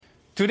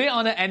Today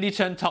on the Andy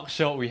Chen Talk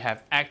Show, we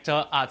have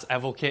actor, arts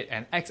advocate,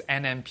 and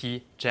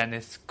ex-NMP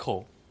Janice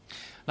Koh.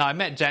 Now, I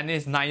met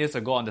Janice 9 years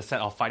ago on the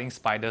set of Fighting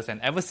Spiders,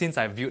 and ever since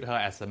I viewed her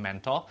as a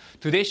mentor.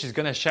 Today, she's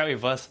going to share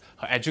with us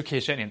her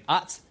education in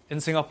arts in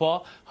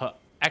Singapore, her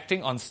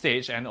acting on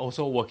stage, and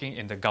also working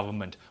in the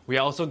government. We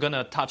are also going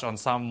to touch on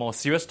some more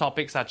serious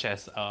topics such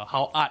as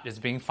how art is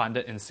being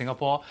funded in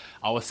Singapore,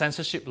 our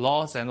censorship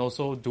laws, and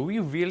also do we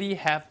really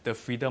have the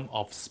freedom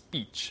of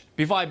speech?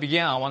 Before I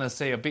begin, I want to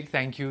say a big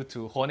thank you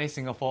to Hone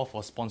Singapore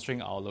for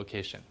sponsoring our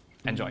location.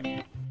 Enjoy.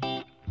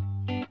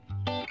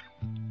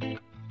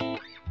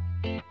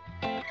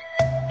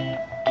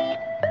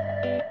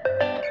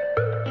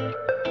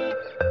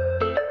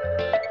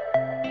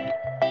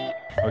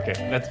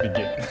 Okay, let's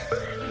begin.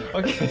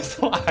 Okay,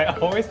 so I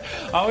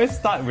always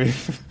start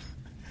with...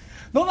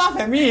 Don't laugh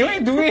at me, what are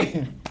you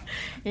doing?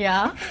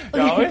 Yeah.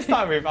 I always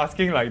start with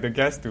asking like the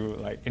guests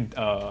to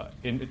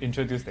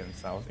introduce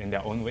themselves in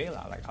their own way,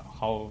 like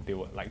how they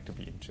would like to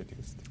be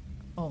introduced.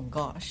 Oh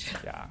gosh.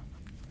 Yeah.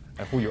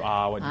 Like who you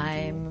are, what you do.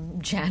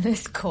 I'm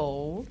Janice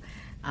Koh.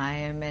 I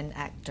am an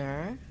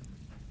actor.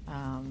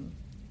 And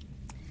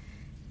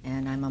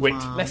I'm a Wait,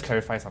 mom. let's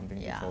clarify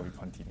something before we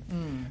continue.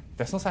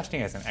 There's no such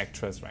thing as an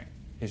actress, right?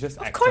 It's just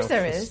actor. Of course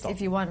there is. Stop. If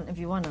you want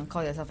to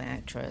call yourself an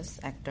actress,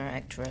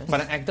 actress.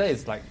 But an actor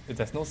is like,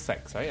 there's no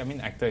sex, right? I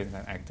mean, actor is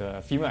an actor.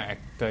 A female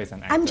actor is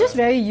an actor. I'm just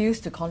very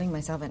used to calling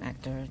myself an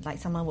actor. Like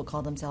someone would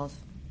call themselves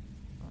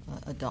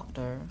a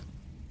doctor.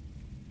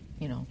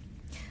 You know.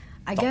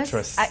 I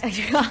Doctress. guess.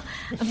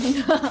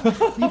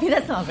 Maybe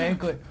that's not a very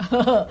good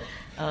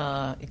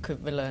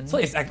equivalent. So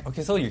it's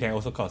okay. So you can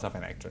also call yourself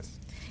an actress.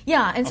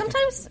 Yeah, and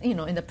sometimes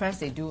in the press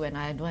they do, and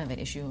I don't have an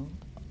issue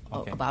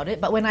about it.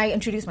 But when I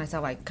introduce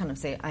myself, I kind of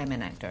say I'm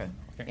an actor.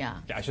 Okay. Yeah,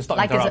 I should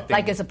stop interrupting.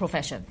 Like it's a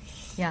profession.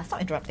 Yeah, stop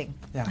interrupting.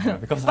 Yeah,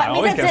 because but I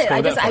always get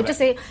scolded I for just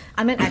that. say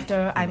I'm an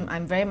actor.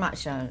 I'm very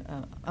much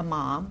a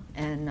mom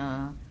and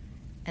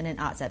an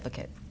arts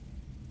advocate.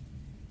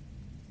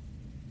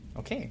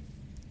 Okay,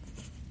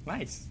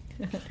 nice.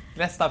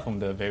 Let's start from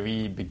the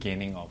very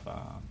beginning of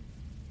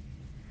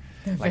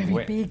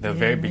The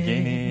very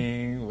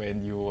beginning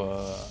when you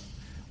were.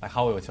 Like,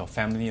 how was your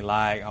family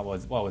like?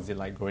 What was it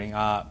like growing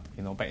up,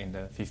 back in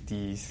the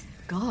 50s?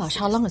 Gosh,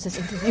 how long is this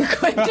interview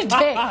going to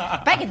take?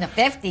 Back in the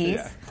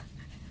 50s?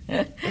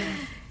 Yeah.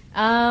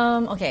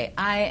 Okay,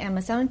 I am a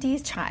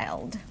 70s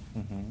child.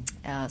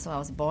 Mm-hmm. So I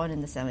was born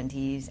in the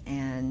 70s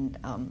and,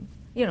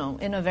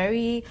 in a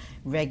very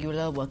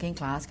regular working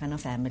class kind of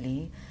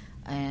family.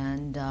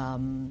 And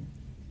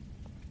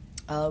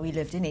we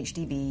lived in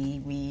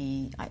HDB.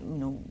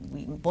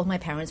 Both my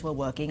parents were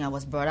working. I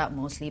was brought up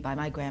mostly by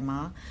my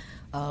grandma,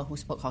 who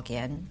spoke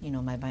Hokkien,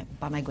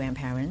 by my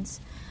grandparents.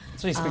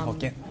 So you speak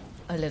Hokkien?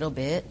 A little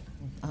bit.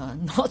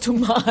 Not too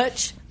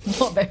much.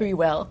 Not very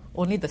well.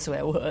 Only the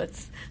swear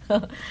words.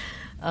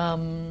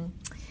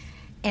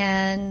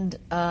 And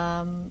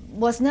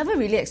was never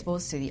really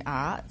exposed to the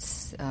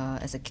arts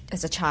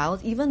as a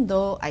child, even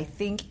though I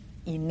think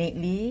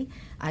innately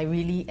I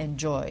really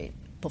enjoyed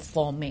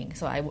performing.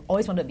 So I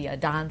always wanted to be a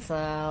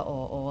dancer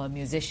or a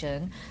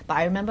musician. But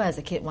I remember as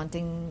a kid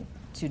wanting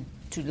to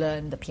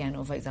learn the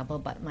piano, for example,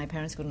 but my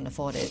parents couldn't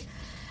afford it.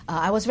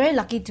 I was very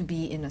lucky to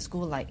be in a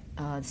school like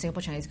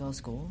Singapore Chinese Girls'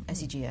 School,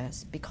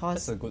 SCGS,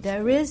 because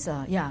there is,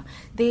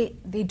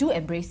 they do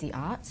embrace the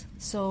arts.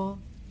 So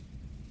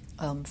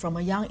from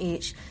a young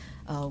age,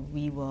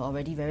 we were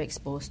already very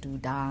exposed to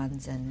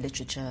dance and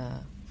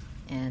literature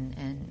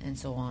and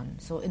so on.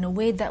 So in a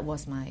way, that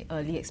was my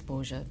early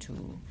exposure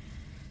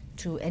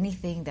to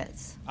anything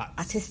that's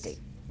artistic.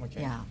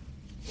 Okay. Yeah.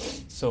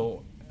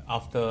 So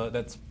after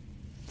that's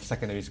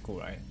secondary school,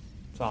 right?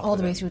 So all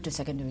the way through to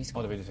secondary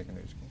school. All the way to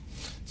secondary school.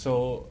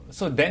 So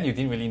then you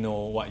didn't really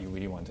know what you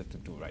really wanted to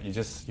do, right?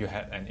 You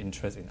had an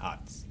interest in the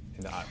arts.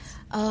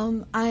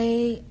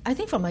 I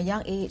think from a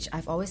young age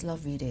I've always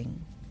loved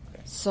reading.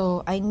 Okay.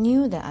 So I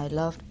knew that I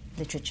loved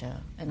literature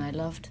and I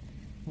loved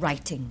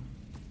writing.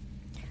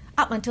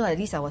 Up until at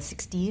least I was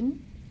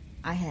 16,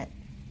 I had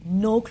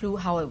no clue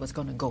how it was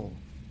going to go.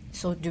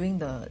 So during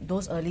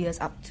those early years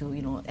up to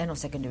end of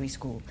secondary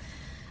school,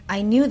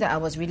 I knew that I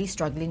was really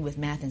struggling with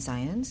math and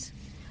science,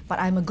 but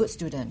I'm a good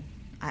student.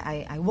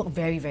 I work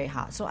very, very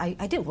hard. So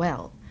I did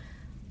well.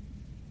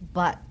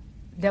 But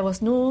there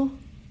was no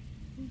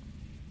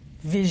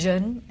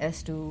vision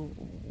as to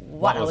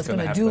what I was going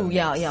to do.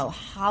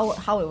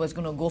 How it was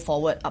going to go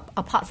forward,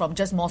 apart from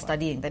just more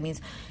studying. That means,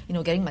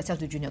 getting myself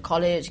to junior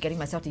college, getting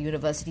myself to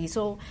university.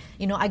 So,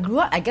 I grew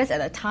up, I guess,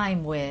 at a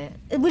time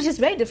which is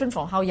very different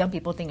from how young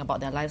people think about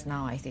their lives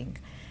now, I think,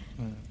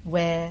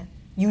 where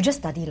you just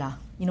study lah.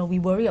 We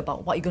worry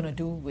about what you're going to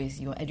do with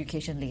your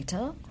education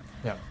later.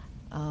 Yeah.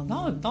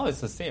 Now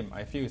it's the same.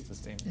 I feel it's the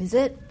same. Is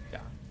it? Yeah.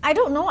 I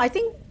don't know. I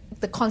think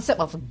the concept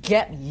of a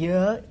gap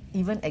year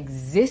even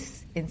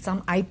exists in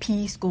some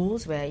IP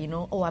schools where, I'm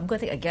going to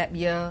take a gap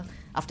year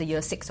after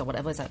year 6 or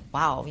whatever. It's like,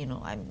 wow,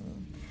 I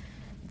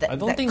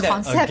don't think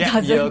that a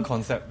gap year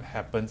concept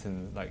happens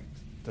in like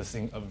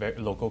a very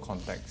local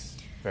context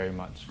very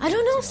much. I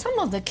don't know. Some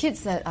of the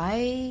kids that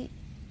I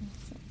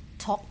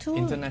talk to.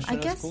 International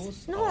I guess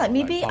schools? no, Or like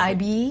maybe like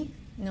public? IB.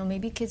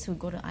 Maybe kids who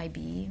go to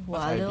IB who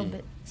What's are a little IB?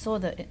 bit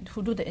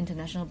who do the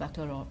international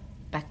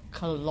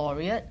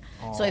baccalaureate.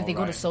 Oh, So if they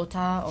go to right.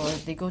 SOTA or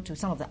if they go to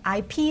some of the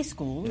IP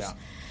schools,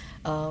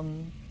 Yeah.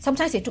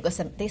 sometimes they took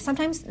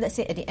sometimes let's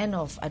say at the end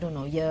of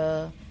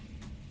year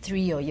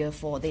 3 or year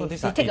 4 they So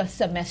these take are a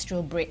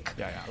semestral break.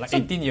 Yeah, like So-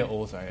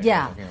 18-year-olds, right? Yeah.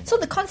 you're talking about. So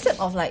the concept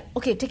of like,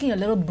 okay, taking a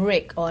little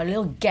break or a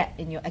little gap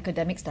in your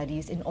academic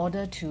studies in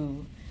order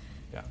to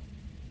Yeah.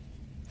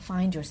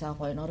 find yourself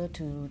or in order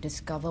to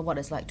discover what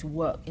it's like to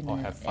work in Or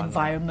an have fun,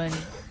 environment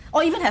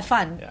or even have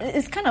fun. Yeah.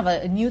 It's kind of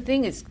a new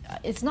thing. It's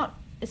not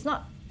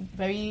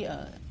very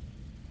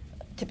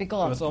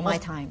typical It was of my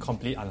almost time.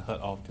 completely unheard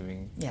of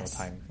during your Yes.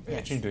 time. Yes.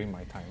 Actually, during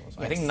my time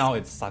also. I Yes. think now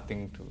it's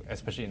starting to,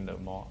 especially in the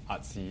more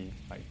artsy,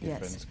 like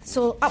different Yes. schools.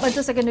 So up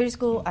until secondary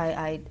school,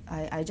 I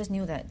just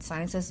knew that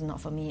sciences is not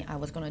for me. I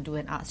was going to do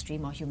an art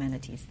stream or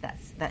humanities.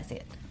 That's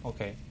it.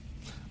 Okay.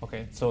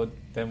 So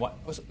then, what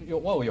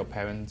were your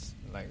parents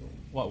like?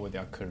 What were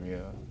their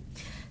career?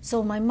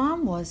 So my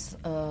mom was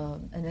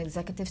an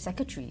executive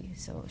secretary.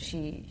 So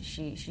she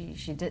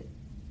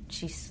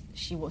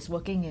was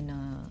working in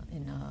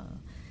a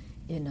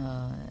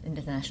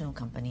international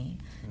company,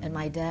 and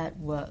my dad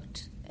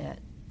worked at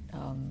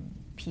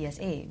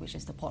PSA, which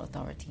is the Port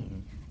Authority,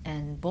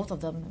 and both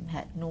of them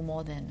had no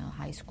more than a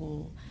high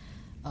school,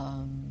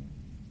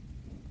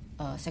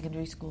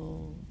 secondary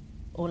school,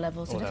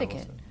 O-level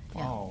certificate.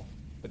 Yeah. Wow.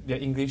 But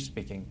they're English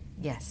speaking.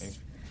 Yes.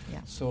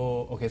 Yeah.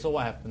 So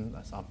what happened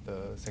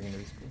after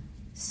secondary school?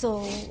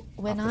 So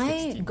when After I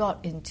 16.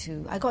 got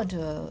into a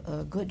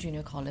good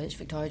junior college,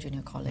 Victoria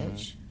Junior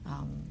College,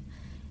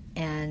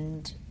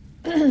 and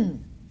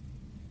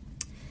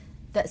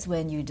that's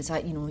when you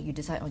decide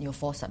on your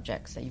 4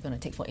 subjects that you're going to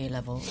take for A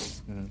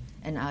levels.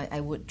 And I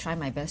would try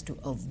my best to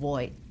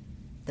avoid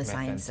the Math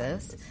and sciences.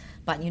 sciences.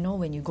 But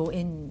when you go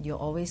in, you're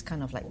always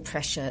kind of like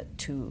pressured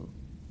to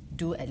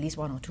do at least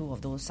 1 or 2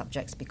 of those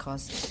subjects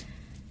because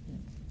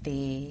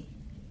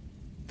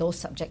those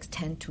subjects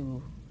tend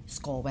to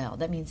score well.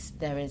 That means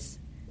there is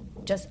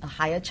just a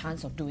higher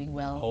chance of doing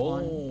well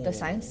on the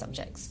science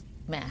subjects,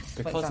 math,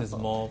 for Because example.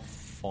 it's more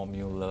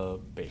formula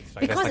based.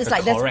 Like Because there's it's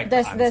like like a correct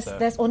there's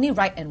answer. only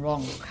right and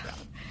wrong. Yeah.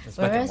 It's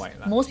black and Whereas white,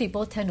 lah. most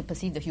people tend to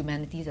perceive the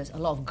humanities as a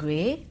lot of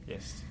grey.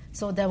 Yes.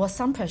 So there was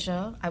some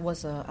pressure. I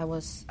was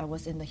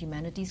in the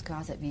humanities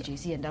class at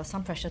VJC, and there was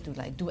some pressure to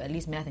like do at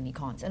least math and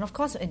econs. And of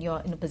course, when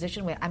you're in a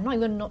position where I'm not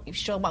even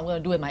sure what I'm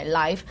going to do in my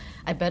life,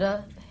 I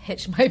better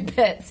hedge my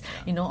bets,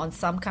 on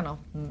some kind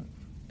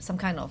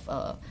of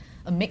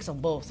a mix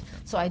of both.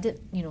 So I did,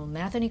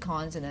 math and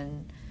econs, and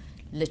then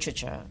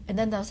literature. And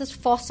then there was this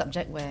 4th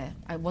subject where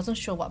I wasn't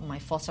sure what my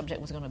 4th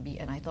subject was going to be,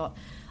 and I thought,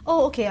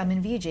 oh, okay, I'm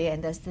in VJ,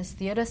 and there's this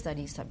theatre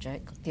studies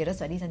subject, theatre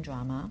studies and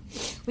drama,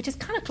 which is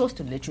kind of close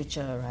to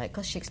literature, right?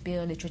 Because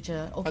Shakespeare,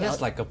 literature. Okay, But that's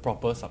like a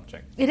proper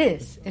subject. it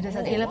is. It is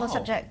an Oh, A-level wow.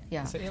 subject.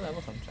 Yeah. It's an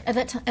A-level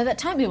subject. At that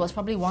time, it was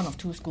probably 1 of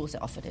 2 schools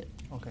that offered it.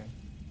 Okay.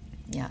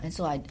 Yeah, and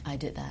so I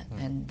did that,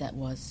 and that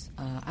was,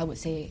 I would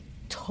say,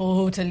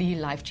 totally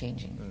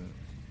life-changing.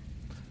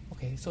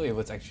 Okay, so it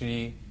was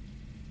actually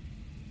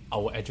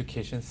our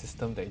education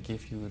system that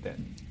gave you that.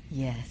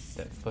 Yes.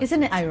 That first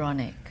Isn't it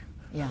ironic?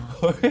 Yeah.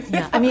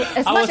 Yeah. I mean,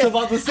 as I much was as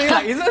about to say,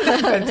 like, isn't that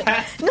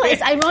fantastic? no,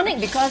 it's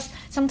ironic because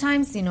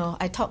sometimes,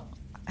 I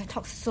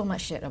talk so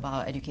much shit about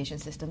our education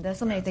system. There's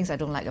so many things I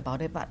don't like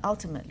about it, but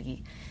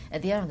ultimately,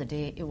 at the end of the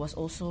day,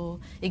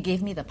 it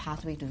gave me the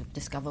pathway to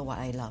discover what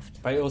I loved.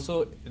 But it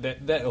also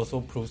that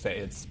also proves that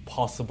it's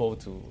possible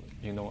to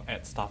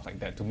add stuff like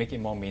that to make it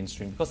more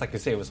mainstream. Because like you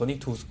say, it was only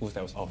 2 schools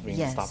that was offering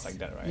Yes. stuff like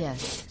that, right?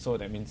 Yes. So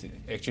that means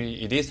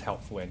it is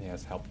helpful and it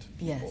has helped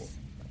people. Yes.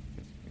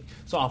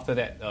 So after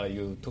that,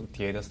 you took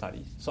theatre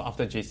studies. So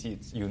after JC,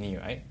 it's uni,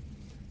 right?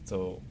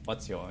 So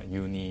what's your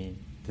uni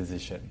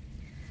decision?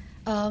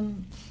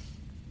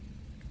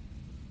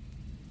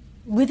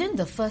 Within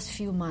the first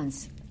few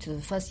months to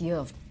the first year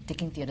of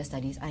taking theatre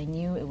studies, I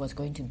knew it was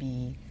going to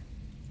be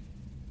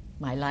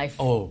my life.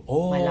 My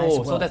life's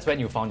So work. that's when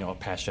you found your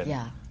passion.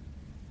 Yeah,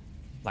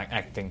 Like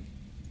acting,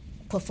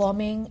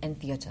 performing and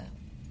theatre.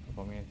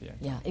 performing at theatre.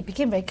 Yeah, it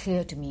became very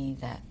clear to me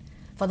that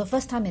for the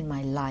first time in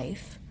my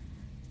life,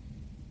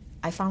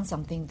 I found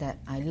something that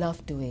I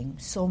loved doing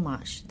so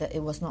much that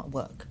it was not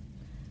work.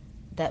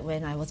 That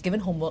when I was given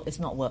homework, it's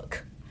not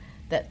work.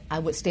 That I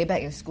would stay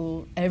back in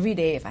school every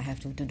day if I have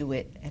to do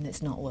it, and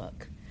it's not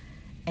work.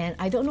 And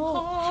I don't know.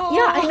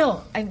 Yeah, I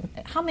know.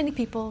 How many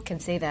people can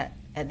say that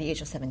at the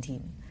age of 17?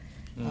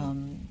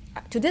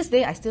 To this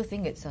day, I still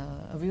think it's a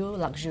real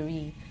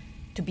luxury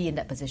to be in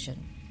that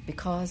position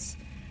because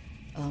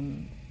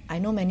I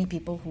know many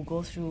people who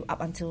go through up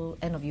until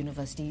end of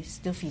university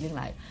still feeling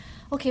like,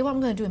 okay, what am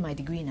I going to do in my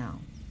degree now?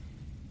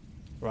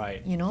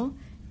 Right.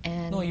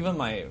 And No, even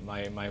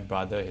my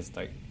brother is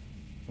like,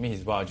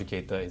 he's well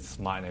educated, he's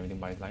smart and everything,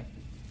 but he's like,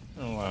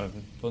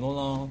 don't know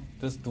lor,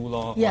 just do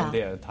lor, one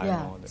day at a time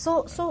lor.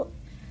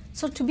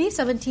 So to be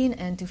 17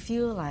 and to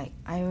feel like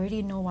I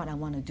already know what I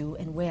want to do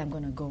and where I'm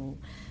going to go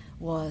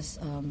was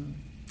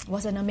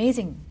an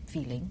amazing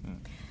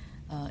feeling.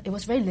 it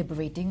was very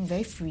liberating,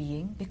 very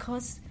freeing,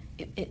 because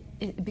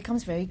it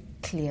becomes very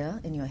clear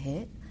in your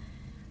head.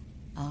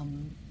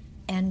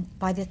 And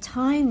by the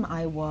time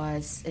I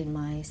was in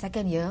my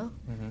second year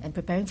and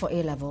preparing for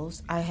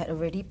A-levels, I had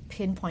already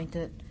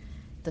pinpointed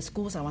the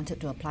schools I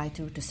wanted to apply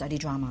to study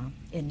drama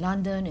in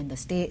London, in the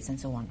States, and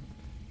so on.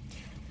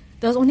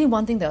 There was only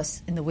one thing that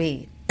was in the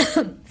way,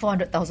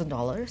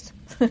 $400,000.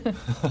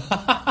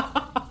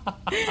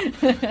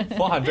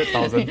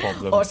 400,000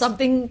 problems. Or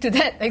something to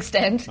that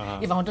extent, if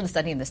I wanted to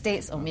study in the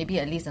States, or maybe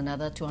at least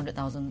another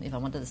 200,000 if I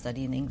wanted to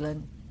study in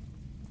England.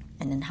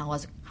 And then how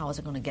was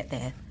I going to get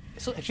there?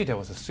 So actually there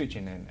was a switch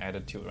in an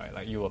attitude, right?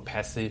 Like you were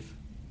passive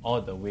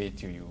all the way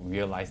till you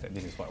realized that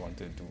this is what I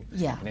wanted to do.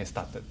 Yeah. And then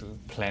started to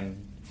plan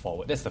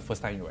forward. That's the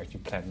first time you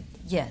actually planned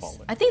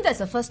forward. I think that's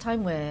the first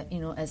time where,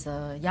 as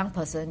a young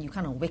person, you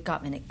kind of wake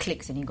up and it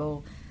clicks and you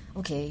go,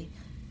 okay,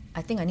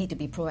 I think I need to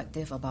be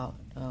proactive about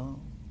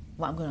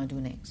what I'm going to do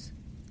next.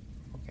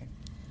 Okay.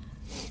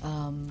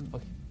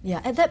 Okay. Yeah,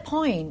 at that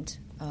point,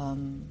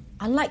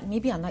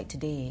 unlike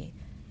today,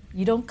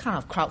 you don't kind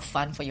of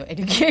crowdfund for your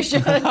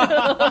education.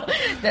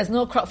 There's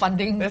no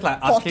crowdfunding. That's like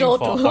asking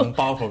for ang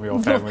pao from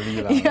your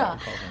family. Yeah.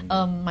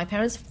 My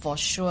parents for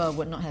sure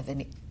would not have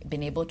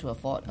been able to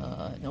afford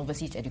an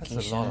overseas education.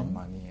 That's a lot of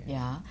money.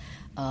 Yeah.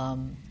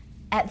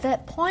 At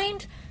that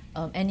point,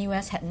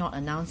 NUS had not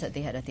announced that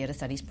they had a theatre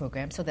studies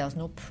program, so there was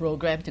no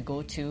program to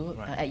go to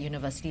at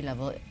university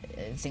level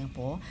in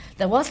Singapore.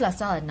 There was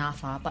LaSalle and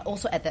NAFA, but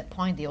also at that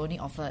point they only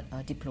offered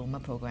a diploma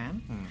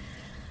program.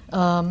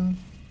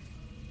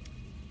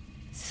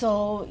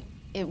 So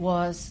it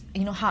was,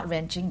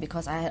 heart-wrenching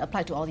because I had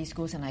applied to all these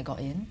schools and I got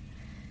in.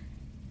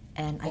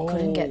 And I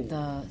couldn't get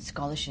the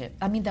scholarship.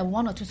 I mean, there were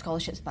one or two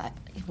scholarships, but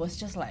it was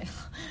just like...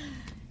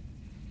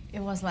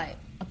 it was like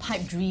a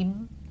pipe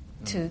dream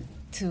to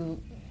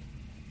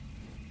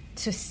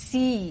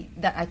see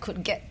that I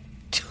could get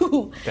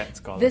to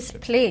this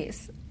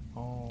place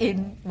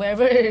in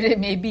wherever it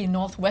may be,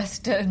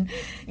 Northwestern,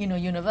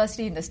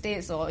 university in the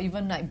States, or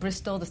even like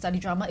Bristol to study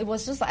drama. It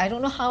was just like, I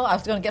don't know how I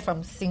was going to get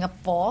from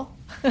Singapore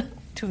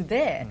to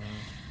there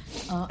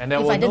and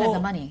if I didn't have the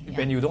money.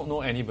 When you don't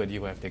know anybody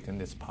who have taken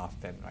this path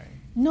then, right?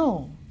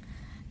 No.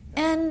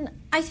 And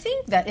I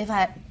think that if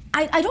I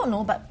don't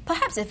know, but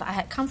perhaps if I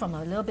had come from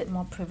a little bit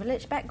more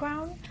privileged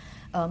background,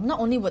 not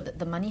only would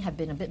the money have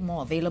been a bit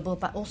more available,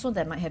 but also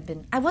there might have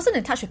been... I wasn't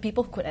in touch with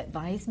people who could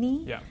advise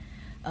me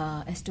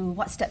as to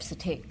what steps to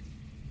take.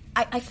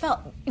 I felt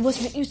it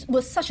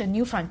was such a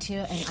new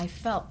frontier, and I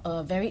felt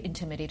very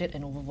intimidated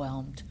and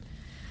overwhelmed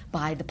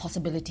by the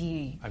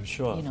possibility. I'm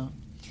sure.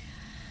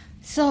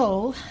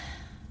 So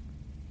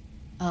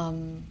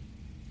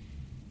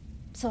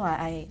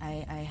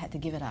I had to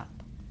give it up.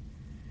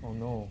 Oh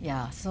no.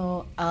 Yeah.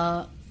 So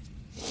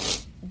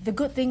the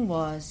good thing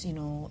was,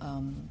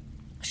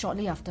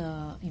 shortly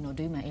after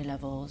doing my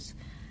A-levels,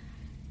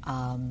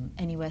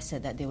 NUS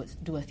said that they would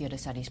do a theatre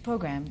studies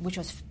program, which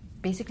was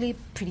basically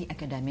pretty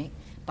academic,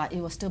 but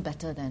it was still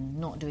better than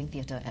not doing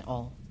theatre at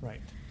all.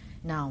 Right.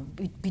 Now,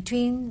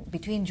 between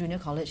junior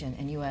college and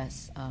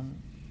NUS,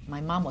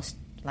 my mom was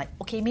like,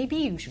 okay, maybe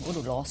you should go to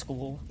law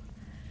school.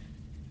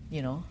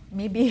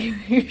 Maybe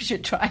you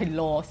should try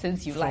law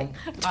since you like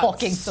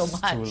talking so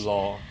much. To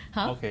law.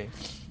 Huh? Okay.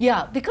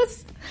 Yeah,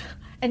 because...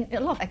 And a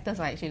lot of actors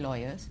are actually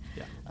lawyers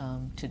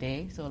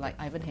today. So like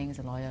Ivan Heng is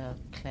a lawyer,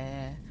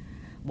 Claire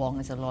Wong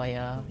is a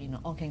lawyer,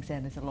 Ong Keng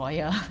Sen is a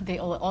lawyer. They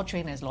all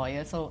train as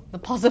lawyers. So the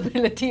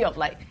possibility of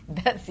like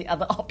that's the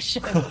other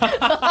option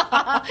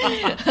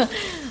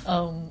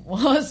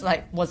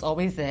was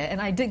always there.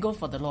 And I did go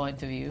for the law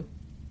interview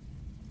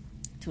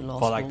to law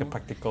school. For like the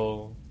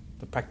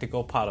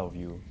practical part of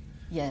you.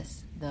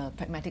 Yes, the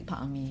pragmatic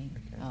part of me.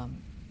 Okay.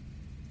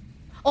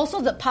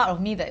 Also the part of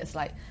me that is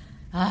like,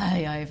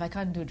 if I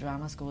can't do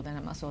drama school, then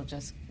I might as well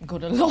just go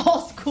to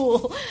law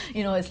school.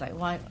 It's like,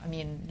 why? I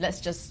mean,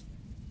 let's just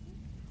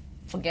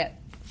forget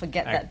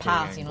that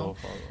path,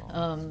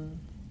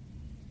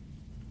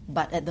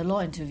 But at the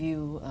law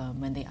interview,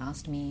 when they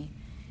asked me,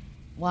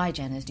 why,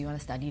 Janice, do you want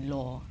to study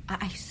law?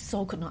 I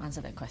so could not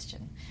answer that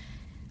question.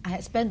 I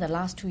had spent the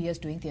last 2 years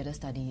doing theatre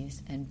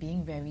studies and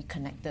being very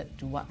connected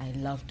to what I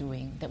love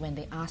doing, that when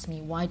they asked me,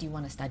 why do you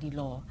want to study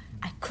law?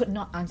 I could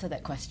not answer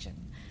that question.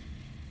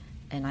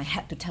 And I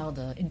had to tell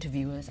the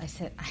interviewers, I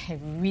said, I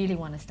really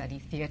want to study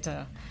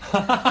theatre.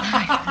 You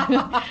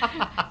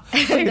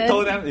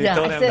told them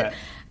that?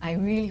 I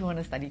really want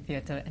to study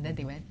theatre. And then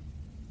they went,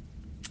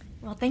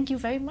 well, thank you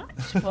very much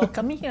for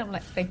coming here. I'm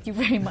like, thank you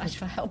very much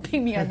for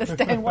helping me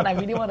understand what I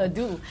really want to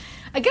do.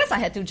 I guess I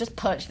had to just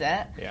purge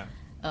that. Yeah,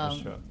 for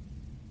sure.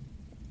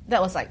 That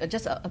was like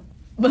just a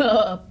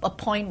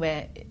point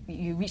where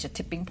you reach a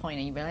tipping point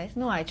and you realize,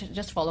 no, I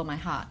just follow my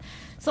heart.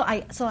 So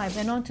I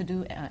went on to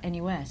do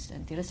NUS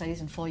and theatre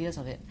studies in 4 years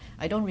of it.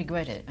 I don't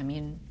regret it. I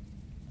mean,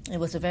 it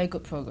was a very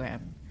good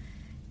program.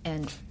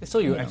 And so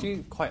you're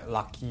actually quite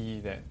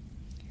lucky that.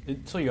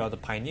 So you are the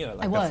pioneer,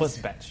 like the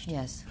first batch.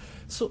 Yes.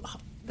 So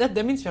that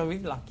means you're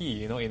really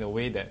lucky, in a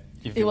way that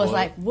if it was were,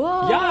 like,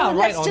 whoa, yeah,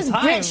 let's right just on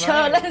time, bridge her.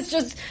 right? Let's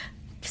just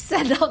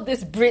send out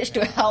this bridge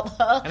to help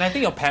her. And I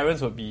think your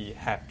parents would be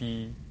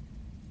happy,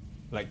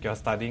 like you're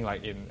studying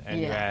like in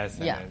NUS,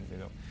 and then, you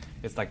know,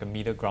 it's like a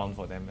middle ground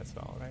for them as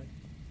well, right?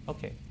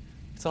 Okay.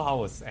 So how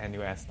was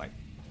NUS like?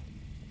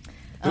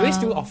 Do they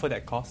still offer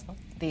that course now?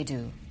 They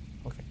do.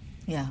 Okay.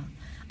 Yeah.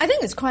 I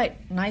think it's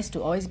quite nice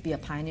to always be a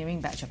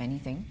pioneering batch of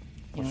anything.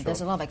 You know, sure.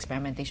 there's a lot of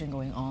experimentation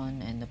going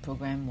on, and the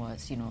program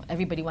was, you know,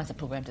 everybody wants a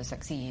program to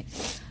succeed.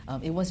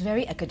 It was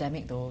very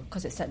academic though,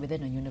 because it's set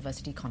within a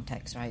university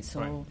context, right?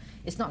 So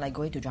it's not like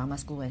going to drama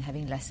school and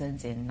having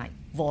lessons in like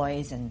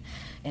voice and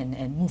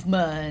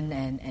movement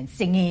and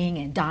singing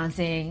and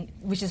dancing,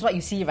 which is what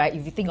you see, right?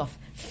 If you think of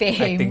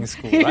fame, Acting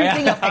school, if you right?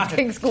 think of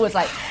acting school, it's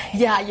like,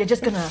 yeah, you're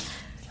just gonna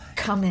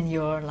come in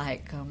your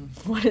like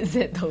what is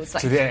it? Those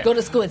like Today, go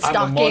to school in I'm a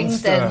stockings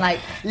monster. and like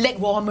leg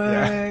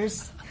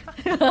warmers.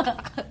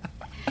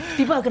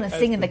 People are going to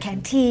sing in the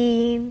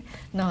canteen.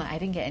 No, I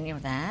didn't get any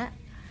of that.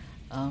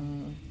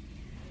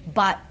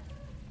 But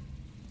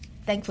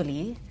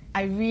thankfully,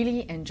 I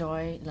really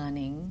enjoy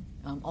learning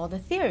all the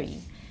theory.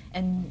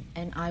 And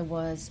I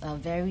was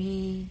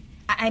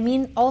I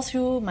mean, all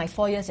through my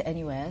 4 years at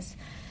NUS,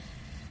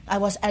 I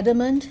was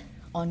adamant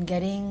on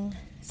getting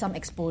some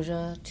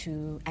exposure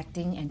to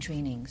acting and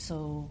training.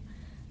 So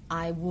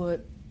I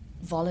would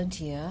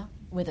volunteer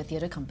with a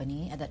theatre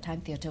company, at that time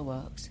Theatre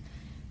Works,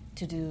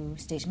 to do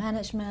stage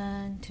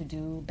management, to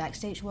do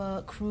backstage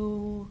work,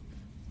 crew,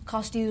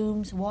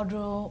 costumes,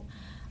 wardrobe.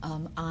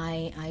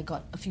 I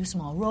got a few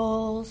small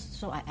roles,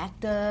 so I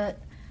acted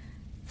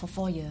for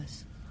 4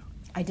 years.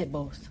 I did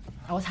both.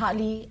 I was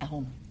hardly at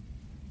home.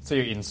 So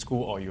you're in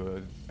school or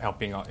you're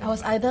helping out? I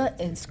was either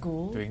in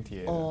school doing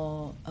theatre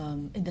or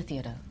in the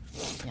theatre.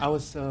 Yeah.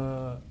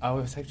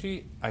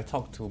 I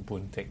talked to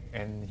Boon Teck,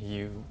 and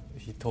he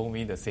told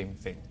me the same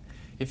thing.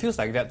 It feels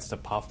like that's the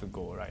path to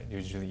go, right?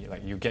 Usually,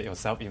 like you get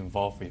yourself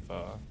involved with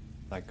a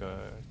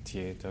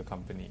theatre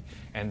company,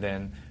 and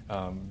then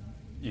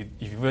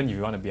even if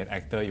you want to be an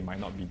actor, you might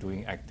not be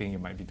doing acting, you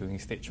might be doing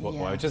stage work,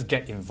 or just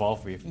get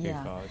involved with the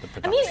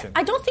production.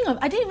 I mean,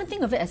 I didn't even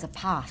think of it as a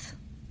path.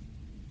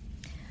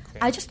 Okay.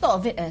 I just thought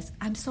of it as,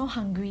 I'm so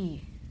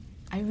hungry.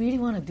 I really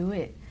want to do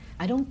it.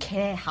 I don't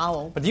care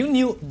how. But do you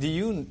knew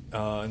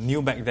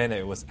back then that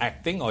it was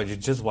acting, or you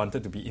just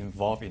wanted to be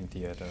involved in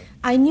theatre?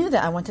 I knew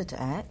that I wanted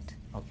to act.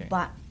 Okay.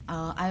 But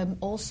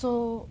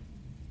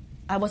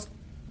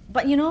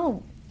but you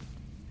know,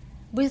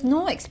 with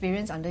no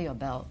experience under your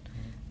belt,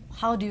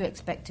 how do you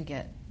expect to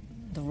get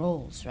the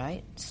roles,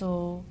 right?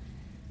 So,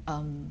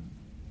 I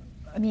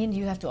mean,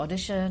 you have to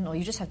audition, or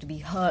you just have to be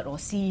heard or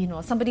seen,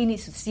 or somebody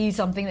needs to see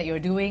something that you're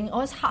doing,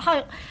 or it's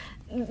how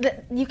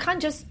you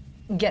can't just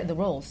get the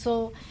role.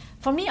 So,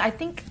 for me, I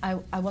think I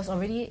was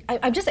already,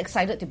 I'm just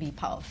excited to be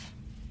part of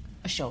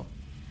a show.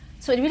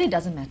 So it really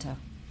doesn't matter.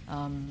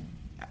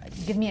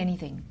 Give me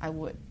anything, I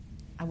would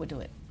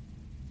do it.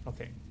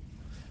 Okay.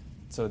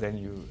 So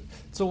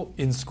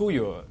in school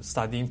you're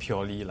studying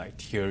purely like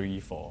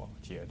theory for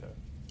theatre.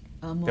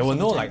 There were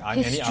no like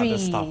any other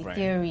stuff, right?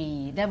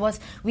 Theory.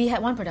 We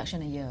had one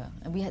production a year,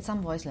 and we had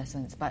some voice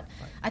lessons, but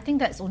I think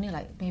that's only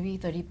like maybe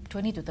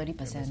 20 to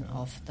 30%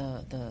 of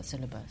the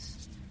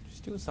syllabus.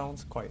 Still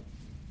sounds quite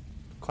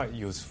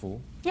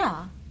useful.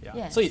 Yeah.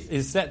 Yes. So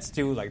is that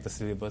still like the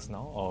syllabus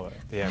now, or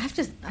they have?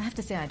 I have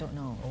to say I don't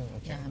know. Oh,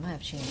 okay. Yeah, it might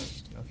have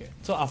changed. Okay.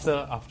 So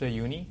after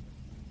uni,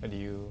 what do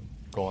you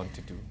go on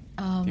to do?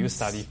 Do you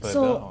study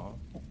further?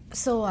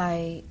 So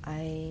I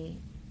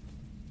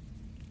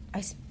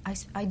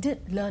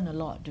did learn a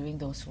lot during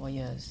those 4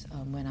 years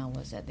when I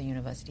was at the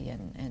university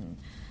and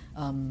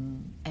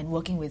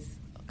working with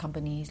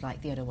companies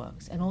like Theatre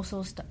Works, and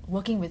also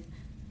working with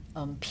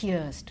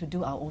peers to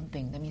do our own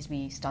thing. That means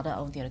we started our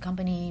own theatre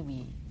company,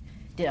 we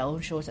did our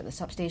own shows at the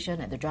substation,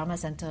 at the drama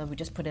centre, we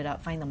just put it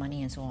up, find the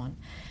money and so on.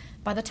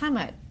 By the time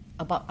I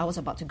was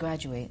about to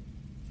graduate,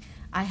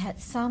 I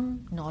had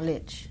some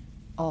knowledge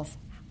of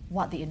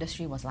what the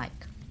industry was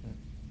like.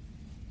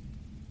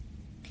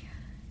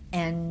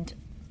 And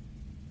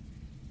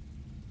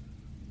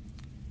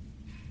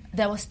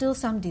there was still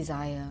some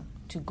desire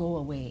to go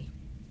away.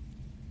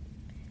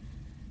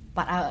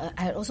 But I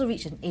had also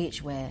reached an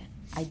age where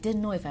I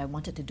didn't know if I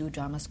wanted to do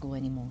drama school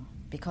anymore,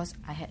 because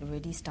I had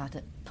already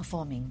started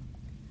performing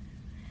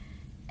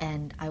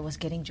and I was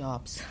getting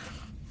jobs.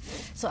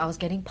 So I was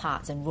getting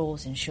parts and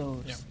roles in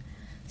shows. Yeah.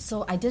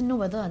 So I didn't know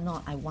whether or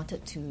not I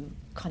wanted to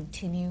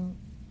continue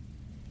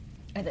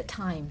at that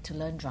time to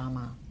learn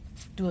drama,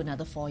 do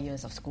another 4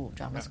 years of school,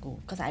 drama school,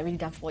 because I already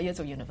done 4 years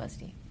of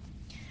university.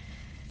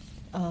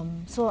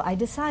 So I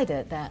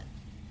decided that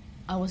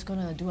I was going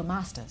to do a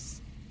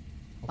master's,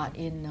 but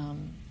in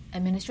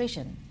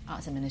administration,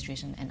 arts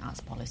administration and arts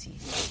policy.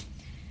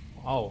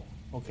 Oh,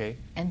 okay.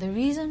 And the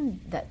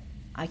reason that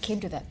I came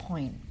to that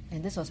point,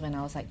 and this was when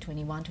I was like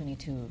 21,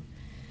 22,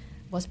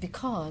 was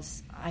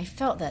because I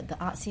felt that the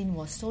art scene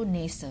was so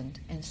nascent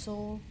and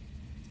so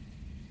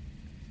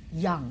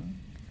young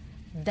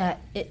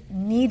that it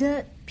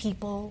needed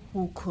people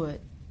who could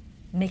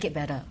make it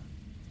better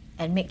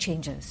and make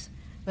changes,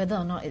 whether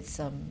or not it's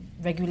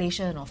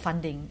regulation or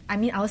funding. I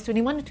mean, I was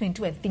 21 to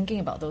 22 and thinking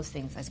about those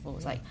things, I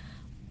suppose. Like,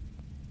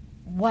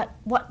 what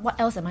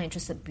else am I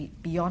interested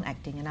beyond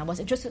acting? And I was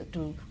interested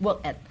to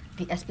work at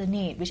the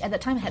Esplanade, which at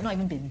that time had not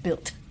even been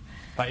built.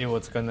 But it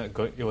was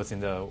it was in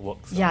the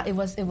works. Yeah, it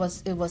was being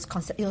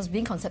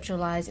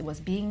conceptualized. It was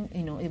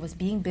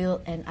being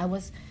built, and I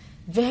was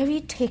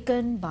very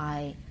taken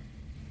by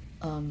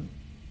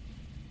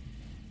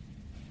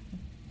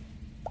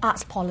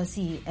arts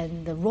policy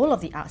and the role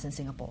of the arts in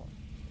Singapore.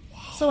 Wow.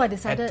 So I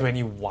decided... At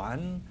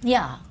 21?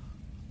 Yeah.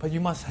 But you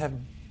must have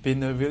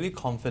been a really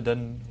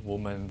confident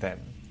woman then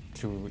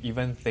to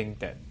even think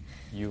that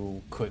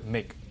you could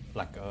make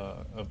like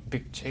a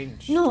big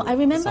change. No, I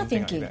remember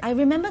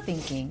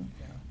thinking,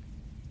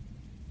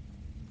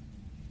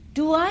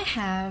 do I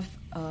have...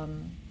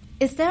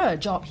 is there a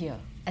job here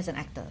as an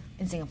actor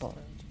in Singapore?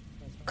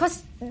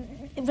 Because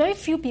very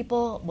few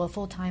people were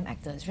full-time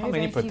actors. How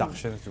many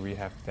productions do we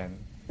have then?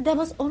 There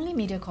was only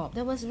MediaCorp.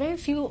 There was very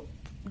few...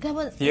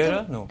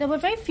 Theatre? No. There were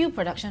very few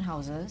production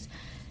houses.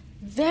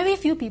 Very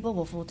few people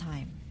were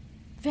full-time.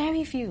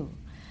 Very few.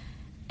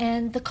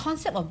 And the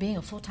concept of being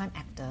a full-time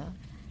actor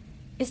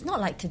is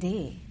not like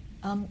today.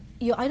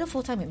 You're either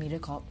full-time at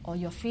MediaCorp or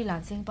you're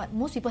freelancing, but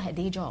most people had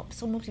day jobs.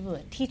 So most people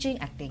were teaching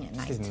acting at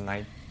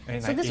night.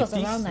 So this was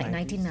around like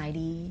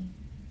 1990,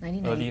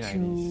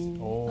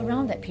 1992,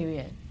 around that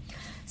period.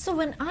 So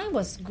when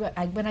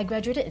I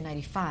graduated in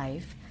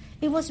 95,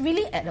 it was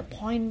really at a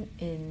point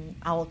in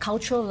our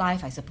cultural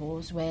life, I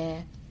suppose,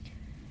 where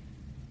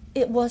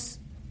there was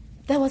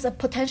a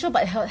potential,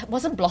 but it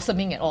wasn't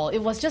blossoming at all. It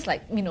was just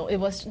like, there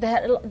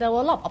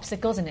were a lot of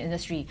obstacles in the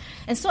industry.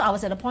 And so I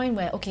was at a point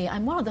where, okay,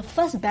 I'm one of the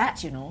first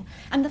batch,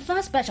 I'm the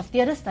first batch of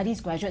theatre studies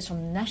graduates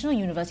from the National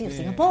University of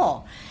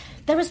Singapore.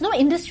 There is no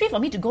industry for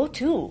me to go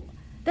to.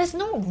 There's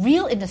no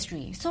real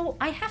industry. So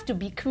I have to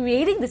be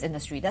creating this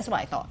industry. That's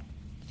what I thought.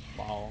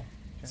 Wow.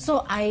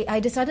 So I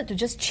decided to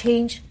just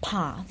change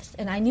paths,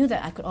 and I knew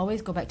that I could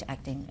always go back to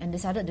acting, and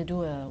decided to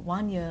do a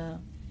 1-year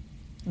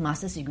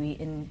master's degree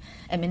in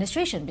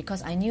administration,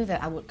 because I knew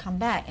that I would come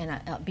back and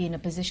I'd be in a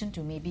position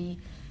to maybe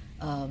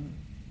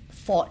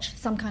forge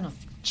some kind of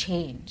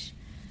change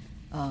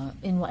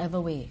in whatever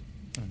way.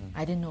 Mm-hmm.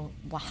 I didn't know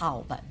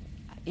how, but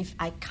if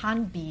I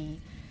can't be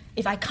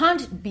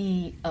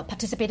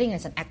participating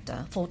as an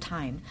actor full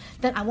time,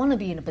 then I want to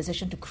be in a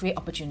position to create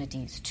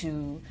opportunities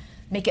to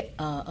make it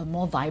a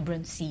more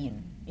vibrant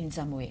scene in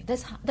some way.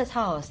 That's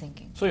how I was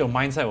thinking. So your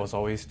mindset was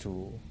always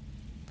to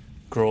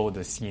grow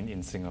the scene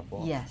in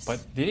Singapore. Yes.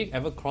 But did it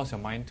ever cross your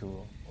mind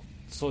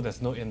so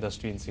there's no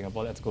industry in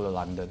Singapore, let's go to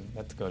London,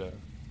 let's go to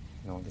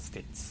the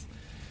States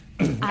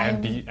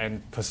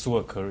and pursue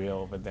a career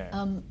over there?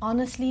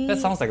 Honestly... That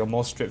sounds like a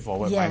more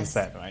straightforward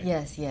mindset, right?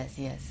 Yes.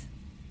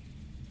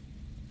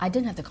 I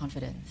didn't have the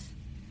confidence.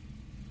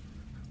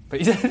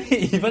 But isn't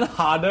it even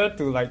harder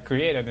to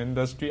create an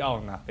industry out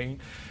of nothing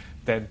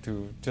than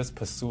to just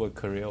pursue a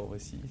career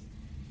overseas?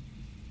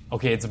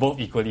 Okay, it's both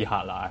equally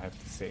hard, I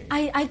have to say.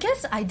 I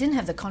guess I didn't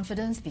have the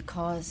confidence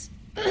because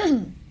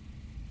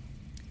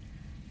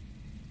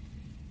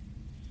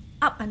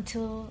up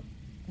until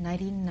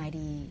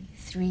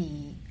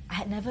 1993, I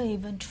had never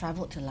even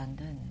travelled to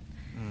London.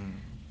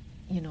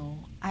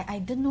 I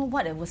didn't know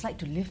what it was like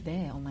to live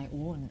there on my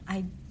own.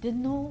 I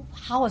didn't know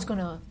how I was going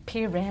to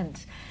pay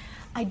rent.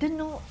 I didn't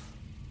know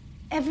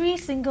every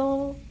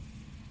single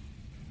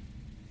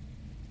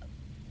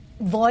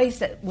voice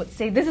that would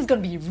say this is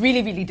going to be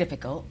really, really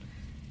difficult.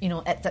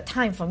 At that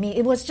time for me,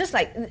 it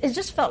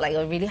just felt like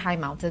a really high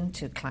mountain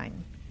to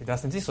climb. It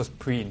doesn't. This was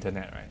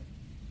pre-internet, right?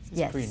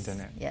 Yes.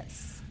 Pre-internet.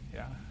 Yes.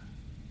 Yeah.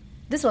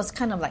 This was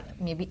kind of like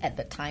maybe at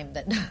the time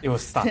that it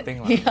was starting.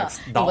 It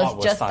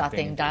was just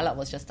starting. Dial-up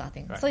was just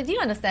starting. Right. So do you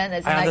understand?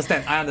 I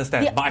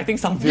understand. But I think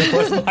some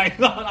viewers might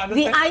not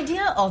understand. The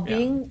idea of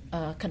being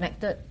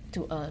connected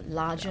to a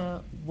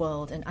larger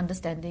world and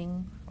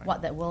understanding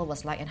what that world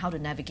was like and how to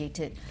navigate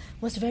it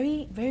was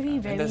very, very,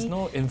 very. And there's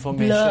no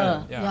information.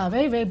 Blur. Yeah,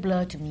 very, very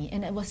blur to me,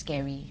 and it was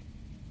scary.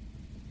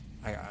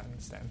 I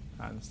understand.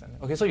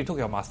 Okay, so you took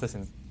your master's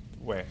in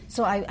where?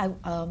 So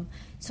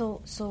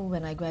So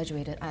when I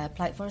graduated, I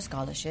applied for a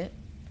scholarship,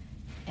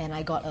 and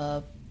I got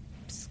a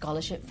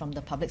scholarship from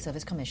the Public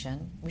Service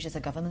Commission, which is a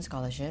government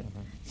scholarship,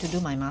 to do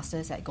my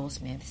master's at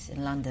Goldsmiths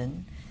in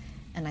London,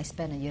 and I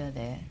spent a year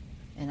there,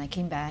 and I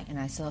came back and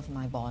I served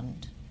my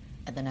bond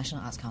at the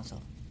National Arts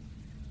Council.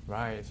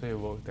 Right, so you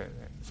worked there.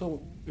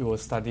 So you were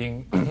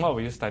studying. What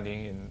were you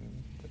studying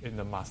in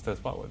the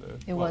masters? What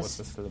was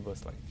the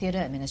syllabus like? Theatre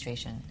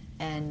administration,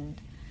 and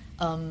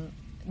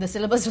the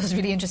syllabus was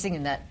really interesting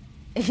in that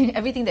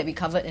everything that we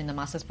covered in the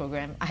master's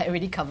program, I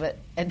already covered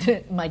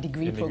at my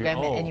degree program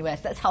at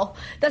NUS. That's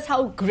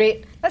how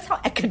great, that's how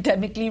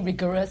academically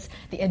rigorous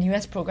the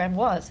NUS program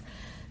was.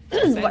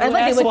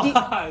 Whatever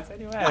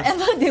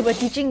they were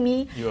teaching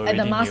me at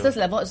the master's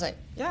level, it's like,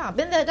 yeah,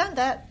 been there, done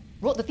that,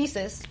 wrote the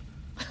thesis.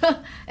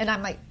 And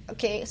I'm like,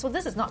 okay, so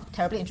this is not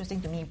terribly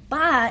interesting to me.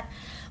 But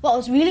what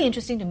was really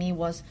interesting to me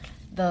was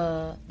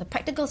the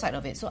practical side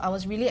of it. So I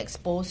was really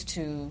exposed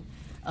to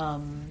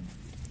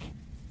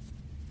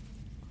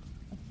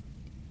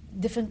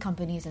different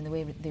companies and the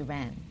way they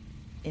ran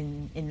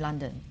in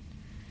London.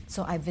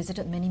 So I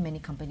visited many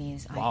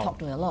companies. Wow. I talked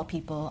to a lot of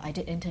people. I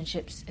did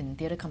internships in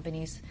theatre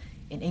companies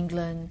in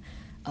England.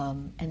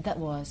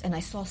 And I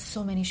saw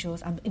so many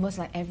shows. It was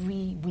like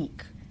every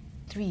week,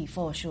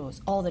 3-4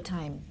 shows, all the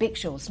time. Big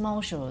shows,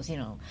 small shows,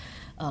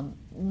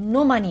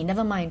 no money,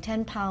 never mind,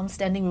 £10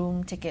 standing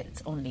room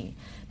tickets only.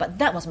 But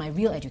that was my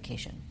real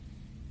education.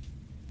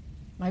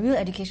 My real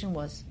education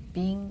was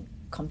being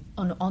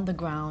on the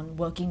ground,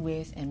 working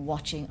with and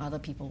watching other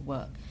people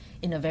work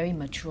in a very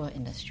mature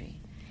industry.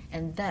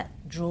 And that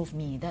drove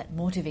me, that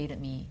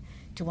motivated me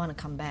to want to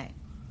come back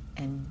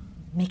and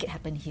make it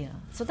happen here.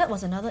 So that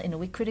was another, in a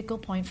way, critical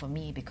point for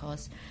me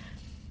because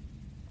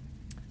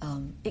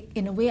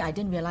in a way I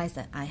didn't realize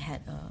that I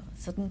had a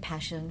certain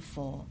passion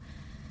for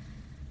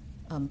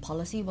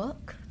policy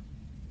work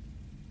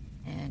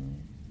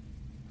and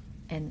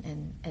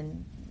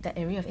that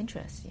area of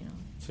interest,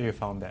 So you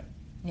found that?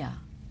 Yeah.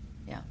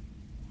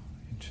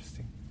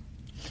 Interesting.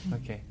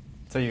 Okay.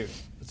 So you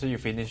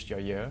finished your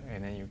year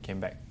and then you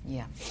came back.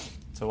 Yeah.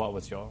 So what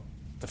was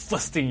the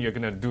first thing you're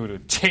gonna do to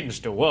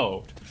change the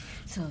world?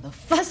 So the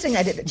first thing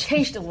I did to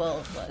change the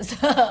world was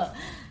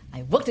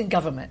I worked in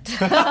government.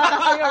 You're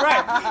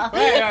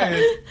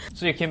right.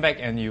 So you came back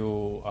and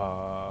you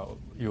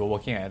were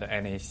working at the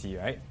NAC,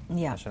 right?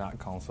 Yeah. National Art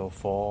Council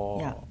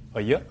for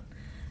a year,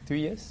 2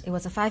 years. It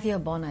was a 5-year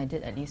bond. I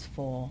did at least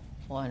 4.5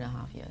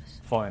 years.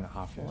 4.5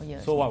 years. 4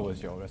 years. So what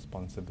was your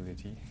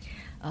responsibility?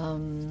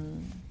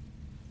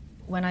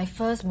 When I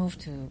first went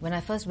to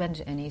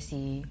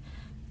NAC,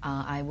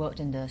 I worked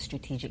in the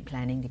strategic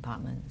planning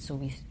department. So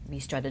we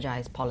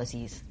strategized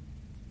policies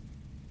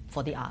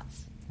for the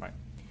arts. Right.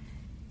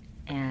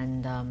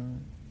 And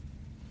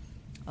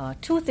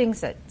two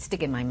things that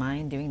stick in my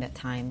mind during that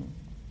time.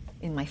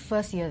 In my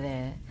first year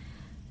there,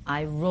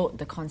 I wrote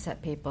the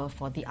concept paper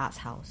for the Arts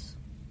House,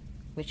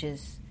 which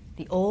is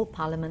the old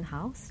Parliament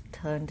House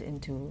turned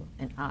into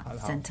an art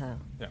centre.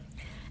 Yeah.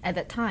 At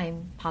that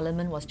time,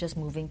 Parliament was just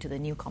moving to the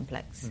new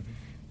complex. Mm-hmm.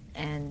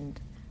 And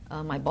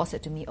my boss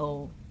said to me,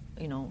 what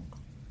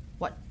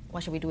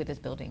should we do with this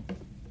building?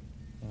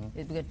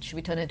 Mm-hmm. Should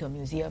we turn it into a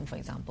museum, for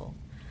example?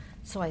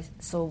 So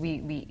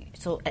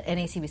at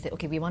NAC we said,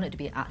 okay, we want it to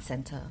be an art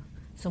centre.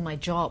 So my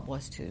job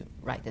was to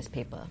write this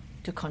paper,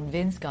 to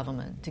convince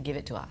government to give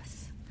it to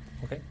us.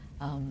 Okay.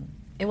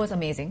 It was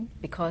amazing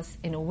because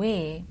in a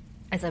way,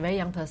 as a very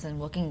young person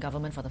working in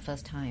government for the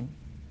first time,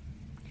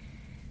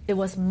 it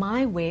was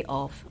my way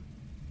of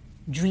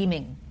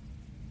dreaming.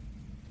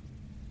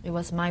 It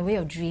was my way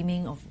of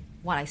dreaming of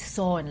what I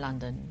saw in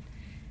London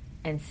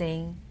and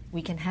saying,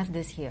 we can have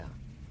this here.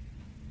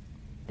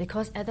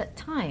 Because at that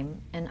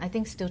time, and I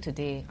think still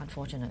today,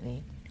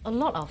 unfortunately, a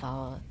lot of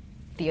our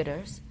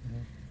theatres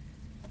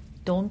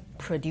don't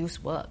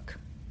produce work.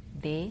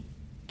 They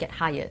get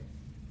hired.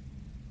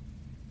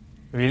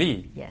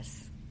 Really?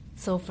 Yes.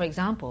 So, for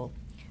example,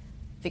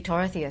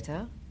 Victoria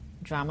Theatre,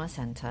 Drama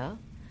Centre,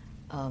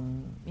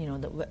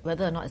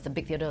 whether or not it's the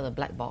Big Theatre or the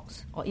Black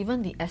Box, or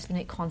even the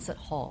Esplanade Concert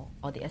Hall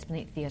or the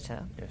Esplanade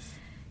Theatre, yes,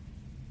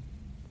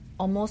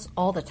 almost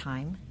all the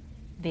time,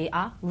 they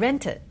are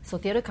rented. So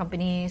theatre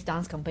companies,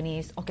 dance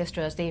companies,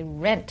 orchestras, they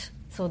rent.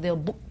 So they'll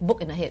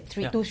book in ahead,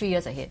 2-3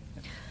 years ahead.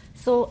 Yeah.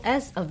 So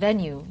as a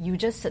venue, you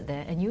just sit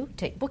there and you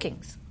take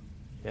bookings.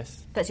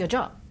 Yes. That's your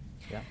job.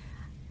 Yeah.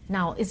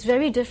 Now, it's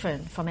very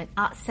different from an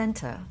art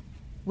centre,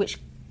 which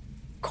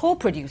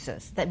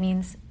co-produces. That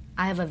means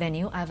I have a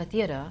venue, I have a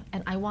theatre,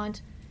 and I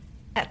want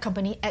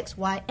company X,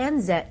 Y,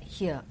 and Z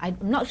here. I'm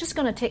not just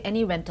going to take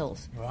any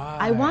rentals. Right.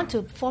 I want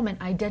to form an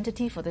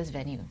identity for this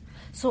venue.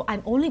 So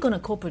I'm only going to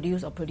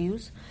co-produce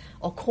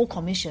or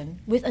co-commission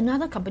with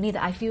another company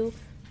that I feel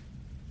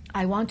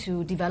I want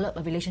to develop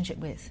a relationship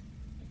with.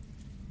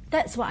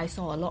 That's what I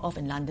saw a lot of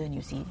in London,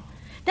 you see.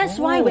 That's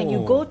why when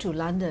you go to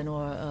London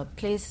or a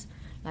place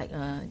like,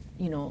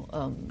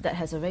 that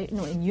has a very,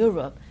 in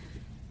Europe,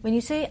 when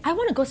you say, I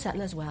want to go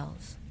Sadler's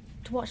Wells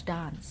to watch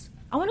dance,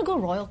 I want to go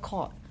Royal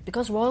Court,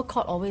 because Royal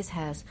Court always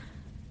has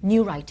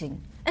new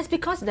writing. It's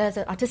because there's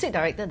an artistic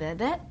director there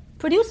that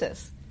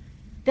produces.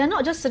 They're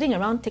not just sitting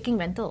around taking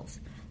rentals.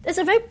 There's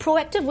a very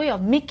proactive way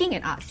of making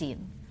an art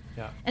scene.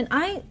 Yeah.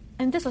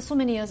 And this was so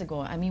many years ago.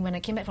 I mean, when I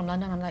came back from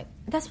London, I'm like,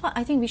 that's what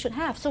I think we should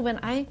have. So when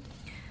I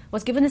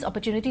was given this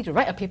opportunity to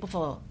write a paper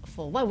for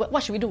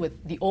what should we do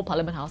with the old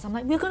Parliament House, I'm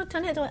like, we're going to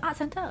turn it into an art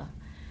centre.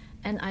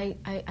 And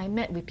I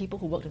met with people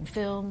who worked in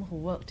film, who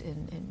worked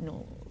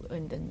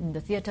in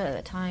the theatre at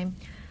that time,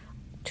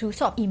 to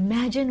sort of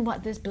imagine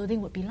what this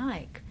building would be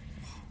like.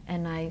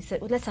 And I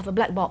said, well, let's have a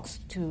black box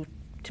to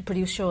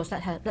produce shows.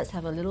 Let's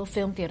have a little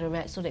film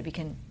theaterette so that we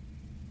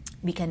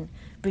can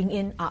bring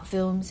in art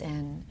films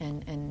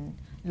and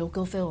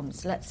local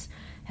films. Let's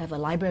have a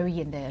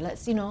library in there.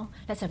 Let's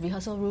have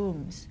rehearsal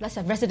rooms. Let's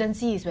have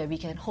residencies where we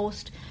can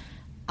host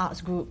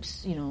arts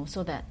groups,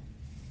 so that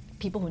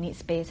people who need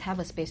space have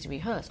a space to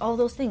rehearse. All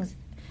those things.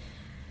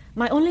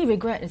 My only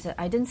regret is that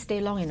I didn't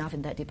stay long enough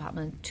in that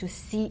department to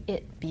see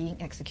it being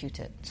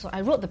executed. So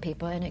I wrote the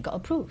paper and it got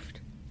approved,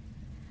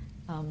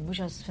 which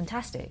was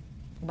fantastic.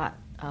 But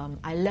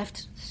I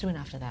left soon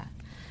after that.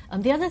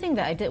 The other thing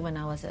that I did when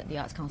I was at the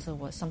Arts Council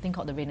was something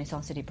called the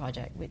Renaissance City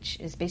Project, which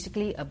is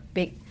basically a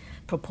big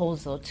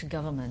proposal to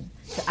government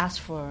to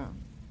ask for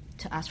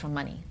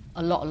money,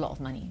 a lot of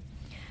money.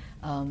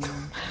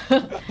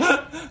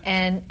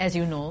 And as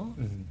you know,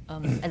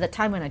 at the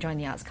time when I joined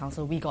the Arts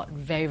Council, we got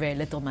very, very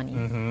little money,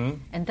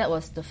 and that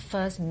was the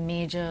first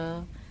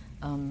major,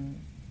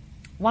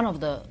 one of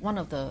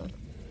the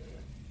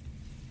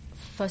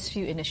first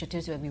few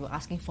initiatives where we were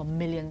asking for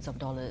millions of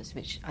dollars,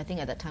 which I think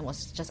at that time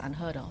was just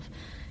unheard of.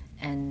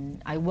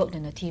 And I worked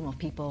in a team of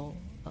people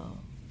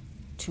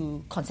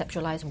to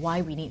conceptualize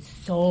why we need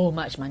so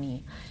much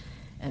money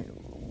and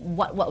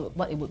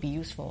what it would be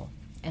used for.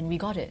 And we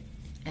got it.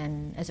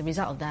 And as a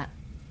result of that,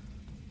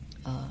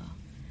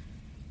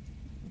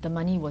 the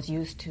money was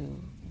used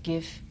to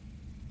give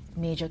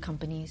major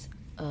companies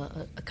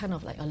a kind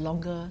of like a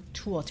longer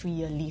 2 or 3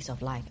 year lease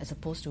of life, as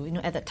opposed to,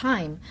 at that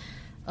time,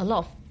 a lot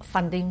of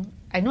funding.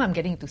 I know I'm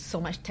getting into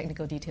so much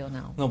technical detail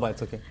now. No, but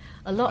it's okay.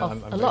 A lot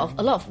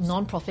of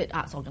non-profit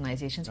arts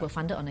organizations were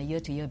funded on a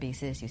year-to-year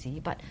basis, you see.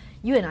 But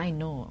you and I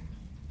know,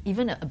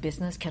 even a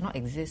business cannot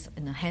exist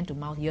in a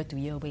hand-to-mouth,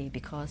 year-to-year way,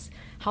 because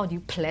how do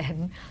you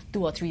plan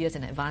 2 or 3 years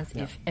in advance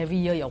if every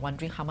year you're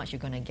wondering how much you're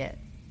going to get?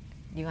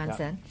 Do you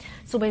understand?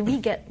 So when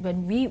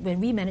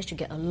we managed to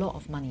get a lot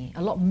of money,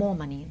 a lot more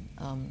money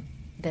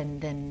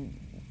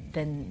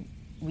than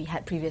we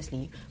had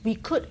previously, we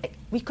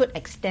could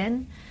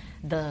extend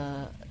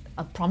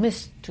a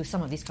promise to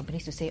some of these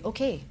companies to say,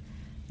 okay,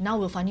 now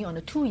we'll fund you on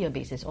a 2-year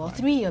basis or a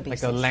 3-year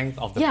basis. Like the length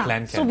of the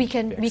plan. So we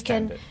can.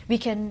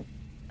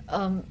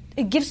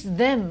 It gives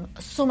them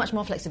so much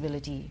more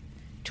flexibility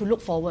to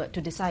look forward,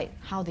 to decide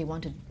what they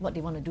want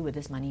to do with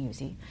this money. You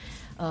see,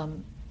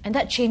 and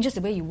that changes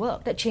the way you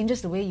work. That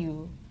changes the way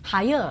you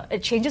hire.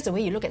 It changes the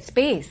way you look at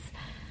space,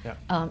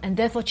 and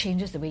therefore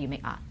changes the way you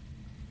make art.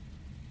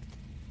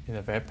 In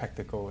a very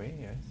practical way,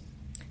 yes.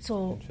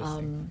 So,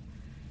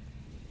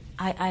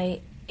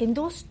 I in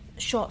those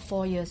short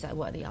 4 years that I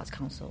worked at the Arts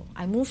Council,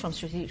 I moved from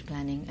strategic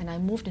planning and I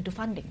moved into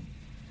funding.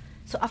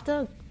 So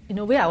after,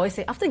 I always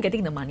say, after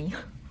getting the money,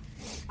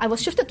 I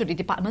was shifted to the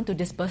department to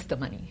disburse the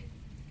money.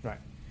 Right.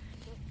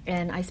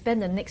 And I spent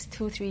the next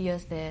 2-3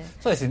 years there.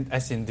 So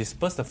as in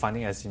disperse the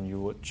funding, as in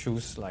you would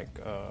choose like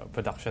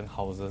production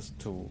houses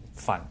to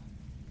fund?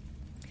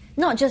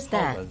 Not just How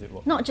that. does it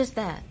work? Not just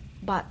that.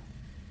 But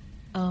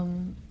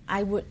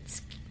I would,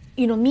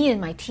 me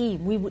and my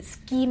team, we would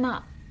scheme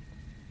up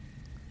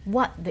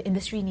what the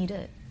industry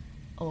needed.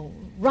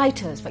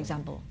 Writers, for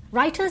example.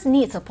 Writers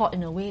need support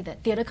in a way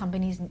that theatre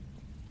companies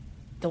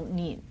don't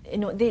need.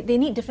 They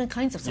need different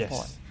kinds of support.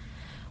 Yes.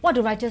 What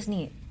do writers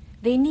need?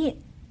 They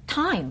need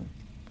time.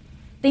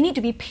 They need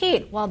to be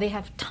paid while they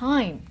have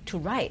time to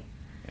write.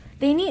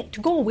 They need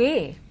to go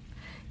away.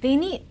 They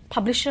need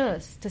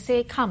publishers to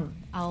say, "Come,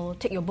 I'll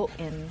take your book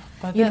and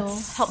help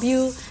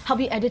you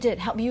edit it,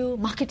 help you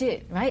market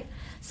it." Right?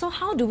 So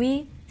how do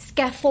we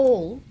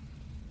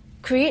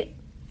create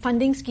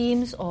funding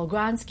schemes or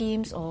grant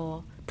schemes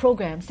or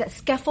programs that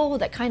scaffold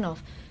that kind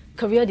of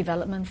career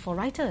development for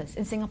writers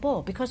in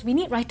Singapore? Because we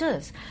need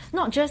writers,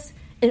 not just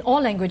in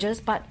all languages,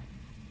 but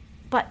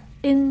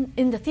in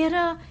the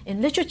theatre,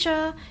 in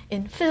literature,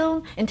 in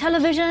film, in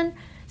television.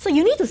 So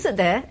you need to sit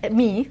there at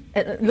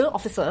a little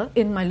officer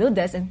in my little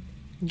desk and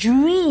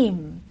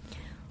dream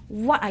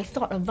what I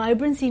thought a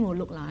vibrant scene would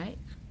look like,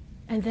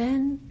 and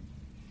then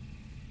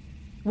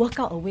work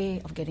out a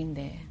way of getting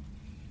there,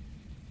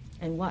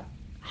 and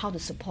how to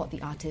support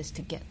the artist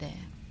to get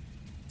there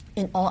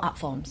in all art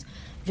forms.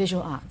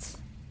 Visual arts.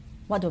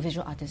 What do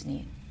visual artists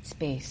need?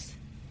 Space,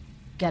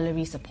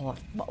 gallery support.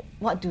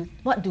 What do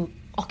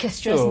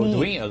orchestras need? So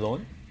doing it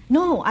alone?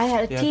 No, I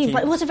had a team,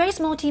 but it was a very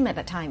small team at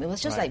that time. It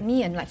was just Right. like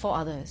me and like 4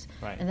 others,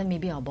 Right. and then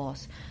maybe our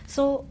boss.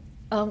 So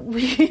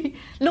we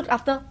looked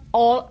after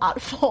all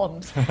art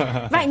forms.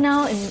 Right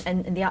now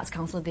in the Arts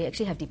Council, they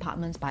actually have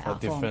departments by For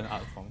art form. different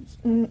art forms.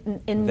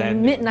 In the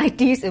Then-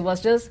 mid-90s,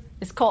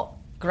 it's called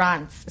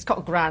grants. It's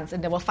called grants,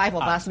 and there were 5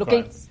 of us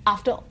looking grants.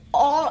 after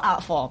all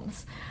art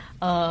forms.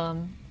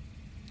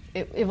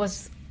 It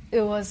was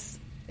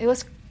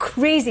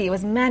crazy. It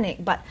was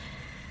manic, but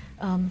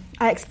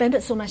I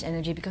expended so much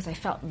energy because I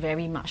felt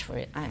very much for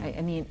it.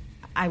 I mean,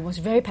 I was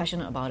very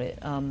passionate about it.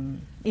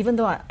 Even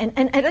though and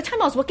at the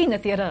time I was working in the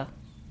theatre.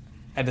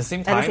 At the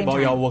same time, while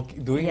you're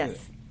doing Yes. it.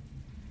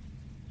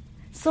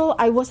 So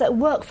I was at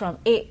work from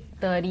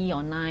 8:30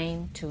 or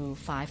 9 to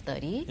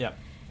 5:30. Yeah.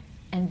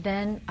 And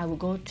then I would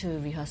go to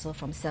rehearsal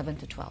from 7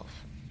 to 12.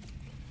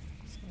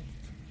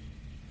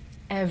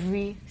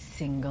 Every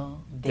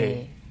single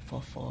day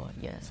for 4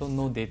 years. So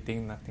no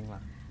dating, nothing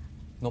lah.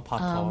 No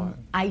parkour.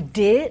 I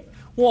did.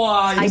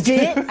 Wow. I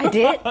did.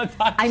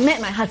 I met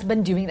my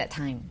husband during that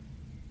time.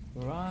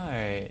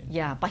 Right.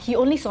 Yeah, but he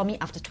only saw me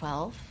after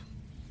 12,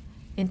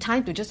 in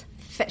time to just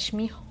fetch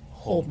me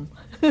home,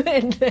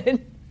 and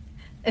then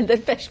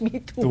fetch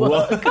me to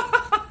work.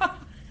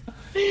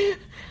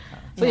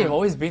 So you've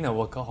always been a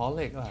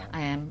workaholic lah.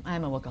 I am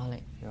a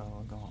workaholic. You're a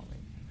workaholic.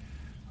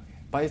 Okay.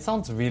 But it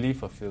sounds really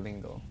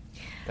fulfilling though.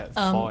 That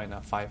 4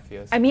 and 5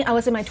 years. I mean, I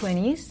was in my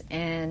 20s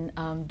and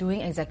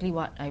doing exactly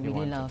what I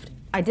really loved.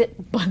 I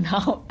did burn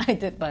out.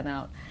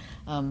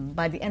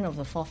 By the end of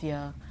the 4th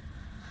year,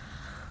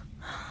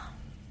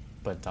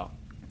 Burnt out.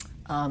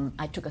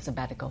 I took a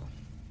sabbatical.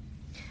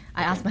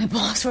 I asked my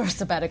boss for a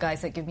sabbatical. I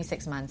said, "Give me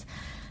 6 months,"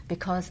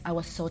 because I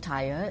was so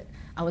tired.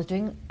 I was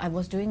doing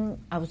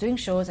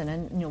shows and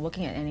then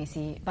working at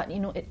NAC. But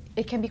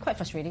it can be quite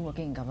frustrating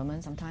working in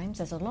government sometimes.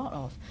 There's a lot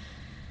of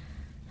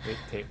red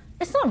tape.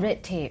 It's not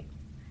red tape.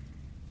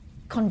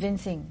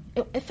 Convincing.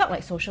 It felt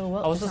like social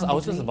work. I was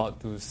just about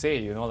to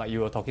say, like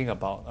you were talking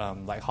about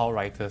like how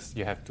writers,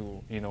 you have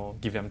to,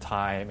 give them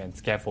time and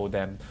scaffold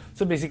them.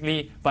 So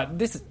basically, but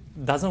this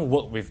doesn't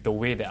work with the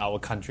way that our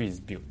country is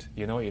built.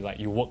 You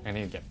work and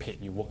then you get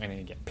paid. You work and then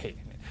you get paid.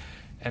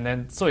 And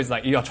then, so it's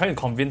like you're trying to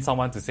convince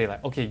someone to say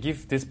like, okay,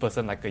 give this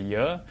person like a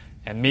year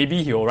and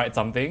maybe he will write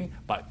something,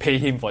 but pay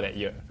him for that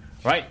year.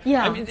 Right?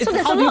 Yeah. I mean,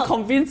 how do you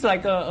convince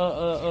like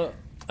a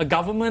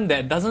government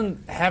that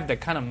doesn't have that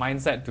kind of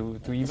mindset to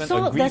even agree to that?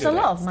 So there's a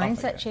lot of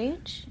mindset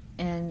change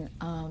and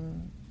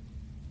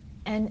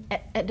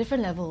at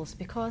different levels,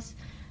 because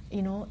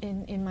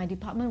in my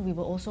department we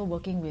were also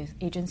working with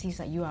agencies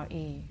like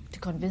URA to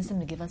convince them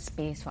to give us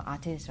space for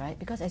artists, right?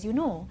 Because as you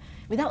know,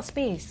 without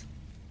space,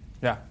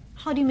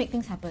 how do you make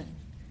things happen?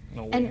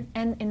 No way.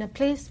 And in a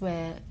place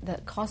where the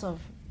cost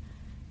of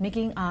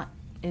making art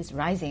is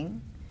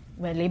rising,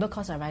 where labor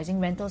costs are rising,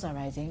 rentals are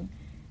rising,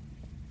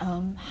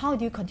 how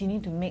do you continue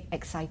to make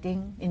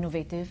exciting,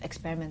 innovative,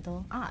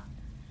 experimental art?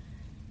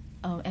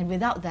 And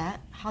without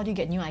that, how do you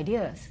get new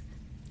ideas?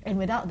 And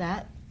without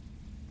that,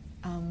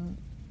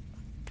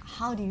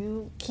 how do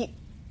you keep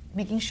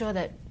making sure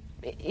that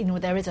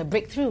there is a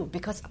breakthrough?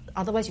 Because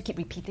otherwise you keep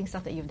repeating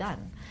stuff that you've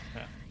done.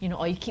 Yeah.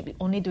 Or you keep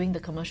only doing the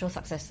commercial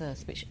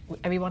successes, which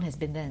everyone has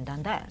been there and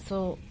done that.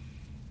 So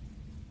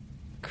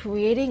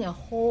creating a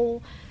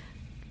whole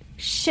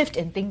shift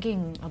in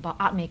thinking about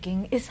art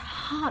making is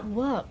hard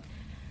work.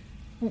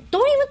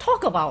 Don't even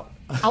talk about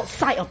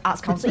outside of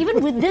Arts Council,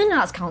 even within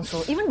Arts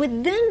Council, even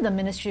within the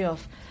Ministry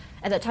of,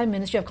 at that time,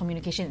 Ministry of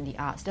Communication and the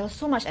Arts, there was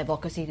so much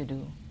advocacy to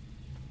do.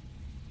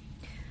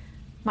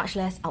 Much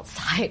less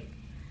outside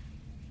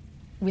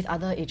with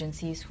other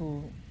agencies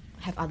who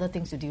have other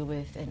things to deal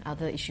with and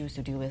other issues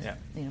to deal with.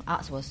 Yeah.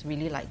 Arts was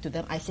really like, to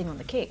them, icing on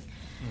the cake.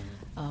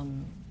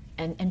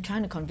 And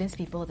trying to convince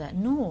people that,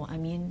 no, I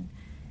mean,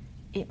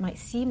 it might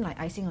seem like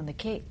icing on the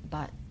cake,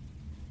 but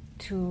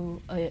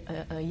to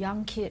a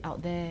young kid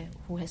out there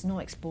who has no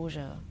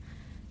exposure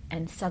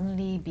and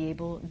suddenly be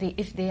able,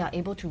 if they are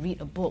able to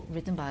read a book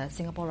written by a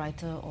Singapore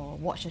writer or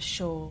watch a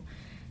show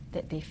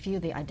that they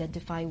feel they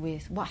identify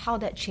with, how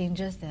that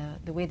changes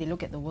the way they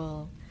look at the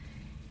world,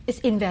 it's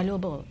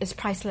invaluable, it's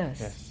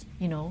priceless. Yes.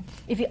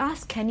 If you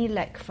ask Kenny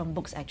Leck from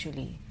Books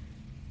Actually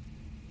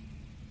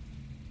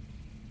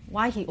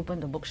why he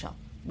opened a bookshop,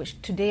 which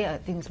today I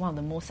think is one of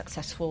the most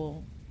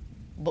successful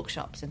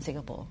bookshops in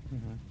Singapore,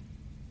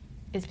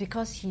 it's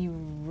because he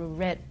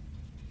read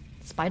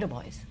Spider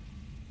Boys.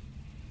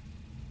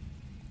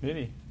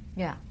 Really?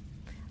 Yeah.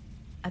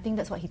 I think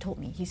that's what he told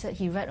me. He said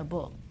he read a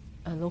book,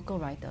 a local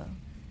writer,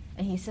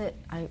 and he said,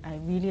 I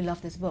really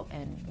love this book,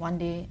 and one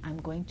day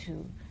I'm going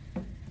to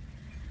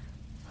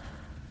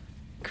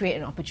create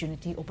an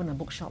opportunity, open a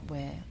bookshop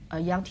where a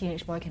young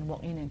teenage boy can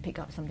walk in and pick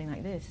up something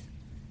like this.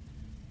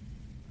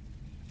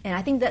 And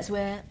I think that's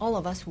where all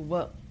of us who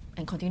work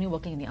and continue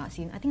working in the art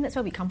scene, I think that's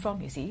where we come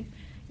from, you see,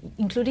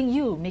 including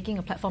you making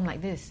a platform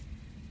like this.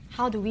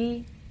 How do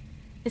we,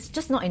 it's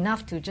just not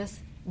enough to just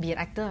be an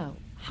actor.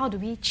 How do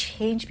we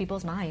change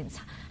people's minds?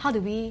 How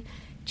do we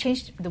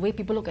change the way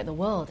people look at the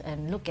world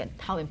and look at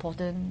how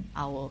important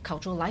our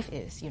cultural life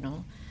is,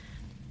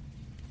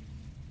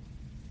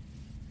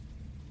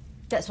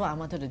 That's what I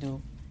wanted to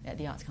do at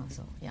the Arts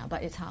Council. Yeah,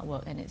 but it's hard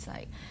work, and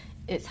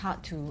it's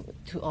hard to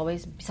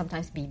always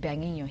sometimes be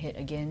banging your head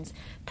against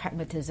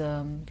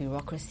pragmatism,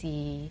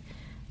 bureaucracy,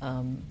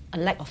 a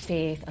lack of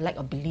faith, a lack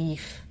of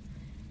belief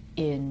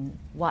in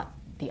what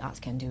the arts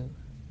can do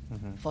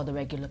for the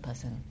regular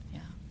person.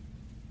 Yeah.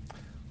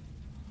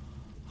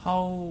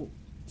 How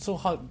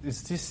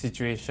is this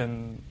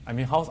situation? I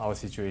mean, how's our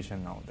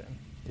situation now then?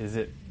 Is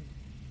it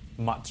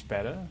much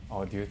better,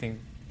 or do you think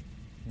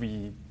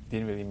we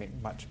didn't really make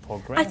much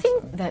progress? I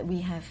think that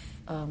we have.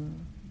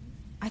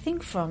 I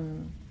think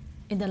from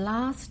in the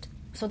last,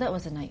 so that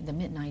was in the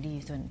mid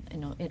 '90s, when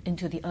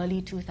into the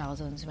early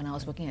 2000s when I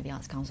was working at the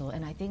Arts Council,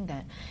 and I think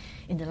that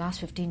in the last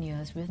 15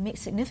 years we've made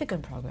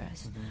significant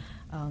progress.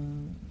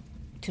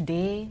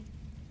 Today,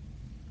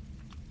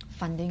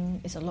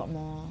 funding is a lot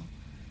more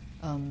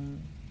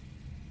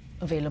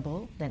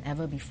available than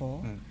ever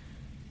before.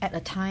 At a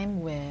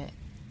time where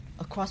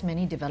across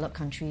many developed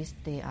countries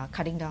they are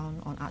cutting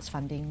down on arts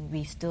funding,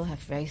 we still have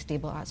very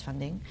stable arts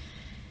funding.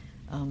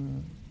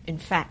 In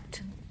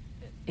fact,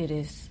 it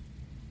is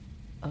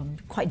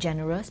quite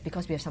generous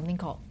because we have something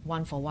called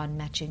 1-for-1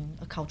 matching,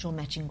 a cultural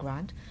matching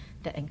grant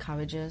that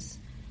encourages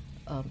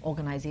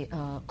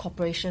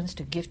corporations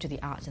to give to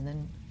the arts, and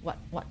then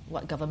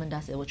what government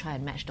does, it will try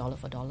and match dollar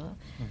for dollar.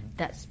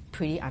 That's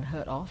pretty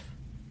unheard of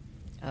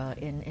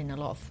in a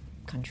lot of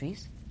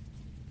countries.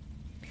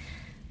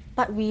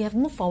 But we have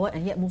moved forward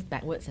and yet moved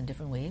backwards in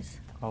different ways.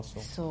 Also.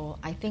 So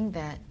I think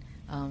that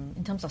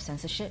in terms of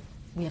censorship,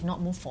 we have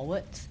not moved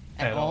forward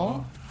at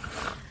all.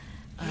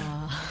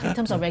 In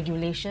terms of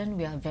regulation,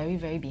 we are very,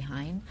 very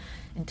behind.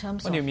 In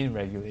terms What do you mean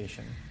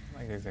regulation?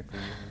 Like exactly.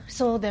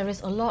 So there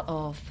is a lot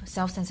of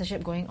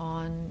self-censorship going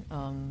on,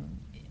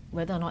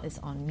 whether or not it's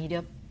on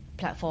media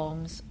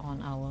platforms,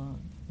 on our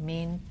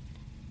main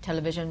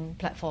television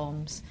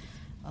platforms,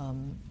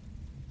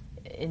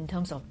 in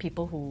terms of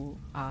people who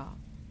are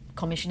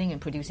commissioning and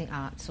producing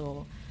art.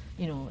 So,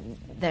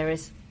 there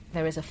is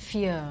a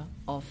fear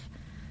of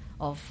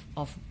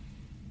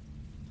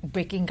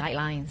breaking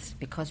guidelines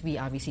because we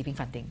are receiving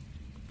funding,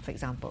 for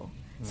example.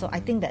 So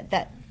I think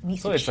that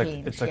needs to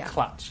change. It's a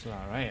clutch,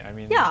 right? I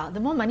mean, the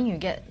more money you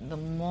get, the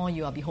more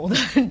you are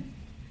beholden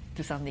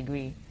to some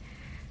degree.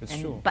 It's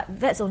true. But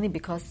that's only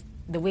because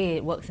the way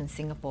it works in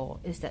Singapore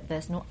is that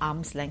there's no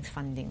arm's length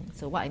funding.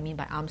 So what I mean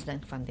by arm's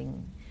length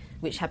funding,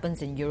 which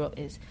happens in Europe,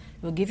 is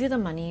we'll give you the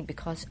money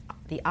because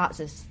the arts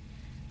is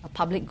a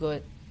public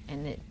good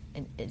and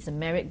it's a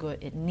merit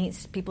good.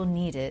 People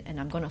need it, and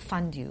I'm going to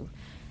fund you,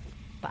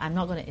 but I'm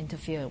not going to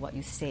interfere with what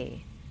you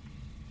say.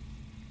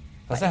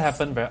 Does that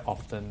happen very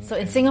often? So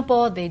in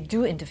Singapore, they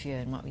do interfere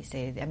in what we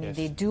say. I mean, Yes.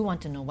 they do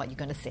want to know what you're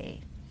going to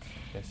say.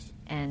 Yes.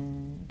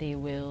 And they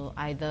will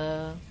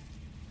either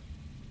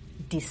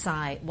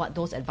decide what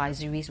those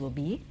advisories will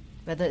be,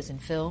 whether it's in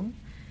film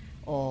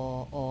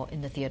or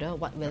in the theatre,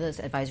 whether it's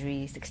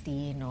advisory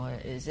 16 or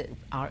is it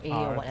RA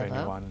or whatever.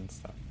 21 and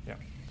stuff. Yeah.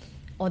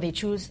 Or they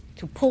choose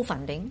to pull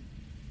funding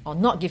or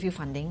not give you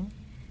funding,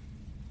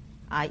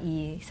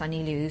 i.e.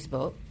 Sunny Liu's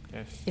book,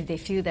 Yes. if they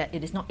feel that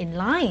it is not in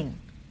line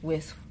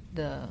with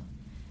the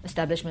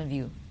establishment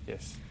view.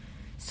 Yes.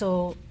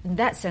 So in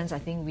that sense, I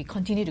think we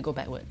continue to go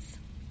backwards.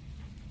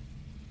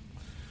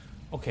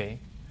 Okay,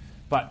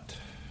 but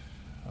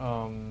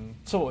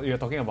so you're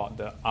talking about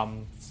the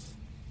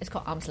It's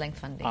called arm's length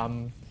funding.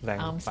 arm's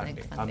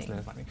length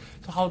funding.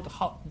 So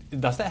how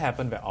does that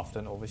happen very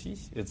often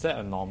overseas? Is that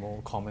a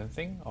normal, common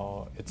thing,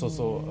 or it's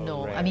also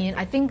No, a rare I mean,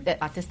 thing? I think that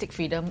artistic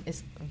freedom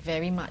is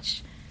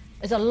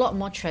a lot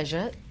more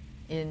treasured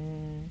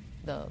in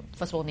the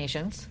first world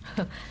nations.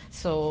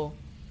 So,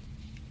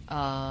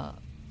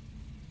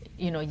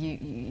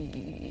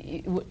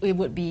 it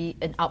would be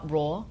an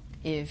uproar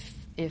if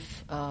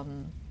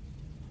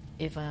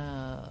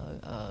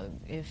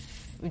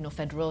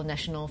federal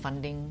national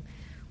funding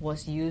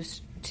was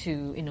used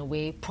to, in a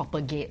way,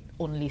 propagate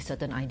only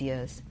certain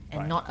ideas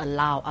and Right. not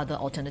allow other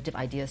alternative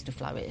ideas to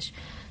flourish.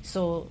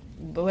 So,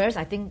 whereas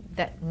I think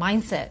that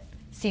mindset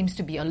seems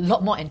to be a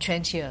lot more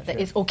entrenched here, that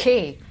it's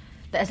okay,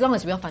 that as long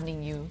as we are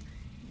funding you,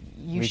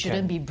 you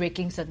shouldn't be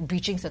breaching certain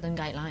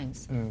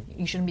guidelines.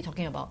 You shouldn't be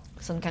talking about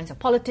certain kinds of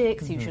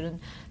politics, you shouldn't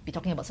be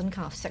talking about certain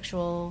kind of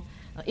sexual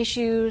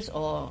issues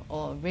or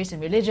race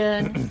and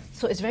religion.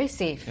 So it's very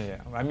safe.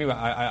 Yeah, I mean,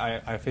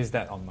 I face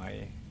that on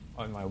my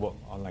work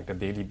on like a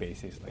daily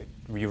basis, like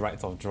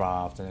rewrites of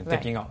drafts and then Right.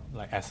 taking out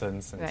like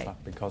essence and Right. stuff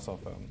because of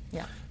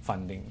Yeah.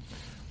 funding,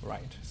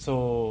 right?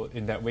 So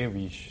in that way,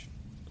 we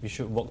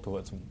should work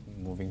towards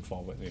moving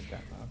forward with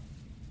that.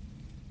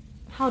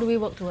 How do we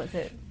work towards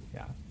it?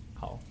 Yeah,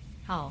 how?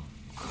 How?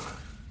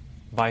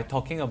 By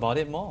talking about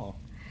it more,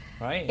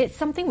 right? It's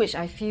something which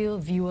I feel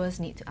viewers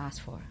need to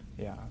ask for.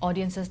 Yeah.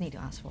 Audiences need to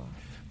ask for.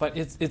 But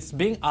it's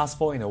being asked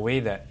for in a way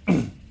that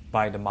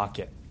by the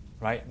market,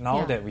 right? Now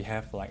Yeah. that we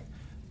have like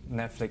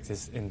Netflix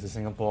is into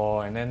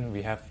Singapore, and then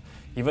we have,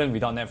 even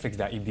without Netflix,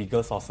 there are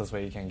illegal sources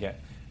where you can get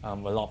a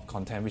lot of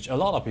content, which a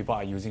lot of people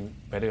are using,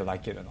 whether you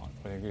like it or not,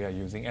 whether they are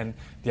using, and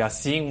they are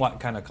seeing what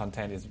kind of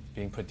content is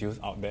being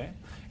produced out there.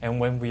 And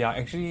when we are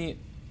actually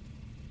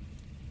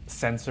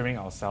censoring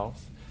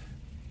ourselves,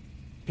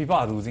 people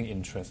are losing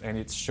interest, and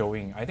it's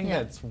showing. I think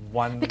Yeah. that's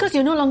one... Because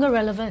you're no longer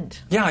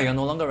relevant. Yeah, you're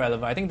no longer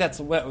relevant. I think that's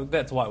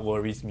what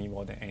worries me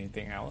more than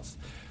anything else.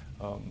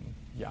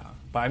 Yeah,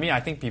 but I mean, I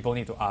think people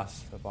need to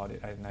ask about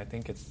it, and I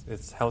think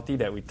it's healthy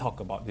that we talk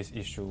about this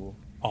issue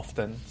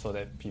often so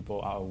that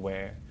people are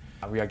aware.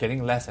 We are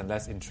getting less and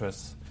less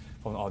interest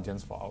from the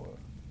audience for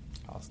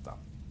our stuff.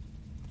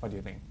 What do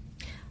you think?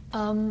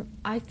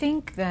 I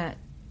think that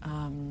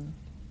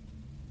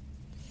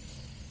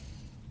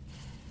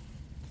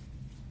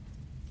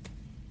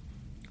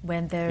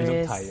when there You look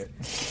is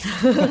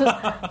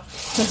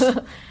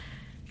tired.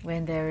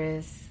 when there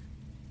is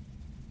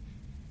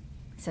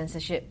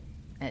censorship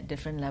at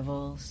different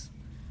levels,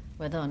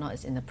 whether or not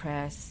it's in the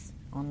press,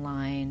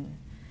 online,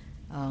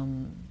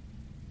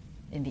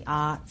 in the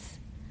arts,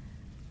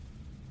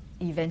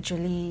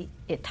 eventually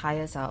it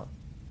tires out.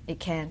 It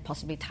can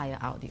possibly tire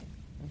out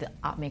the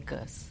art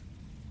makers,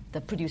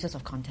 the producers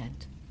of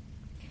content.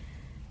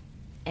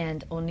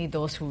 And only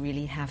those who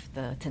really have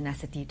the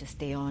tenacity to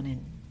stay on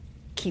and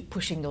keep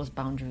pushing those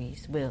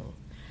boundaries will.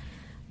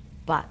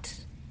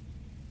 But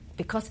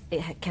because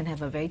it can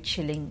have a very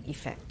chilling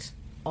effect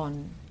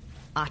on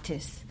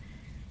artists,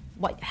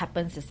 what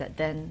happens is that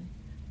then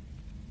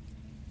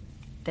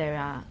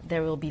there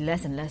will be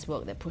less and less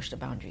work that push the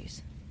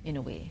boundaries in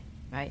a way,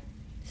 right?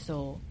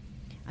 So,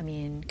 I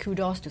mean,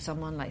 kudos to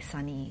someone like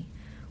Sunny,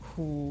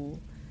 who,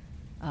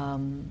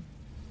 I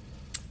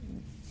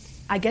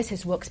guess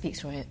his work speaks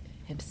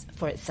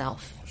for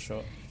itself.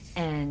 Sure.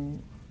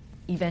 And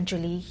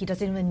eventually, he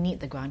doesn't even need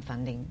the grant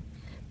funding.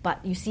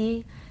 But you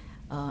see,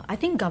 I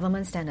think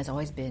government stand has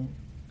always been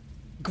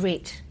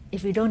great.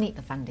 If we don't need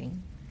the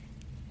funding,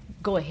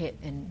 go ahead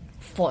and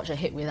forge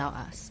ahead without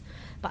us.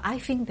 But I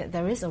think that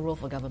there is a role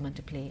for government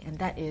to play, and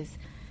that is,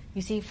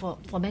 you see, for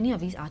many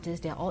of these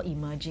artists, they're all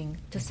emerging.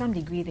 To some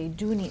degree, they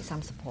do need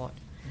some support.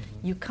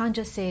 Mm-hmm. You can't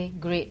just say,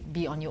 great,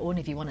 be on your own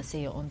if you want to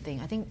say your own thing.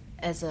 I think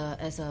as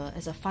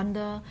a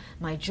funder,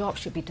 my job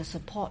should be to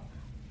support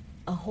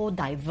a whole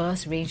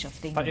diverse range of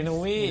things. But in a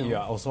way, you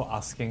are also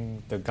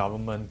asking the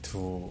government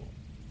to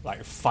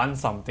fund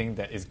something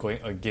that is going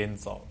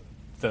against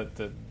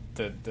the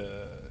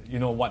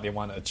what they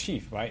want to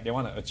achieve, right? They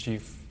want to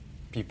achieve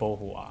people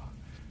who are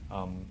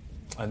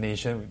a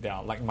nation that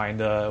are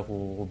like-minded,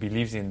 who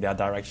believes in their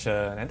direction,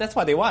 and that's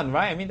what they want,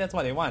 right? I mean, that's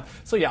what they want.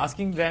 So you're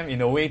asking them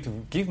in a way to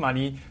give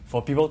money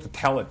for people to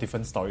tell a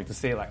different story, to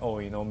say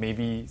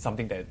maybe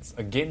something that's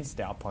against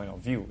their point of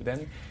view.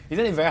 Then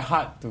isn't it very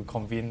hard to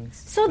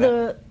convince?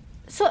 So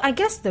I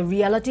guess the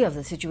reality of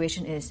the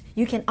situation is,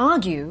 you can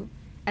argue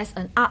as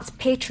an arts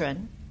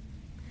patron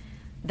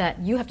that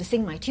you have to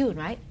sing my tune,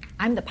 right?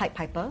 I'm the Pied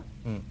Piper,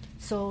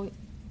 so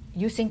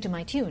you sing to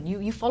my tune.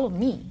 You follow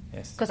me,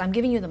 because I'm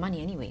giving you the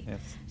money anyway. Yes.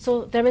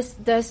 So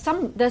there's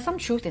some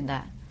truth in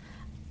that.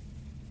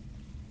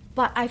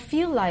 But I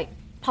feel like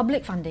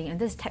public funding, and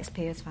this is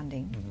taxpayers'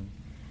 funding,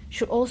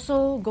 should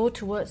also go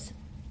towards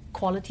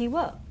quality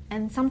work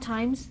and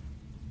sometimes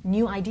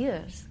new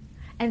ideas,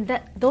 and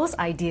that those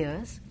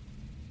ideas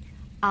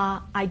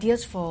are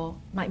ideas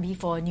might be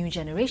for a new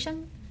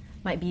generation,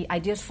 might be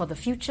ideas for the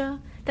future,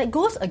 that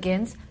goes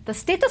against the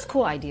status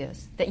quo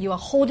ideas that you are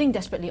holding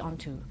desperately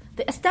onto,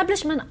 the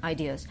establishment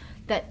ideas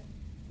that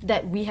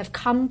we have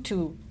come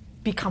to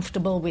be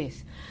comfortable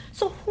with.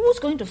 So who's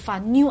going to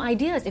fund new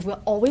ideas if we're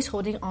always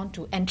holding on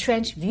to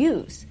entrenched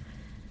views?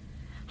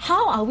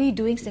 How are we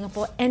doing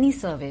Singapore any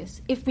service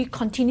if we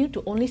continue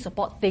to only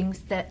support things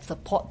that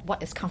support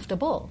what is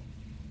comfortable?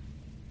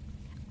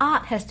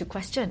 Art has to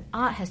question.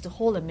 Art has to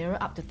hold a mirror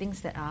up to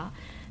things that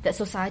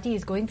society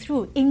is going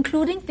through,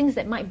 including things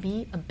that might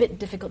be a bit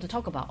difficult to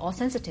talk about, or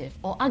sensitive,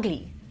 or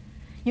ugly.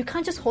 You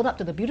can't just hold up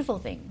to the beautiful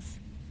things.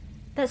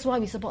 That's why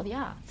we support the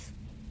arts.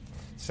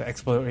 So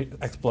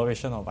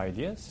exploration of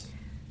ideas?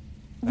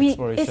 We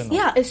support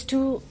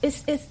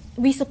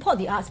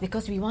the arts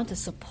because we want to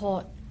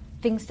support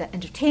things that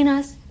entertain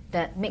us,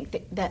 that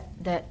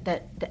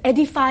that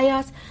edify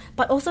us,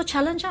 but also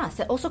challenge us,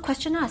 that also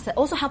question us, that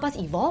also help us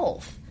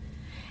evolve.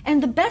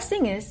 And the best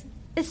thing is,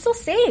 it's so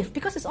safe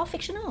because it's all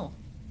fictional.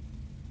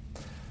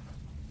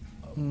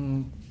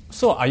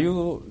 So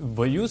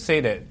will you say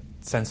that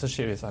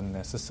censorship is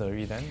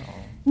unnecessary then? Or?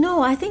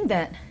 No, I think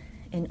that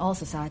in all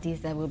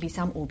societies there will be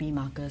some OB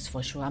markers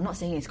for sure. I'm not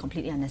saying it's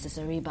completely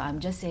unnecessary, but I'm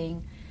just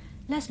saying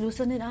let's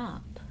loosen it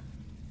up.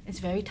 It's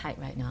very tight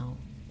right now.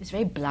 It's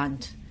very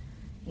blunt,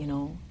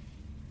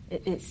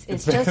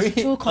 It's just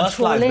too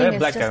controlling. It's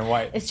black and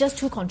white. It's just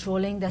too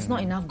controlling. There's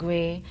not enough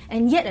grey.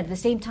 And yet at the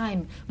same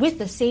time, with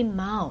the same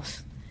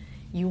mouth,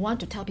 you want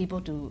to tell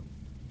people to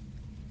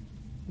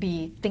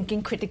be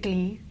thinking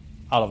critically.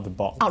 Out of the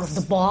box. Out of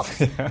the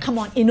box. Come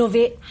on,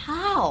 innovate.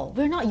 How?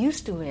 We're not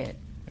used to it.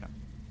 Yeah.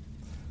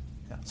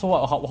 So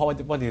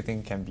what do you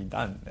think can be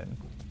done then?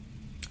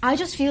 I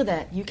just feel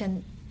that you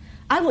can...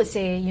 I would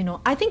say,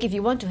 I think if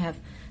you want to have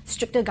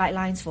stricter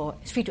guidelines for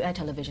free-to-air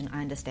television,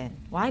 I understand.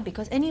 Why?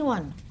 Because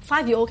anyone,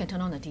 5-year-old can turn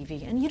on the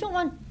TV, and you don't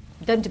want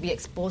them to be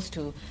exposed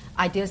to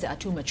ideas that are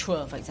too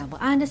mature, for example.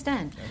 I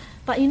understand. Yeah.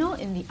 But,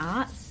 in the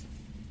arts,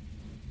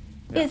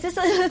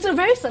 it's a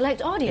very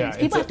select audience.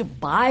 People have to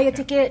buy a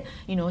ticket,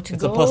 to it's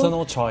go a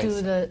personal choice.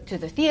 to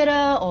the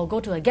theatre or go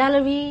to a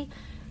gallery.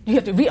 You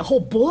have to read a whole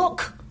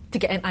book to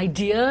get an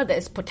idea that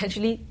is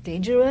potentially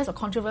dangerous or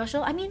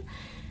controversial. I mean,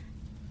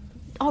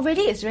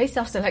 already it's very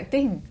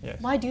self-selecting.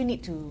 Yes. Why do you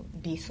need to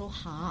be so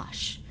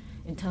harsh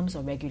in terms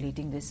of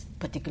regulating this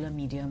particular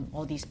medium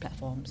or these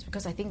platforms?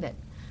 Because I think that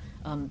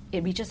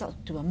it reaches out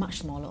to a much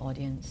smaller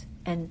audience,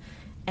 and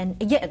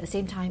yet at the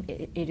same time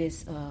it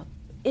is an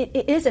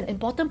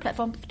important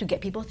platform to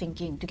get people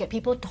thinking, to get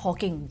people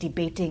talking,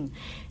 debating,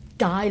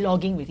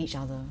 dialoguing with each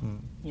other.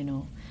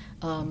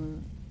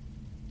 And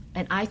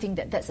I think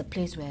that that's a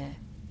place where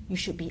you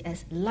should be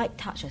as light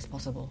touch as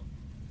possible,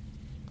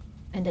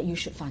 and that you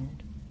should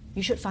fund.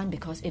 You should fund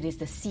because it is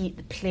the seed,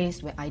 the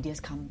place where ideas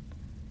come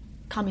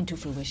into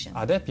fruition.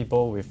 Are there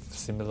people with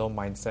similar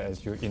mindset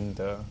as you in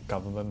the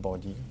government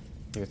body,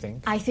 do you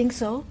think? I think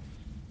so.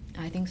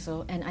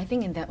 And I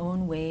think in their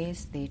own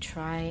ways, they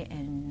try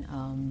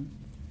and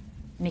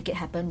make it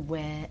happen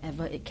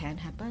wherever it can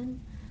happen.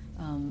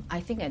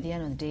 I think at the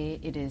end of the day,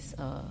 it is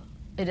a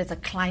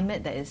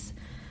climate that is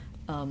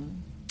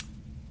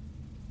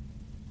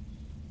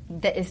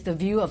the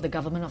view of the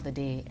government of the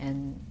day,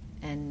 and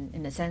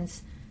in a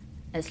sense,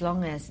 as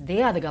long as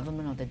they are the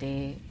government of the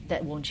day,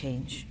 that won't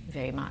change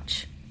very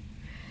much.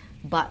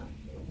 But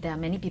there are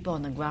many people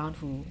on the ground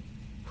who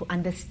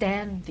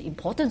understand the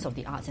importance of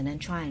the arts and then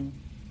try and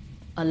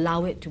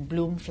allow it to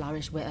bloom,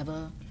 flourish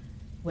wherever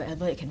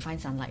it can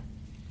find sunlight,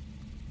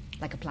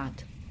 like a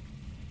plant.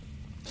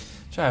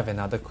 So I have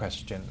another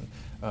question.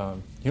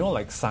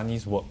 Like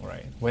Sunny's work,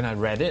 right? When I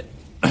read it,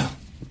 I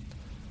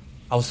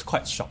was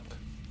quite shocked.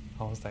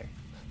 I was like,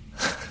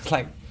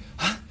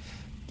 huh?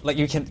 Like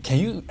can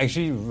you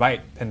actually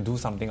write and do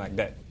something like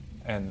that?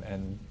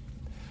 And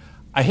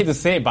I hate to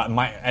say it, but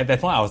at that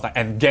point I was like,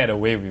 and get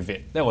away with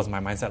it. That was my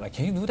mindset. Like,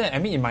 can you do that? I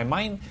mean, in my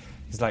mind,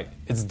 it's like,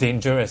 it's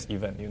dangerous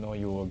even,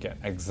 you will get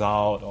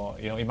exiled or,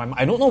 in my mind,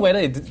 I don't know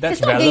whether that's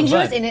It's not relevant.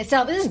 dangerous in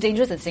itself, it is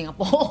dangerous in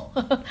Singapore.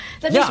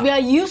 That means we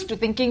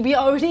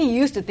are already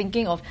used to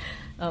thinking of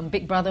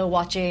Big Brother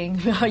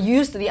watching, we are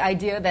used to the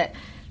idea that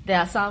there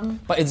are some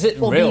But is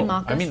it OB real?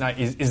 markers. I mean, like,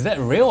 is that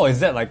real, or is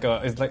that like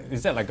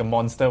a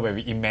monster where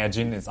we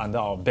imagine it's under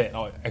our bed,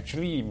 or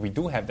actually we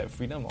do have that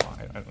freedom, or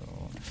I don't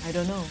know. I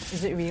don't know,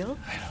 is it real?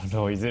 I don't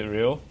know, is it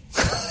real?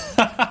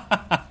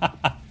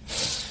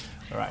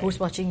 Right. Who's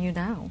watching you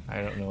now?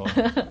 I don't know.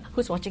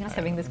 Who's watching us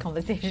having this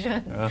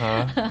conversation?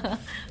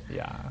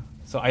 Yeah.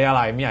 So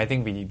I mean, I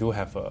think we do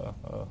have a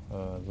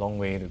long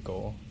way to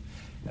go.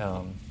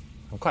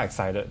 I'm quite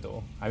excited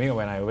though. I mean,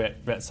 when I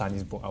read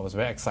Sunny's book, I was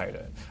very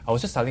excited. I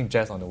was just telling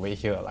Jess on the way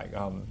here, like,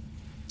 I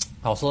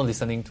was also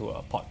listening to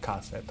a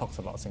podcast that talks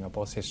about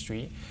Singapore's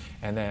history,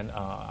 and then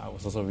I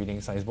was also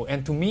reading Sunny's book.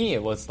 And to me,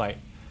 it was like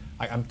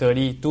I'm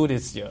 32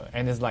 this year,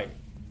 and it's like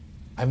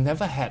I've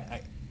never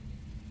had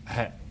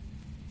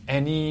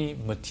any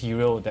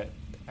material that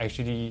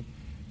actually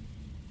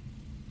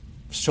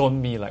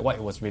shown me like what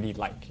it was really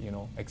like,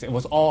 It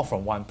was all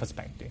from one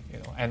perspective,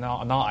 And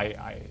now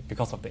I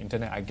because of the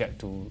internet, I get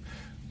to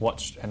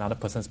watch another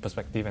person's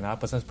perspective,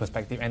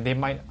 and they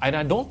might. I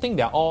don't think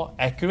they're all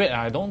accurate, and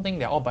I don't think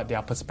they're all, but they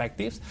are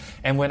perspectives.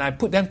 And when I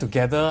put them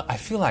together, I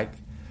feel like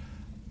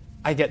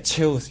I get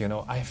chills,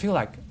 I feel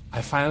like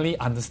I finally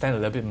understand a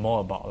little bit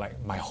more about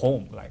like my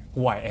home, like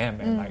who I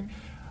am, and like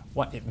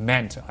what it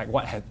meant, like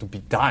what had to be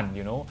done,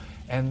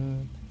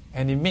 and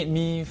it made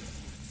me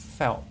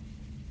felt.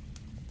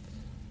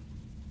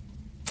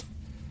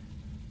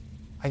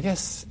 I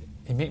guess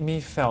it made me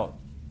felt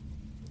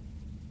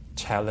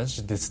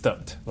challenged,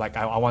 disturbed. Like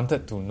I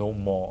wanted to know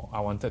more.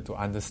 I wanted to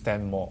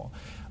understand more,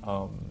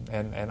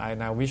 and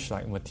I wish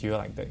like material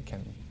like that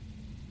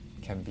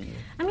can be.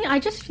 I mean, I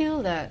just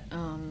feel that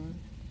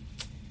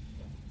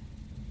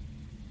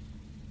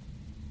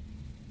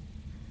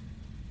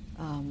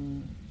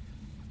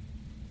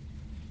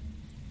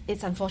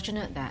it's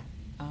unfortunate that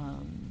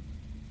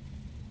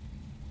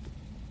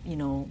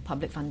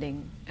public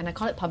funding, and I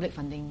call it public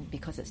funding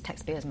because it's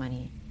taxpayers'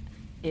 money,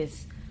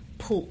 is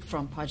pulled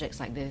from projects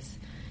like this.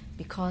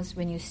 Because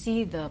when you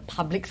see the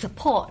public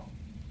support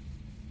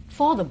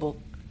for the book,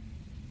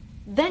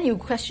 then you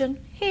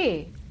question,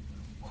 hey,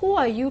 who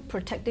are you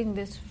protecting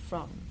this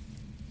from?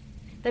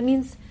 That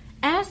means,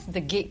 as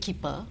the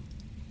gatekeeper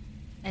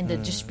and the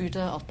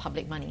distributor of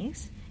public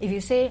monies, if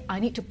you say, I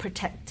need to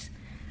protect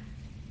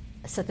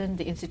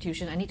the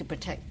institution, I need to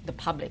protect the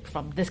public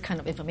from this kind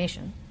of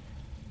information,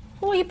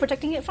 who are you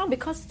protecting it from?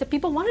 Because the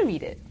people want to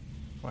read it.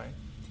 Right.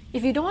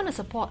 If you don't want to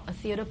support a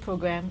theatre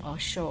program or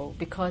show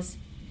because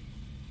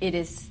it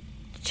is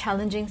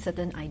challenging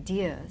certain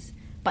ideas,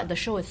 but the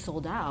show is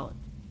sold out,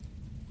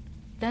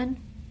 then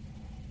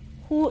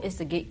who is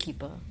the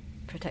gatekeeper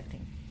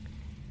protecting?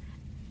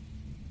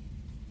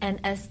 And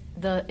as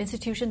the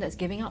institution that's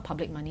giving out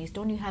public monies,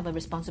 don't you have a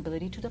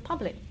responsibility to the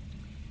public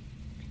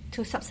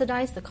to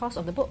subsidize the cost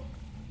of the book,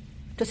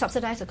 to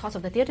subsidize the cost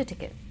of the theatre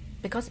ticket,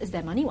 because it's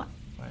their money, what?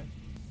 Right.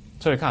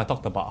 So we kind of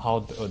talked about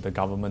how the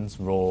government's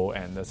role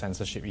and the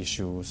censorship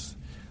issues.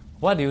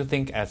 What do you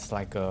think as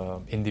like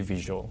a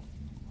individual,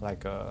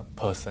 like a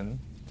person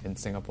in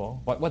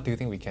Singapore? What do you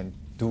think we can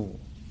do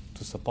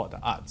to support the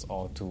arts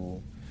or to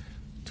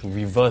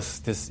reverse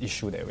this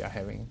issue that we are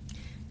having?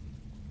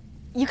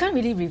 You can't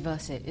really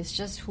reverse it. It's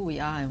just who we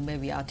are and where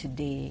we are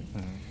today.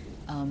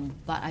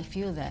 But I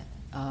feel that,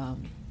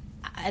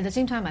 at the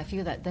same time, I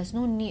feel that there's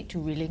no need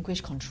to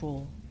relinquish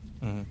control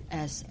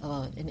as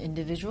an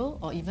individual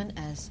or even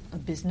as a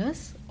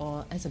business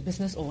or as a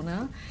business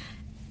owner.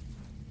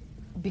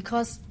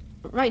 Because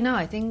right now,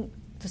 I think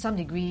to some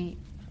degree,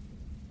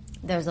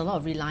 there's a lot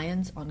of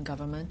reliance on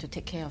government to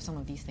take care of some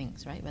of these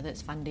things, right? Whether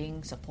it's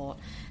funding, support.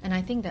 And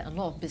I think that a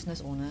lot of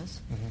business owners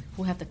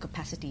who have the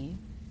capacity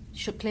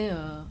should play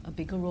a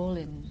bigger role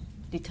in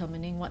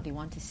determining what they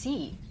want to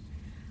see,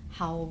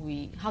 how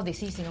they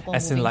see Singapore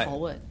moving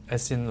forward.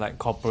 As in like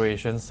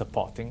corporations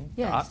supporting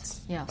the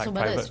arts? Yeah, like so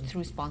whether private. it's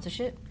through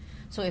sponsorship.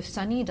 So if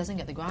Sunny doesn't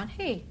get the grant,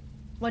 hey,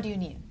 what do you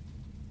need?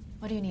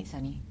 What do you need,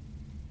 Sunny?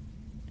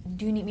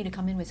 Do you need me to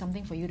come in with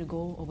something for you to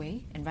go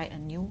away and write a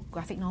new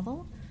graphic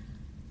novel?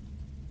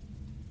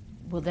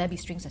 Will there be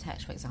strings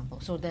attached, for example?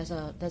 So there's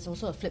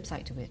also a flip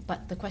side to it.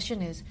 But the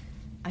question is,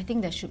 I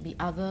think there should be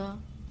other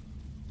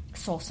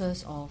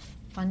sources of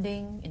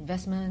funding,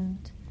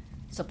 investment,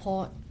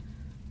 support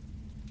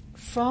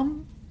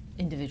from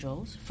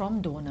individuals,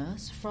 from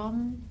donors,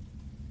 from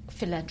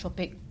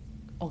philanthropic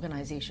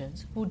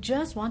organizations who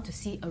just want to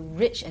see a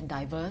rich and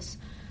diverse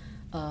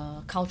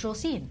cultural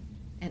scene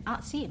and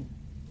art scene.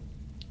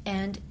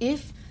 And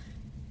if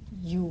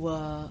you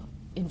were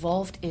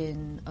involved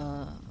in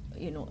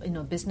in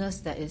a business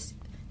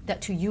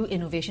that to you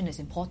innovation is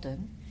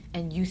important,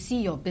 and you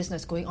see your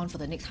business going on for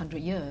the next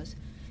 100 years,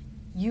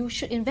 you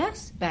should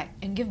invest back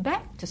and give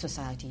back to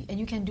society. And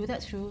you can do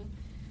that through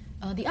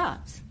the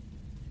arts.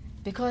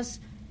 Because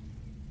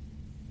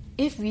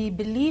if we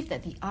believe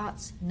that the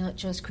arts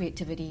nurtures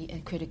creativity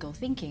and critical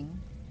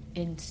thinking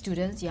in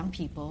students, young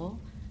people,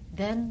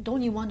 then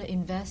don't you want to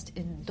invest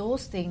in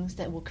those things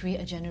that will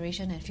create a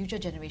generation and future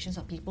generations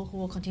of people who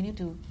will continue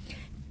to...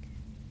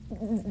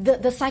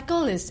 The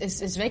cycle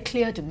is very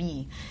clear to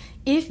me.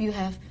 If you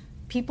have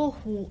people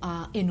who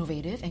are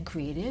innovative and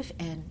creative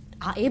and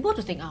are able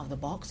to think out of the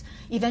box,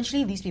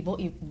 eventually these people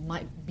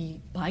might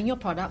be buying your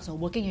products or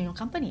working in your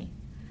company.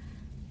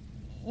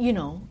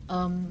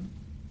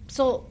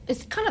 So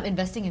it's kind of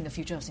investing in the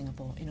future of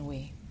Singapore in a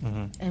way.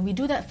 Mm-hmm. And we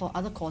do that for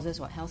other causes,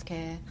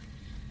 healthcare,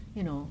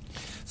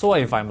 So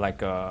what if I'm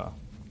like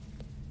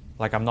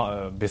I'm not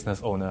a business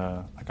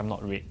owner, like I'm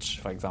not rich,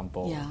 for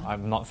example. Yeah.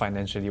 I'm not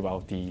financially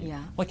wealthy.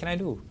 Yeah. What can I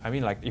do? I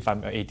mean, like if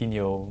I'm an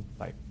 18-year-old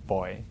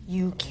boy.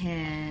 You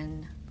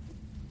can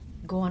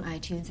go on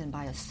iTunes and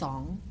buy a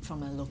song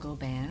from a local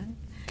band.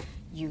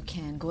 You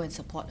can go and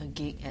support a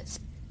gig at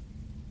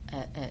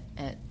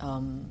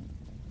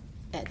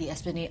the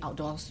Esplanade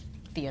Outdoors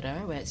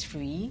Theatre where it's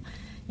free.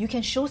 You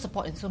can show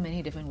support in so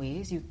many different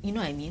ways. You know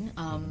what I mean?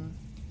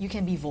 You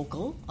can be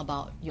vocal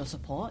about your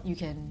support. You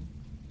can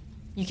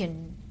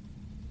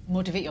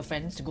motivate your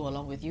friends to go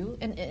along with you.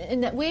 And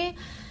in that way,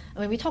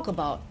 when we talk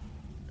about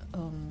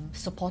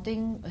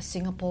supporting a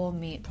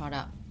Singapore-made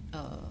product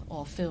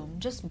or film,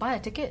 just buy a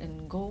ticket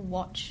and go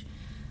watch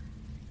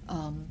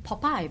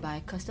Popeye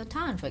by Kirsten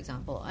Tan, for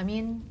example. I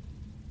mean,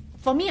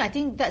 for me, I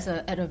think that's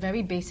at a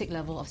very basic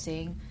level of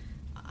saying,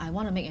 I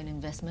want to make an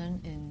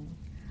investment in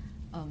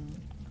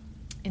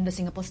the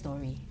Singapore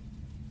story.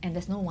 And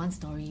there's no one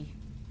story.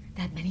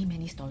 There are many,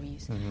 many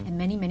stories and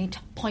many, many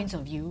points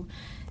of view.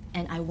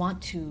 And I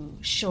want to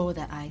show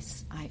that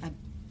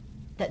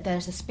that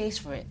there's a space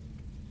for it.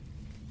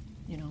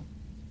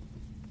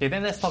 Okay,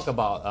 then let's talk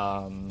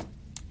about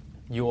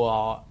you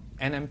are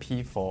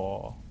NMP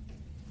for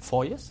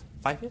 4 years?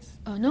 5 years?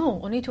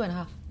 No, only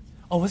 2.5.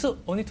 Oh, was it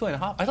only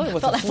 2.5? I thought it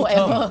was felt a like full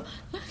forever.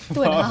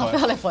 term. 2.5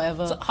 felt like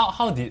forever. So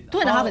how did...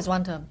 2.5 is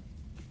one term.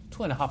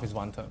 2.5 is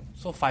one term.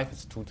 So 5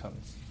 is 2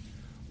 terms.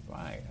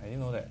 Right, I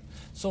didn't know that.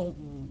 So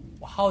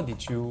how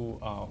did you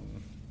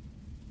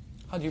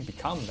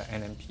become the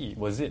NMP?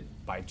 Was it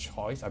by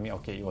choice? I mean,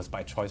 okay, it was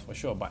by choice for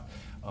sure, but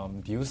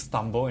do you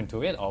stumble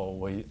into it, or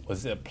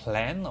was it a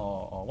plan,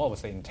 or what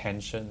was the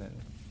intention?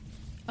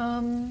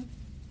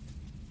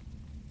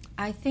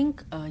 I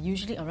think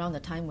usually around the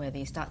time where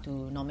they start to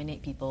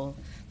nominate people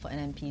for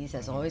NMPs,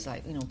 there's always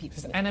people...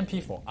 It's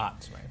NMP for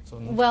arts, right? So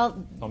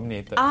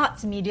nominated.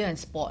 Arts, media and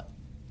sport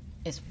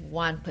is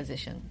one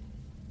position.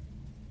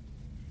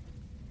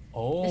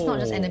 Oh. It's not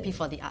just NMP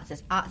for the arts,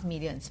 it's arts,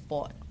 media and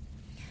sport.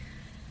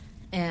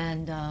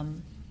 And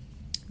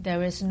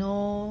there is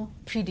no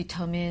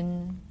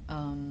predetermined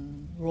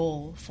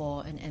role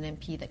for an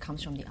NMP that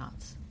comes from the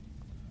arts.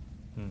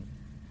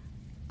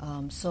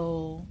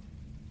 So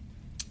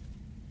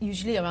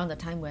usually around the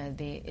time where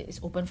it's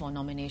open for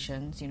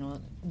nominations,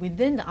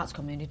 within the arts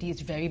community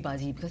it's very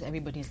buzzy because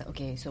everybody's like,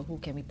 okay, so who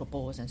can we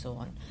propose and so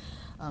on.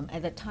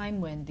 At that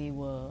time when they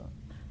were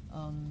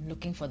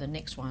looking for the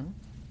next one,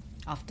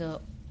 after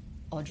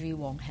Audrey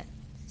Wong had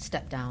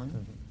stepped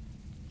down,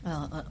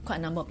 quite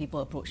a number of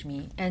people approached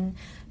me. And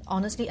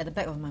honestly, at the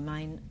back of my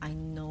mind, I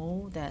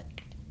know that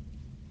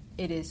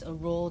it is a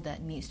role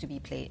that needs to be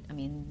played. I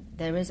mean,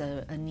 there is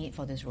a need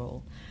for this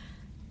role.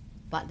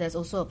 But there's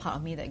also a part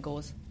of me that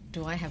goes,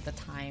 do I have the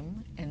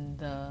time and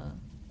the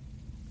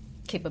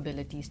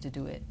capabilities to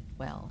do it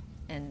well?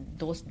 And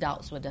those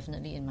doubts were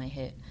definitely in my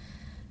head.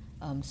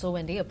 So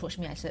when they approached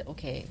me, I said,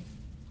 okay,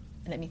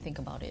 let me think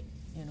about it.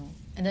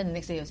 And then the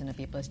next day it was in the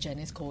papers,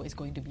 Janice Koh is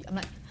going to be... I'm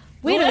like,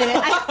 wait a minute.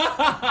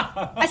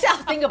 I said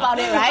I'll think about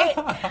it,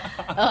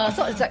 right?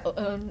 So it's like...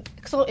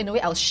 so in a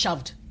way I was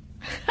shoved.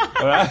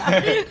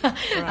 Right.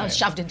 I was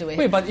shoved into it.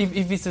 Wait, but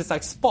if it's just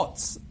like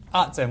sports,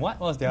 arts and what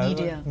was the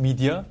other one?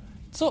 Media.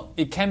 So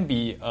it can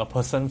be a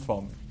person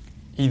from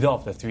either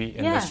of the three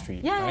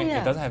industries, right?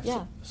 Yeah, it doesn't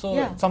have...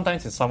 So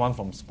sometimes it's someone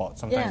from sports,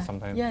 sometimes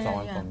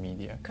someone from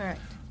media. Correct.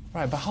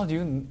 Right, but how do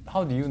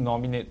you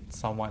nominate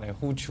someone and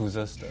who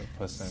chooses the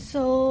person?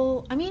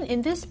 So, I mean,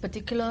 in this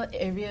particular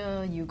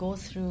area, you go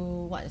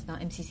through what is now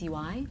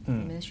MCCY,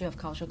 Ministry of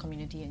Culture,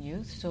 Community and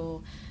Youth.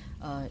 So,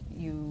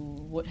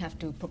 you would have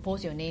to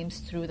propose your names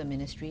through the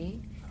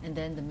ministry, and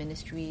then the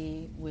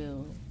ministry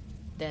will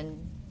then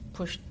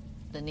push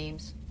the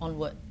names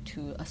onward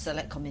to a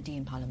select committee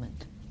in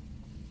Parliament.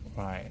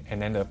 Right,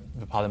 and then the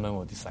Parliament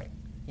will decide.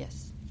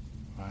 Yes.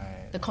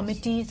 Right. The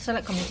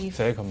select committee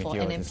for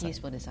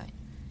NMPs will decide.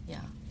 Yeah,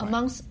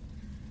 amongst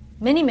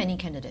many, many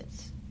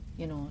candidates,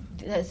 You know,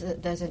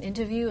 there's an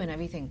interview and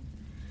everything,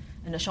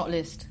 and a short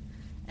list,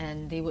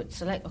 and they would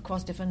select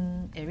across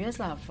different areas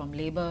lah, from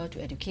labour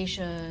to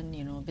education,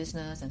 you know,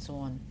 business and so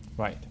on.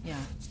 Right. Yeah.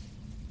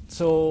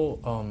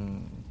 So,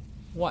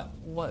 what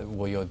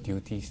were your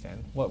duties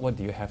then? What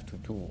do you have to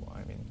do?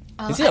 I mean,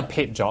 is it a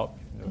paid job?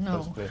 In the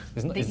No, first place?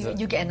 It's not,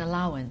 you get an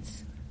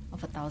allowance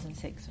of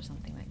 1,006 or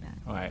something like that.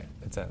 Right,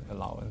 it's an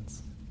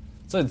allowance.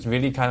 So it's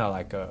really kind of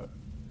like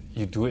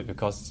you do it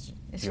because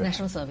It's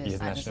national service.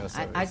 It's national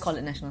service. I call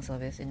it national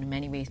service in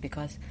many ways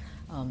because,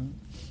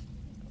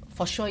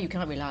 for sure, you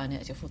cannot rely on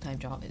it as your full-time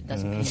job. It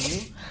doesn't pay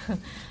you.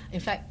 In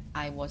fact,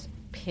 I was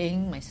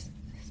paying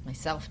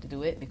myself to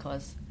do it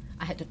because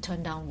I had to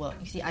turn down work.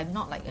 You see, I'm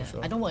not like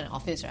I don't work in an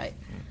office, right?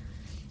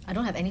 I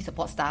don't have any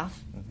support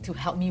staff to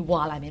help me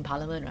while I'm in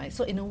Parliament, right?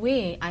 So in a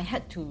way, I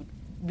had to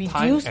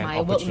reduce my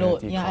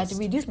workload. Yeah, I had to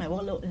reduce my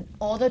workload in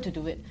order to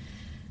do it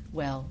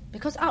well.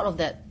 Because out of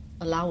that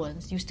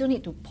allowance, you still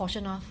need to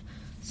portion off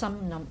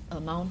some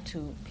amount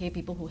to pay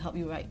people who help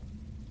you write,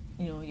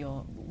 you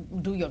know,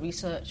 do your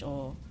research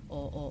or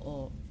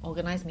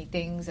organize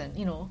meetings, and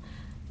you know,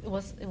 it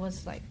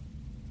was like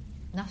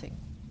nothing.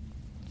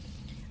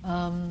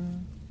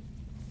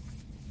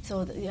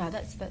 So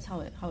that's how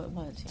it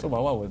was. Yeah. So,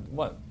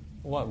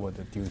 what were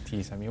the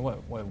duties? I mean,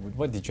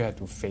 what did you have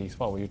to face?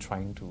 What were you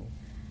trying to?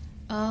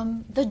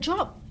 The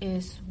job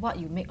is what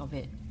you make of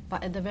it,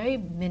 but at the very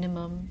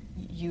minimum,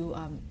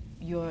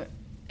 you're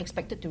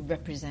expected to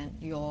represent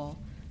your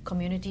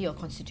community or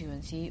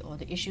constituency or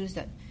the issues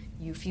that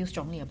you feel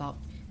strongly about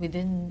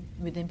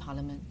within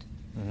Parliament.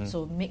 Mm-hmm.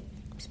 So make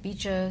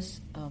speeches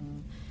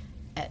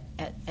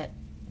at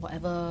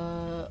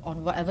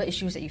whatever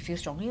issues that you feel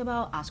strongly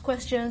about. Ask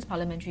questions,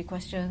 parliamentary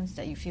questions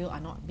that you feel are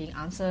not being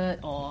answered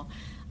or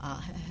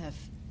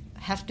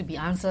have to be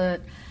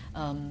answered,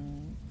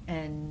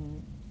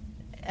 and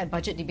at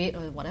budget debate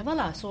or whatever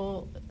lah.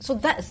 So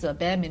that's the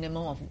bare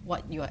minimum of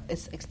what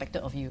is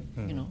expected of you.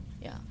 You know,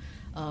 yeah,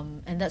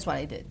 and that's what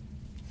I did.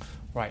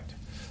 Right.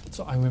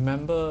 So I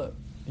remember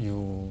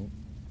you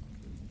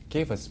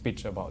gave a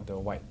speech about the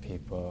white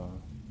paper.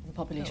 The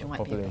population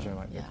white paper.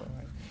 Yeah.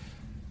 Right?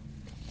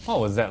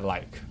 What was that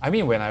like? I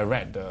mean, when I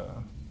read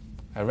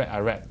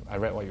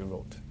what you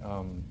wrote.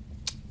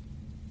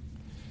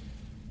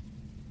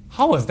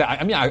 How was that?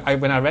 I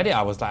mean, when I read it,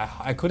 I was like,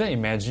 I couldn't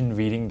imagine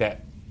reading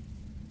that,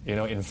 you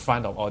know, in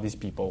front of all these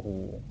people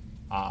who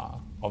are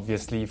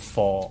obviously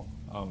for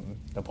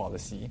the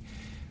policy.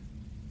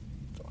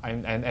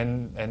 And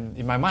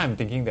in my mind, I'm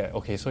thinking that,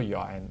 okay, so you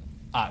are an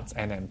arts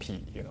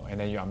NMP, you know, and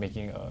then you are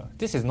making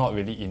this is not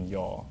really in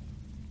your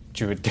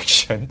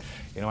jurisdiction,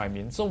 you know what I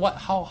mean? So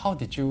how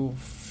did you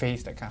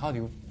face that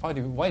kind? Why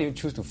do you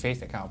choose to face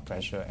that kind of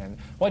pressure? And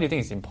what do you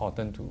think is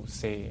important to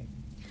say?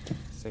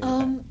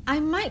 That? I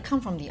might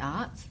come from the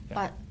arts,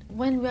 but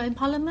when we're in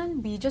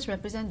Parliament, we just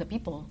represent the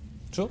people.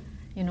 True.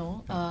 You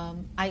know,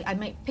 I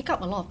might pick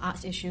up a lot of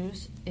arts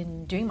issues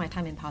during my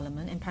time in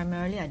Parliament, and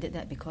primarily I did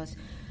that because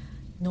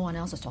no one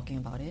else was talking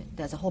about it.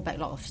 There's a whole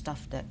backlog of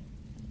stuff that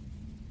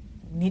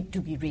need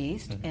to be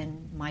raised,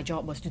 and my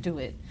job was to do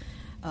it.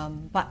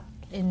 But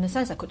in a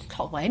sense, I could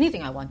talk about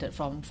anything I wanted,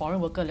 from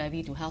foreign worker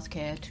levy to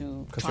healthcare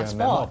to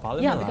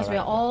transport. Yeah, because we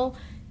are all,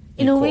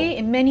 in a way,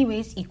 in many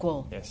ways,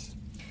 equal. Yes.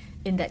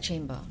 In that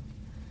chamber.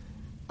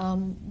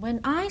 When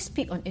I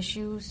speak on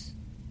issues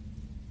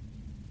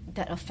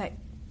that affect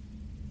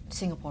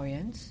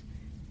Singaporeans,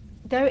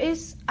 there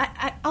is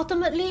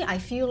ultimately I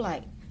feel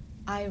like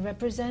I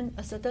represent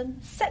a certain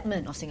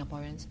segment of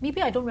Singaporeans.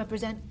 Maybe I don't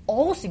represent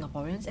all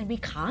Singaporeans, and we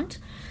can't.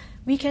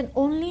 We can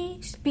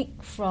only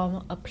speak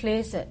from a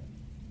place that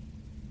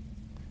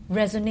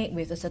resonate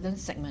with a certain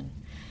segment,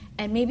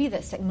 and maybe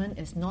that segment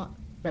is not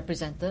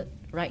represented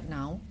right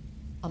now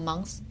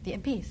amongst the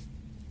MPs.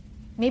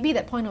 Maybe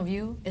that point of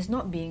view is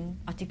not being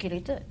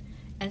articulated,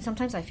 and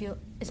sometimes I feel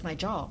it's my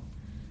job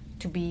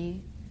to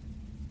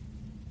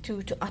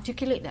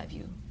articulate that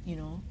view. You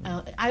know,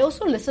 I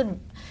also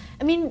listen.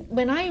 I mean,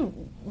 when I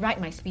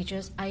write my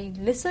speeches, I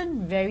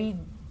listen very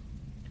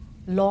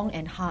long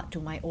and hard to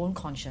my own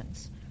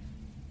conscience.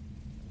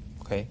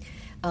 Okay.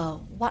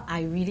 What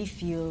I really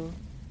feel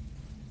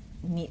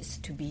needs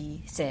to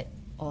be said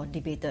or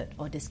debated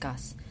or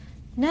discussed.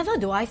 Never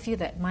do I feel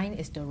that mine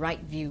is the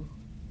right view.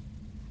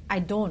 I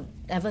don't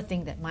ever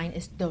think that mine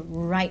is the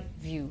right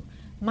view.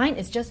 Mine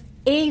is just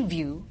a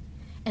view,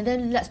 and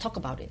then let's talk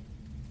about it.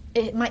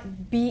 It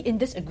might be in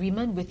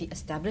disagreement with the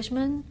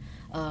establishment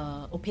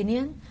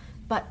opinion,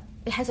 but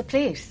it has a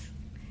place,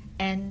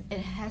 and it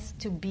has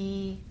to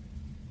be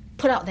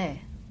put out there.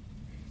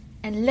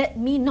 And let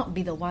me not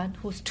be the one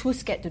who's too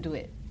scared to do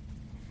it.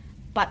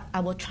 But I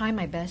will try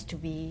my best to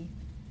be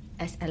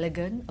as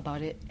elegant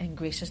about it and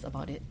gracious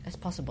about it as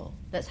possible.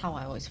 That's how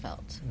I always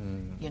felt,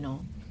 you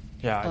know.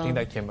 Yeah, I think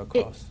that came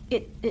across.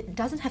 It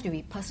doesn't have to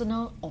be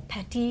personal or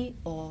petty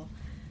or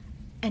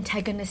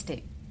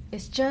antagonistic.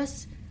 It's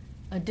just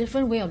a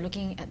different way of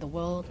looking at the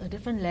world, a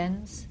different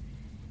lens,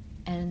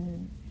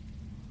 and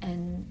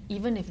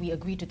even if we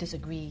agree to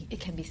disagree, it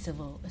can be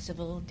civil, a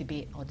civil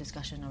debate or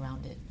discussion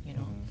around it, you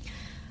know.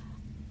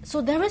 So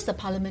there is the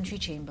parliamentary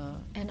chamber,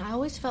 and I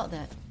always felt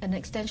that an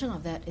extension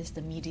of that is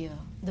the media.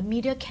 The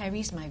media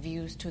carries my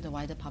views to the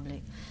wider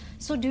public.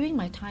 So during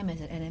my time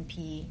as an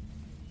NMP,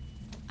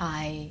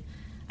 I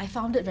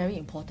found it very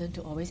important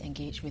to always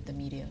engage with the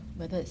media,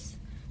 whether it's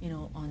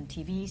on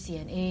TV,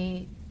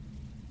 CNA,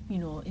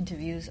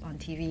 interviews on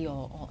TV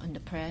or in the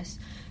press,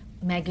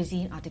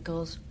 magazine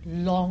articles,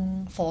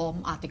 long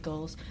form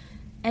articles,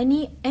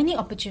 any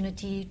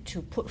opportunity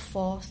to put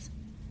forth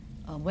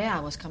where I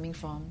was coming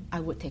from, I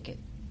would take it.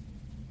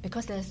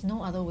 Because there's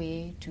no other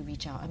way to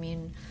reach out. I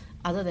mean,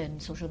 other than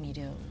social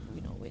media,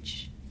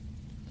 which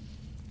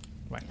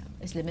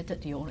is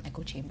limited to your own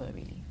echo chamber,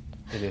 really.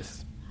 It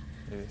is.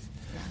 Yeah.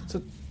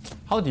 So,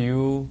 how do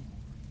you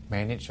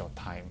manage your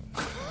time?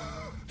 I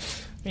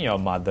mean, you're a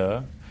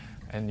mother,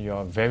 and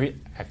you're a very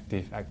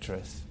active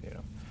actress,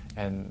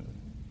 and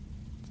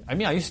I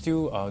mean, are you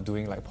still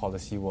doing like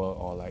policy work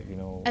or like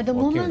At the working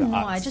moment, with the no.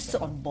 arts? I just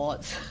sit on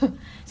boards.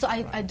 So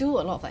I do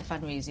a lot of like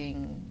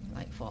fundraising,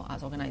 like for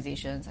arts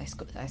organisations. I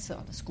sit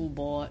on the school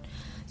board.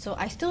 So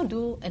I still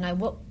do, and I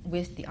work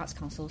with the Arts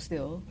Council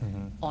still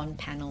on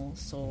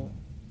panels. So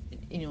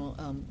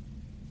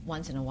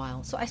once in a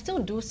while. So I still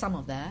do some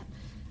of that,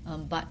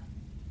 but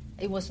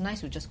it was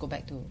nice to just go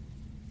back to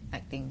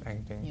acting.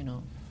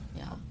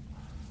 Yeah.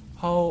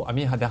 How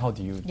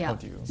do you? Yeah. How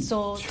do you?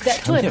 So that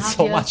 2.5 years.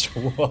 So much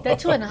work. That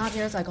 2.5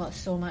 years, I got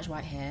so much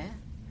white hair.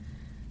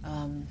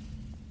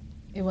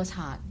 It was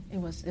hard. It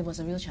was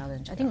a real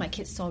challenge. I think my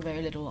kids saw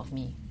very little of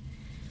me.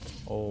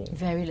 Oh.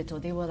 Very little.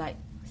 They were like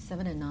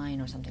 7 and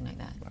 9 or something like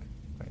that. Right.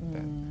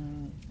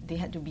 They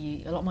had to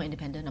be a lot more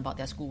independent about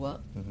their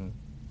schoolwork.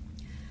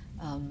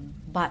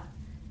 But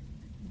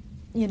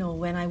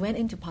when I went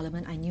into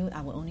Parliament, I knew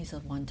I would only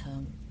serve one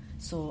term.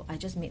 So I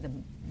just made the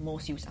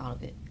most use out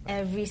of it.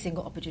 Every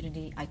single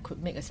opportunity I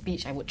could make a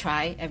speech, I would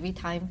try every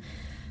time.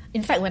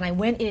 In fact, when I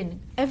went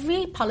in,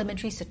 every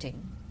parliamentary sitting,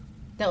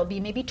 there would be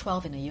maybe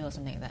 12 in a year or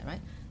something like that,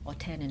 right? Or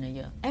 10 in a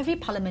year. Every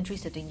parliamentary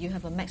sitting, you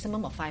have a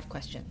maximum of 5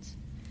 questions.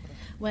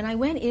 When I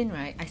went in,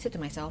 right, I said to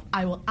myself,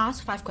 I will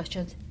ask 5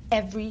 questions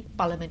every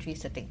parliamentary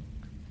sitting.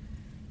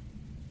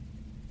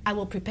 I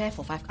will prepare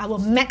for 5. I will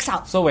max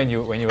out. So when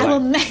you I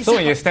will max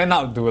when you out. stand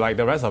up to like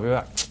the rest of you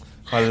like.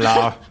 No, I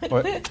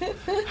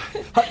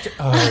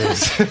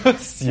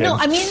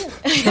mean,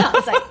 it's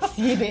like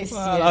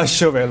sibei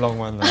sure very long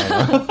one. No,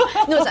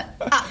 it's like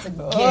arts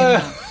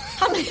again.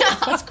 How many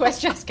arts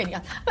questions can you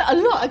ask? A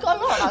lot. I got a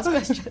lot of arts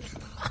questions.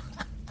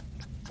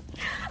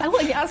 I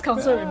work in the Arts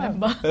Council,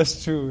 remember?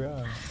 That's true,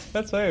 yeah.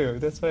 That's why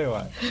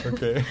what?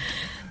 Okay.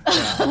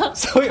 Yeah.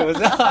 So it was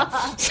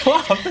that's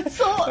good.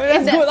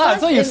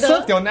 So you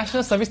served your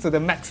national service to the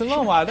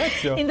maximum.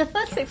 That's your... In the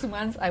first 6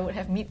 months, I would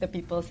have meet the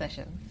people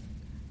sessions.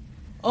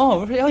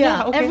 Oh, really?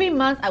 Yeah, okay. Every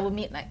month I would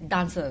meet like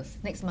dancers,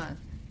 next month,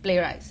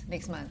 playwrights,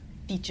 next month,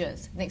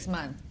 teachers, next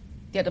month,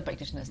 theatre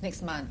practitioners,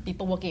 next month,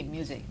 people working in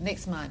music,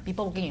 next month,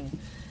 people working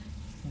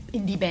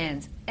in indie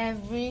bands,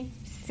 every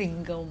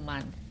single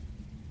month.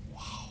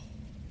 Wow.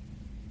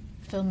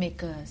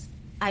 Filmmakers.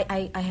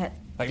 I had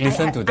like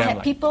listen to them. I had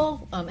like...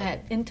 people, I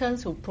had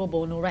interns who pro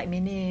bono write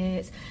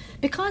minutes,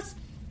 because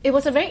it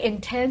was a very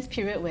intense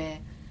period where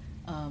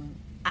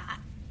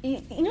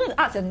the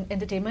arts and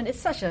entertainment, it's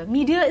such a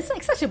media, it's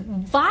such a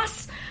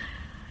vast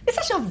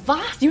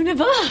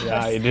universe.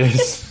 Yeah, it is.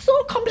 It's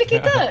so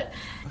complicated.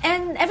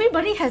 And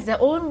everybody has their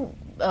own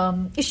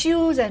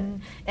issues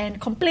and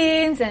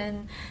complaints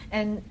and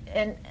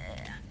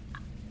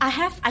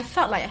I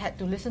felt like I had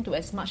to listen to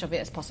as much of it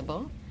as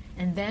possible,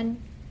 and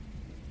then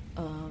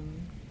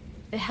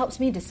it helps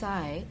me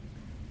decide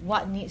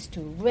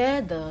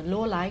where the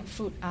low-lying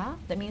fruit are.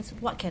 That means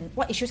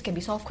what issues can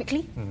be solved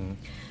quickly.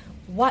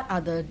 What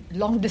are the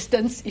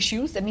long-distance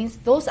issues? That means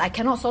those I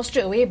cannot solve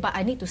straight away, but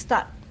I need to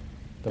start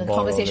the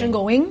conversation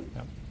going.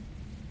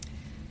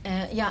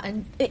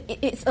 And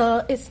it's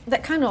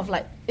that kind of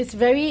like, it's a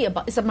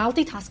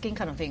multitasking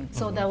kind of thing.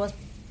 So there was,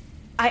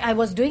 I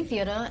was doing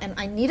theatre, and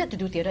I needed to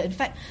do theatre. In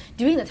fact,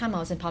 during the time I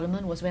was in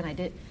Parliament was when I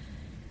did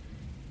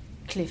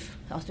Cliff.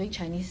 I was doing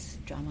Chinese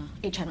drama,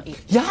 Channel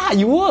 8. Yeah,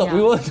 you were. Yeah.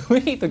 We were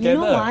doing it together. You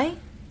know why?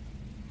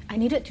 I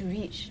needed to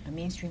reach a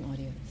mainstream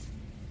audience.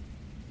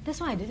 That's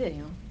why I did it,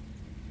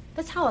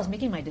 That's how I was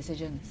making my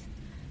decisions.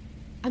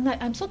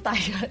 I'm so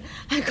tired.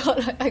 I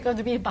got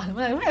to be in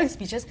Parliament. I write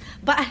speeches,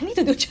 but I need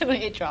to do Channel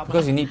 8 drama.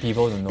 Because you need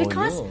people to know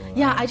you.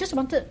 Yeah, I just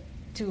wanted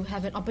to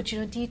have an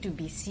opportunity to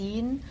be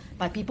seen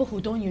by people who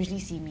don't usually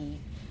see me.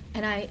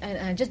 And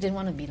I just didn't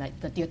want to be like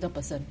the theatre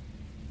person.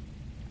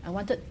 I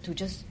wanted to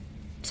just...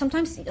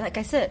 Sometimes, like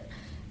I said,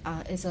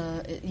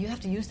 you have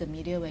to use the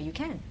media where you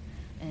can.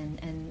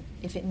 And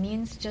if it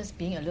means just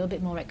being a little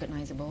bit more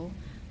recognizable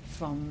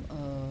from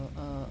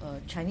a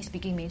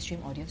Chinese-speaking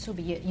mainstream audience, so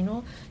be it.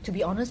 To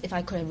be honest, if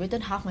I could have written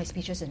half my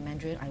speeches in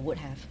Mandarin, I would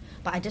have.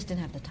 But I just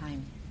didn't have the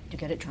time to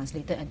get it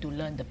translated and to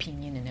learn the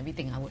pinyin and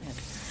everything. I would have.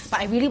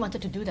 But I really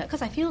wanted to do that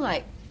because I feel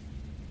like,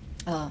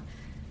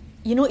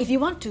 if you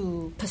want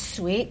to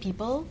persuade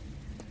people,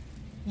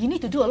 you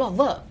need to do a lot of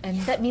work, and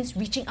that means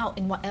reaching out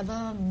in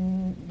whatever,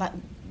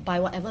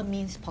 by whatever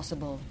means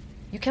possible.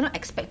 You cannot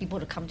expect people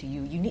to come to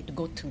you. You need to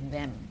go to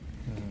them.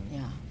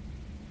 Yeah.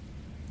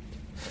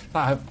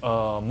 I have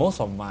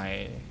most of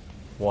my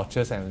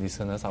watchers and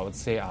listeners, I would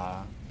say,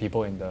 are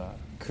people in the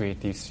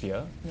creative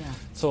sphere. Yeah.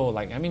 So,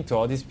 like, I mean, to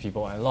all these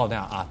people, a lot of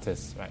them are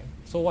artists, right?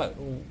 So, what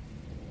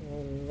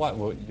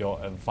would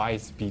your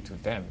advice be to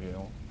them? You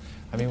know,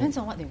 I mean, Depends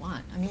on what they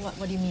want. I mean, what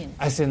do you mean?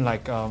 as in,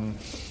 like,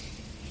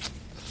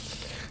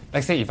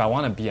 let's say if I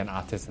want to be an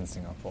artist in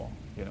Singapore,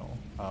 you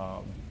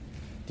know,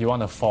 do you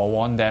want to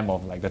forewarn them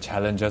of like the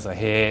challenges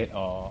ahead,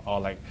 or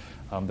like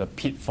the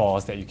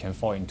pitfalls that you can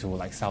fall into,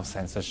 like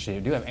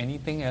self-censorship? Do you have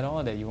anything at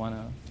all that you want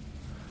to?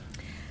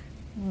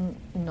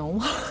 No.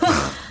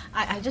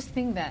 I just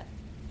think that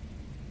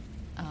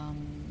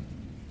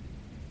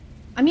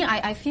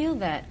I feel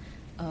that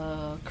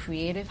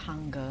creative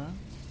hunger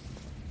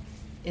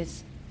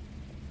is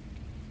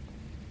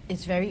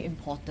very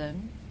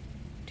important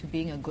to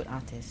being a good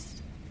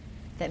artist.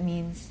 That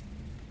means,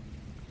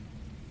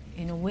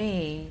 in a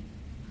way,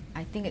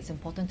 I think it's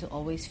important to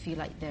always feel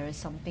like there is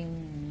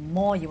something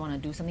more you want to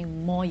do,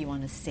 something more you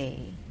want to say,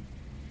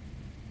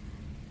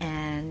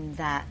 and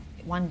that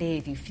one day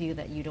if you feel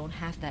that you don't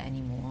have that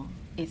anymore,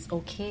 it's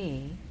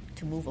okay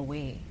to move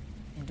away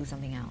and do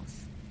something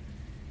else.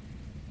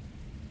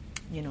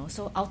 You know,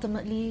 so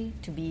ultimately,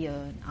 to be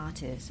an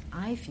artist,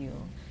 I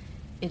feel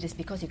it is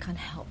because you can't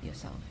help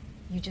yourself.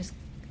 You just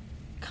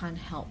can't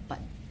help but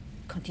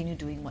continue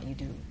doing what you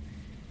do,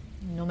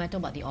 no matter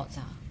what the odds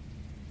are.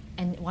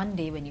 And one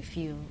day when you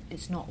feel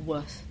it's not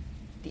worth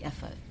the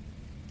effort,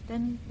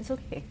 then it's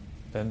okay.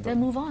 Then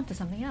move on to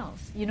something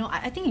else. You know,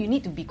 I think you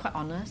need to be quite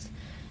honest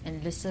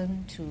and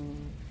listen to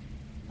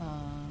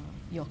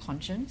your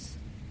conscience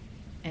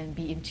and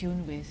be in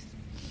tune with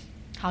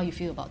how you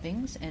feel about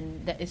things,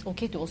 and that it's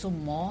okay to also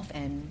morph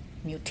and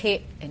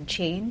mutate and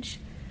change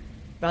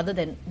rather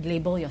than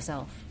label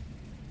yourself.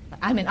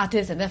 Like, I'm an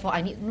artist and therefore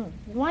I need... No,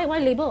 why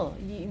label?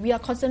 We are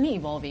constantly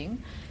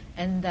evolving,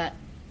 and that,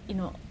 you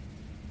know...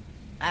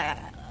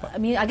 I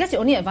mean, I guess the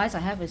only advice I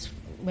have is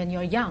when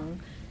you're young,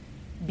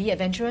 be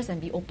adventurous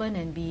and be open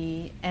and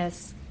be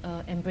as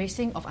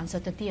embracing of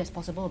uncertainty as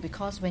possible,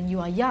 because when you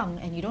are young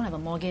and you don't have a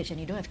mortgage and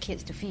you don't have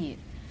kids to feed,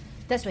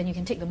 that's when you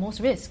can take the most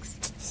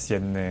risks.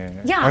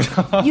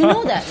 Yeah, you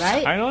know that,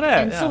 right? I know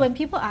that. And so when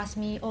people ask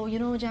me, oh, you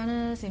know,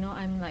 Janice, you know,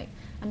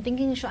 I'm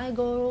thinking, should I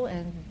go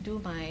and do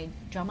my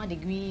drama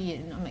degree?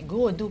 And I'm like,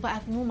 go and do, but I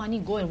have no money,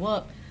 go and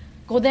work.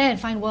 Go there and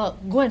find work.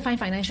 Go and find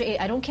financial aid.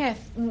 I don't care.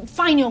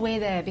 Find your way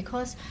there,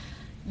 because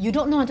you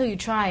don't know until you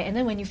try. And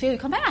then when you fail, you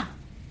come back.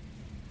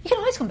 You can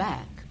always come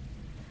back.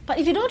 But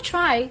if you don't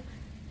try,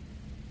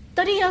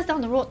 30 years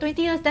down the road,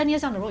 20 years, 10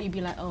 years down the road, you'll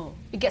be like, oh,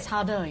 it gets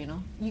harder, you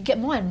know. You get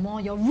more and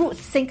more, your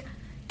roots sink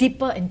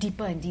deeper and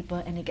deeper and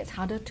deeper, and it gets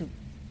harder to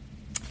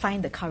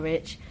find the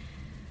courage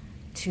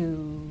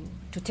to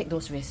take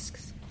those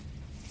risks.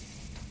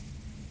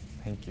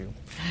 Thank you.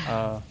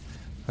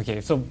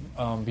 Okay, so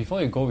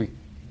before you go,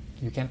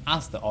 you can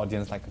ask the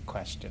audience like a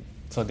question,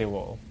 so they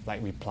will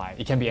like reply.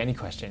 It can be any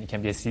question. It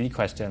can be a silly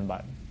question,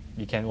 but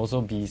it can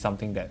also be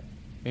something that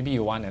maybe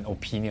you want an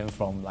opinion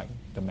from like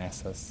the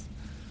masses.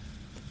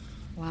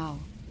 Wow.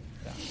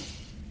 Yeah.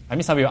 I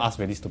mean, some people ask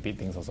really stupid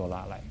things also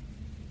lah, like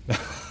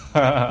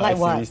like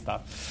what? silly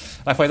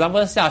stuff. Like for example,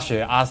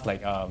 Xiaxue asked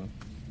like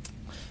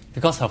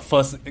because her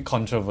first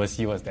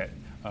controversy was that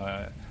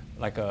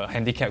like a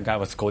handicapped guy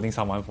was scolding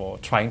someone for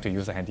trying to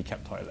use a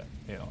handicapped toilet,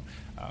 you know,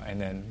 and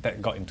then that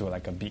got into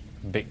like a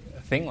big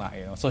thing lah,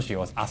 you know. So she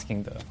was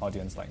asking the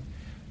audience like,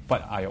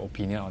 what are your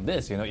opinion on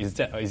this? You know, is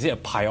it a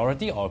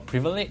priority or a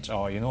privilege,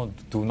 or you know,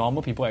 do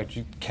normal people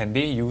actually, can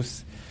they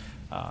use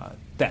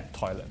that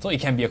toilet? So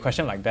it can be a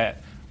question like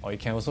that, or it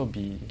can also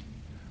be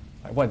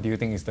like, what do you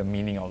think is the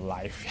meaning of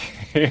life?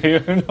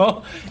 You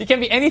know, it can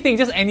be anything,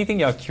 just anything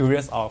you're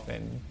curious of,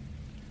 and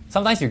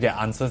sometimes you get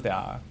answers that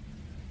are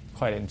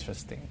quite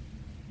interesting.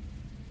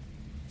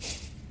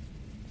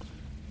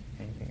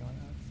 Anything you want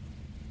to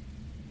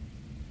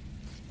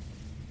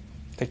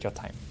ask? Take your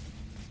time.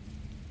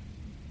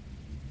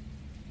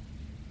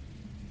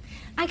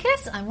 I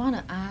guess I want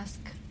to ask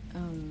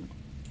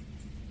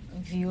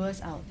viewers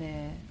out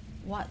there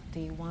what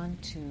they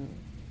want to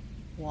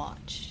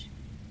watch.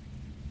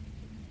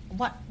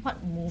 What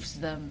moves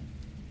them,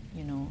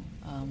 you know,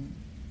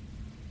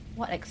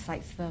 what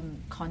excites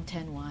them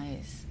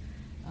content-wise,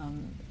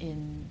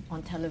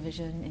 on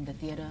television, in the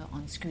theatre,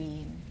 on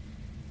screen,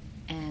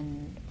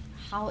 and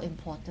how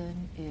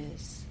important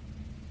is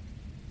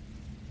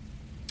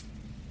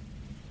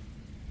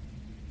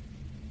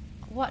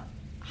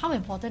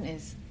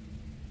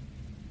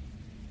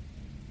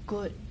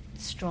good,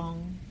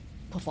 strong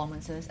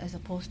performances as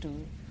opposed to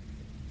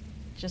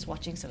just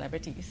watching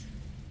celebrities.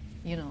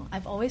 You know,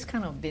 I've always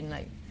kind of been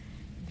like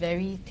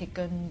very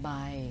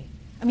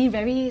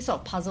very sort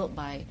of puzzled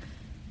by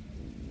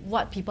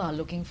what people are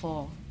looking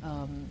for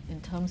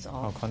in terms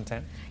of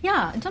content.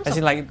 Yeah, in terms as of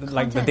in like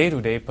content. the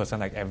day-to-day person,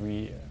 like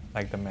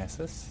the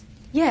masses.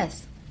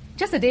 Yes,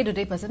 just a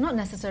day-to-day person, not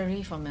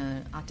necessarily from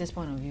an artist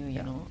point of view.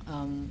 You know,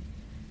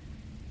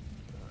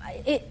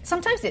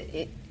 sometimes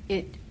it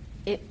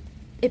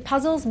it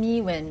puzzles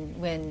me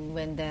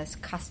when there's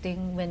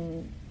casting,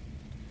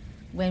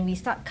 when we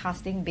start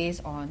casting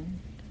based on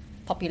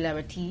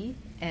popularity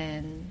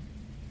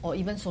or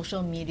even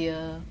social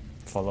media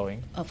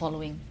Following.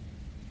 following.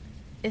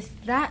 Is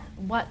that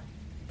what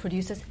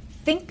producers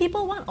think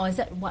people want, or is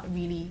that what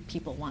really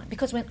people want?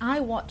 Because when I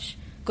watch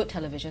good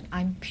television,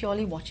 I'm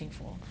purely watching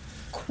for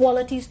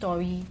quality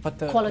story, But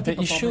quality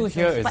the issue performances.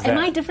 here is but am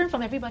that I different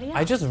from everybody else?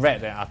 I just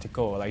read an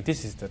article, like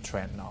this is the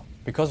trend now.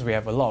 Because we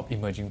have a lot of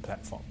emerging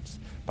platforms,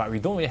 but we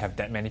don't really have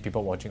that many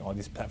people watching all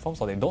these platforms,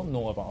 or they don't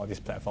know about all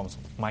these platforms,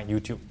 my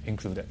YouTube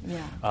included.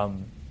 Yeah.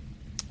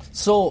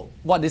 So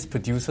what these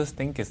producers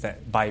think is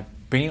that by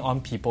bringing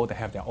on people that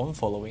have their own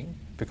following,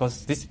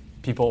 because these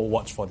people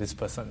watch for this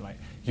person, right,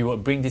 you will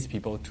bring these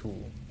people to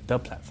the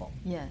platform.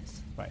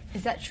 Yes. Right.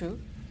 Is that true?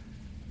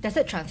 Does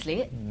it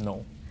translate?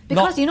 No.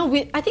 Because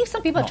Not- I think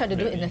some people not try to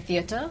do it in the really.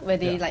 theatre where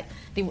they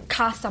they would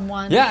cast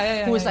someone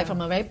Yeah, who is yeah. like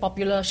from a very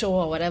popular show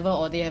or whatever,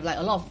 or they have like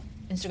a lot of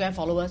Instagram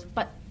followers,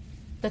 but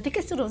the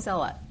tickets still don't sell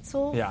what.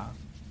 So Yeah.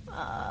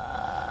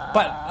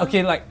 But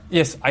okay, like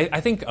yes, I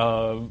think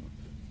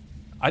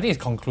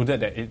it's concluded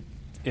that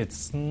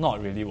it's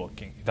not really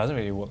working. It doesn't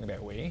really work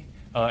that way.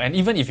 And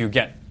even if you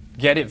get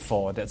it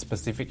for that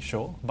specific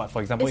show, but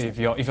for example, It's- if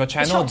your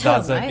channel short-term,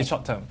 doesn't, right? it's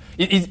short term.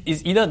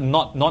 It's either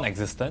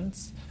non-existent,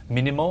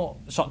 minimal,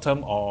 short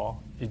term, or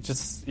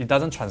it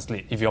doesn't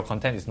translate if your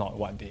content is not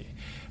what they.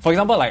 For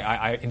example, like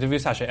I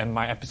interviewed Sasha and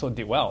my episode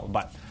did well,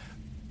 but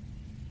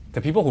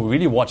the people who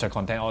really watch her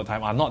content all the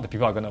time are not the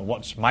people who are going to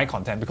watch my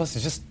content,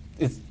 because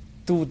it's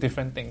two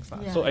different things.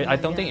 Yeah, So I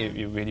don't yeah. think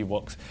it really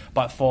works.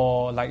 But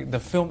for like the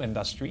film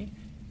industry,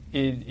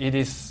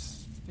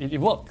 it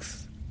works.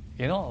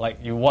 You know, like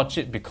you watch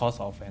it because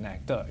of an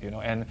actor, you know,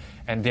 and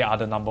they are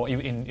the number,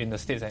 in the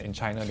States and in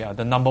China, they are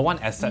the number one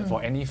asset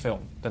for any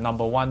film. The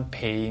number one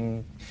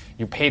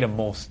you pay the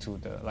most to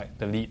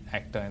the lead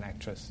actor and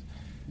actress,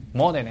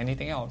 more than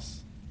anything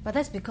else. But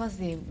that's because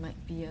they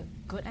might be a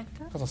good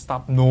actor? Because of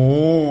stuff.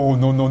 No.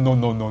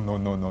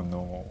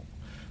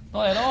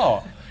 Not at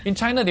all. In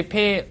China, they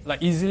pay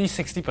like easily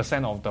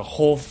 60% of the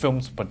whole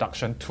film's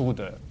production to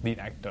the lead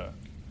actor.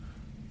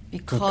 To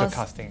the Because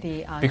casting.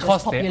 they are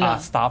because just they popular. are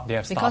star, they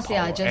have star Because they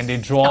are power, just and they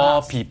draw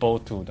stars. people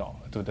to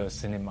the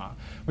cinema,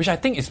 which I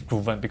think is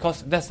proven,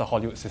 because that's the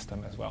Hollywood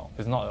system as well.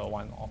 It's not a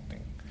one-off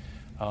thing.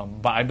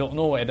 But I don't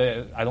know I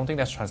don't think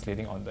that's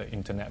translating on the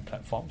internet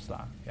platforms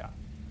lah. Yeah.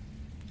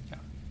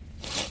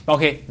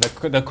 Okay,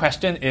 the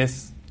question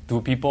is,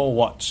 do people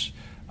watch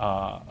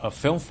a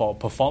film for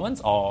performance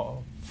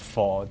or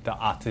for the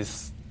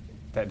artists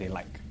that they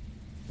like?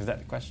 Is that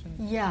the question?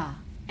 Yeah.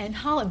 And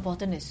how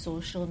important is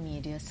social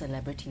media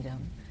celebritydom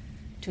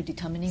to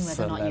determining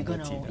whether or not you're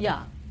going to...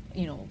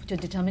 Celebritydom. to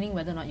determining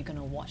whether or not you're going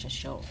to watch a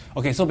show.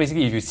 Okay, so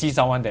basically, if you see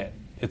someone that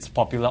it's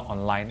popular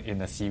online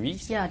in a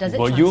series, Yeah, does it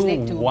will translate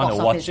you to want box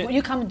to watch office? it? Will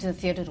you come into the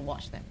theatre to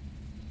watch them?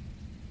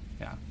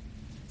 Yeah,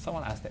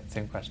 someone asked that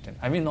same question.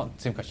 I mean,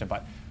 not same question,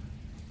 but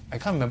I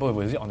can't remember,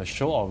 was it on the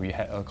show or we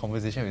had a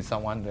conversation with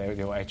someone where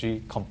they were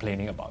actually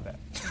complaining about that.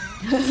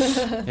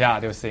 Yeah,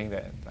 they were saying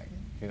that, like,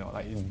 you know,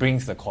 like it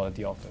brings the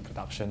quality of the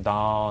production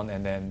down,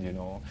 and then, you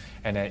know,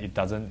 and then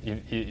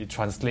it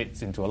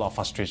translates into a lot of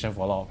frustration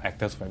for a lot of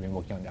actors who have been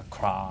working on their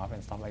craft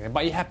and stuff like that.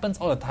 But it happens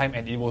all the time,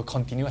 and it will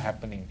continue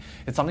happening.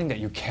 It's something that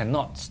you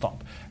cannot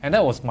stop. And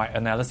that was my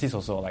analysis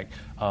also, like,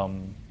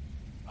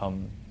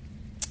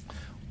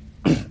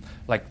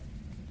 like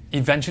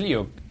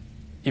eventually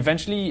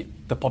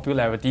the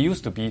popularity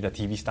used to be the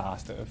TV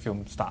stars, the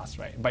film stars,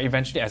 right? But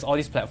eventually, as all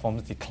these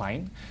platforms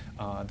decline,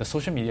 the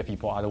social media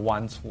people are the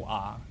ones who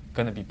are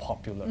going to be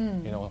popular,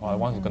 you know, are the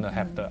ones who are going to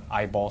have the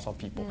eyeballs of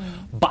people.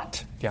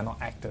 But they are not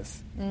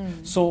actors.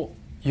 So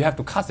you have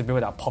to cast the people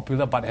that are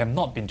popular but have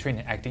not been trained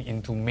in acting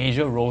into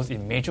major roles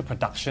in major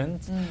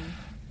productions.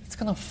 It's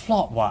going to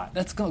flop, what?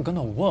 That's going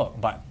to work.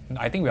 But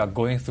I think we are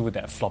going through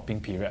that flopping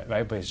period,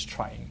 right? But it's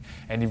trying.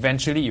 And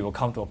eventually it will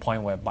come to a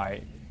point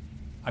whereby,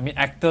 I mean,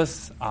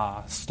 actors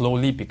are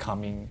slowly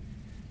becoming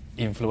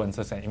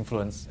influencers and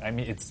influence. I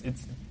mean,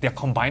 they're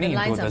combining The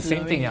lines into the are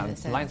same thing. blurring Yeah, in a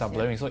sense, lines are yeah.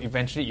 blurring. So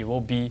eventually, it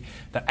will be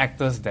the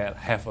actors that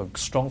have a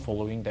strong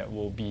following that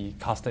will be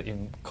casted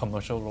in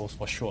commercial roles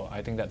for sure.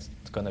 I think that's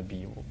going to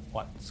be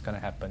what's going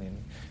to happen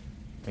in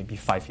maybe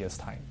 5 years'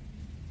 time.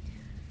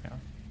 Yeah.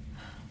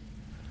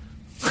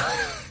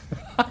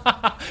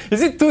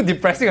 Is it too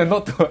depressing or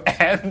not to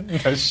end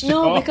the show?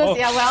 No,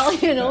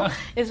 because you know,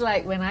 it's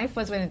like when I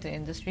first went into the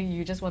industry,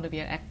 you just want to be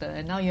an actor,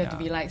 and now you have to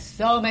be like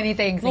so many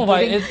things. No,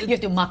 but including you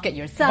have to market but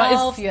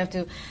yourself. You have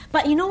to,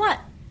 but you know what?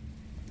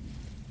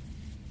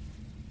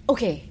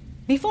 Okay,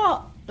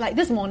 before like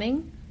this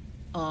morning,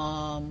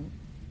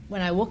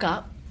 when I woke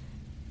up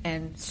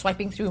and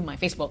swiping through my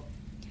Facebook,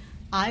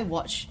 I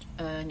watched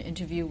an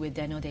interview with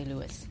Daniel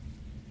Day-Lewis.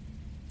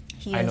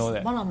 He I is know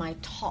that. one of my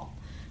top,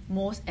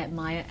 most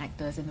admired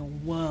actors in the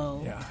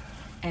world. Yeah.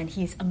 And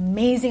he's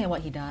amazing at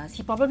what he does.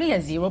 He probably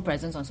has zero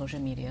presence on social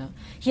media.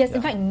 He has,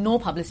 in fact, no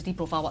publicity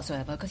profile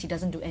whatsoever because he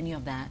doesn't do any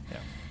of that. Yeah.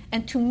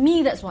 And to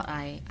me, that's what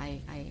I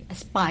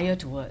aspire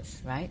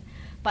towards, right?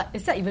 But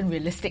is that even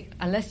realistic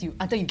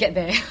until you get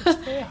there? very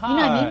You know what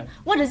I hard. mean?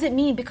 What does it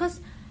mean? Because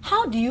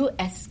how do you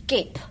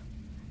escape?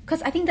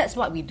 Because I think that's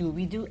what we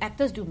do.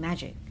 Actors do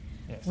magic.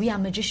 Yes. We are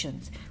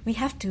magicians. We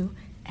have to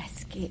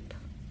escape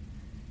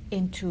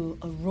into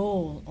a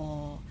role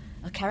or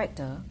a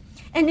character.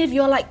 And if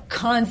you're like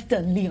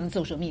constantly on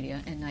social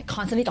media and like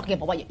constantly talking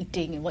about what you're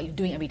eating and what you're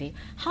doing every day,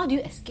 how do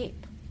you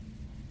escape?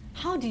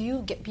 How do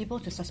you get people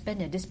to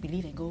suspend their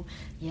disbelief and go,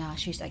 yeah,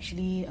 she's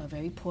actually a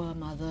very poor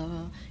mother,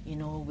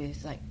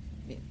 with like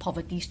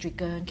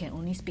poverty-stricken, can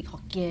only speak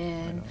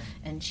Hokkien,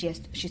 and she's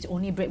the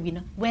only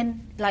breadwinner.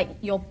 When like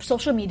your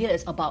social media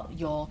is about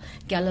your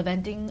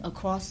gallivanting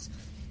across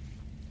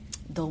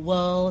the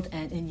world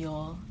and in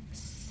your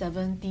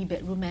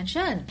 70-bedroom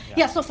mansion.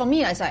 Yeah, so for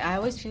me, it's like I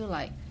always feel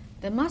like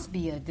there must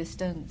be a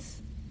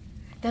distance.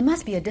 There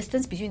must be a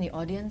distance between the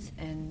audience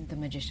and the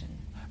magician.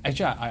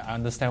 Actually, I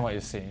understand what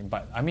you're saying,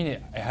 but I mean,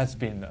 it has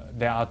been,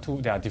 there are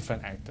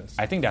different actors.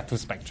 I think there are two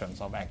spectrums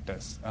of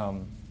actors.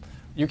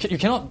 You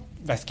cannot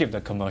escape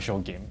the commercial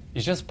game.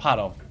 It's just part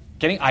of,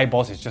 getting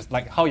eyeballs is just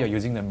like how you're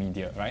using the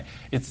media, right?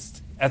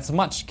 It's as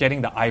much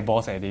getting the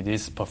eyeballs as it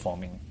is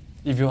performing.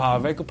 If you are a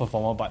very good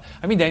performer, but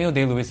I mean, Daniel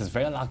Day-Lewis is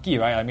very lucky,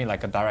 right? I mean,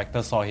 like a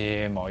director saw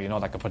him, or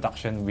like a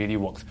production really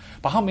works.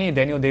 But how many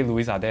Daniel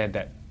Day-Lewis are there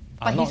that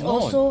are But not he's known?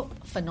 also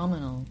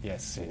phenomenal.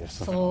 Yes, he is.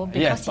 So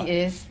because he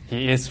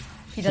is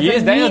He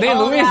is Daniel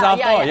Day-Lewis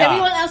after all. Yeah.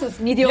 Everyone else is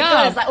mediocre.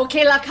 Yeah. It's like,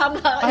 okay lah, come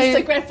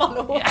Instagram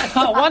followers.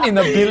 One in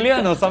a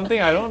billion or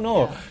something, I don't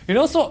know.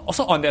 So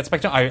also on that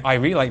spectrum, I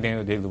really like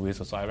Daniel Day-Lewis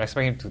also. I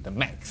respect him to the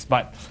max.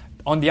 But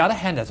on the other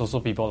hand, there's also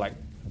people like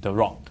The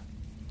Rock,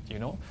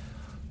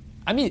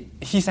 I mean,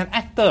 he's an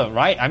actor,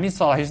 right? I mean,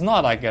 so he's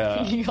not like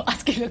a... You're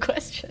asking a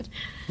question.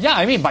 Yeah,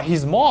 I mean, but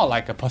he's more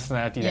like a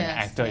personality than an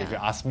Yes, actor, yeah. if you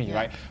ask me, Yeah.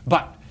 right?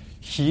 But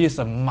he is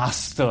a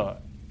master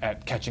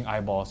at catching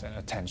eyeballs and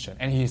attention.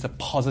 And he is a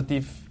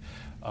positive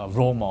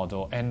role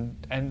model. And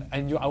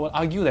I would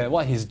argue that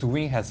what he's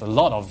doing has a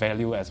lot of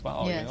value as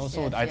well. Yes,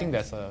 So yes, I think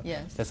yes.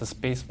 there's a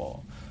space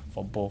for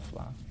both.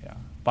 Yeah.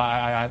 But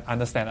I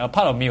understand. A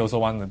part of me also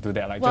want to do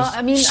that. Like, Well, just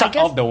I mean, I shut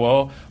guess- off the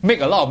world,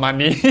 make a lot of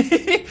money,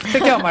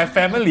 take care of my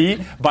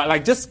family, but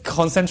like just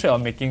concentrate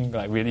on making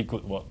like really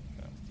good work.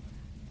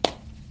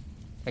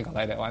 I got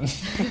like that one.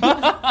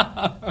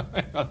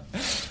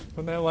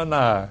 that one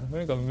lah.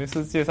 那个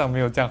世界上没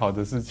有这样好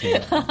的事情。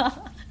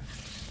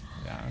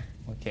Yeah.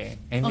 Okay.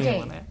 Anything Okay. you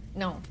want to add?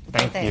 No.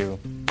 Thank there. you.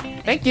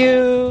 Thank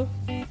you.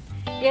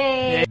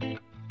 Yay.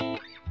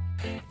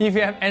 If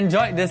you have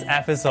enjoyed this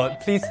episode,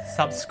 please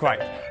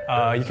subscribe.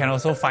 You can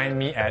also find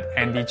me at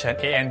Andy Chen,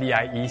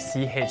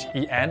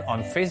 ANDIECHEN,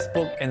 on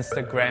Facebook,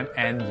 Instagram,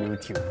 and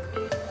YouTube.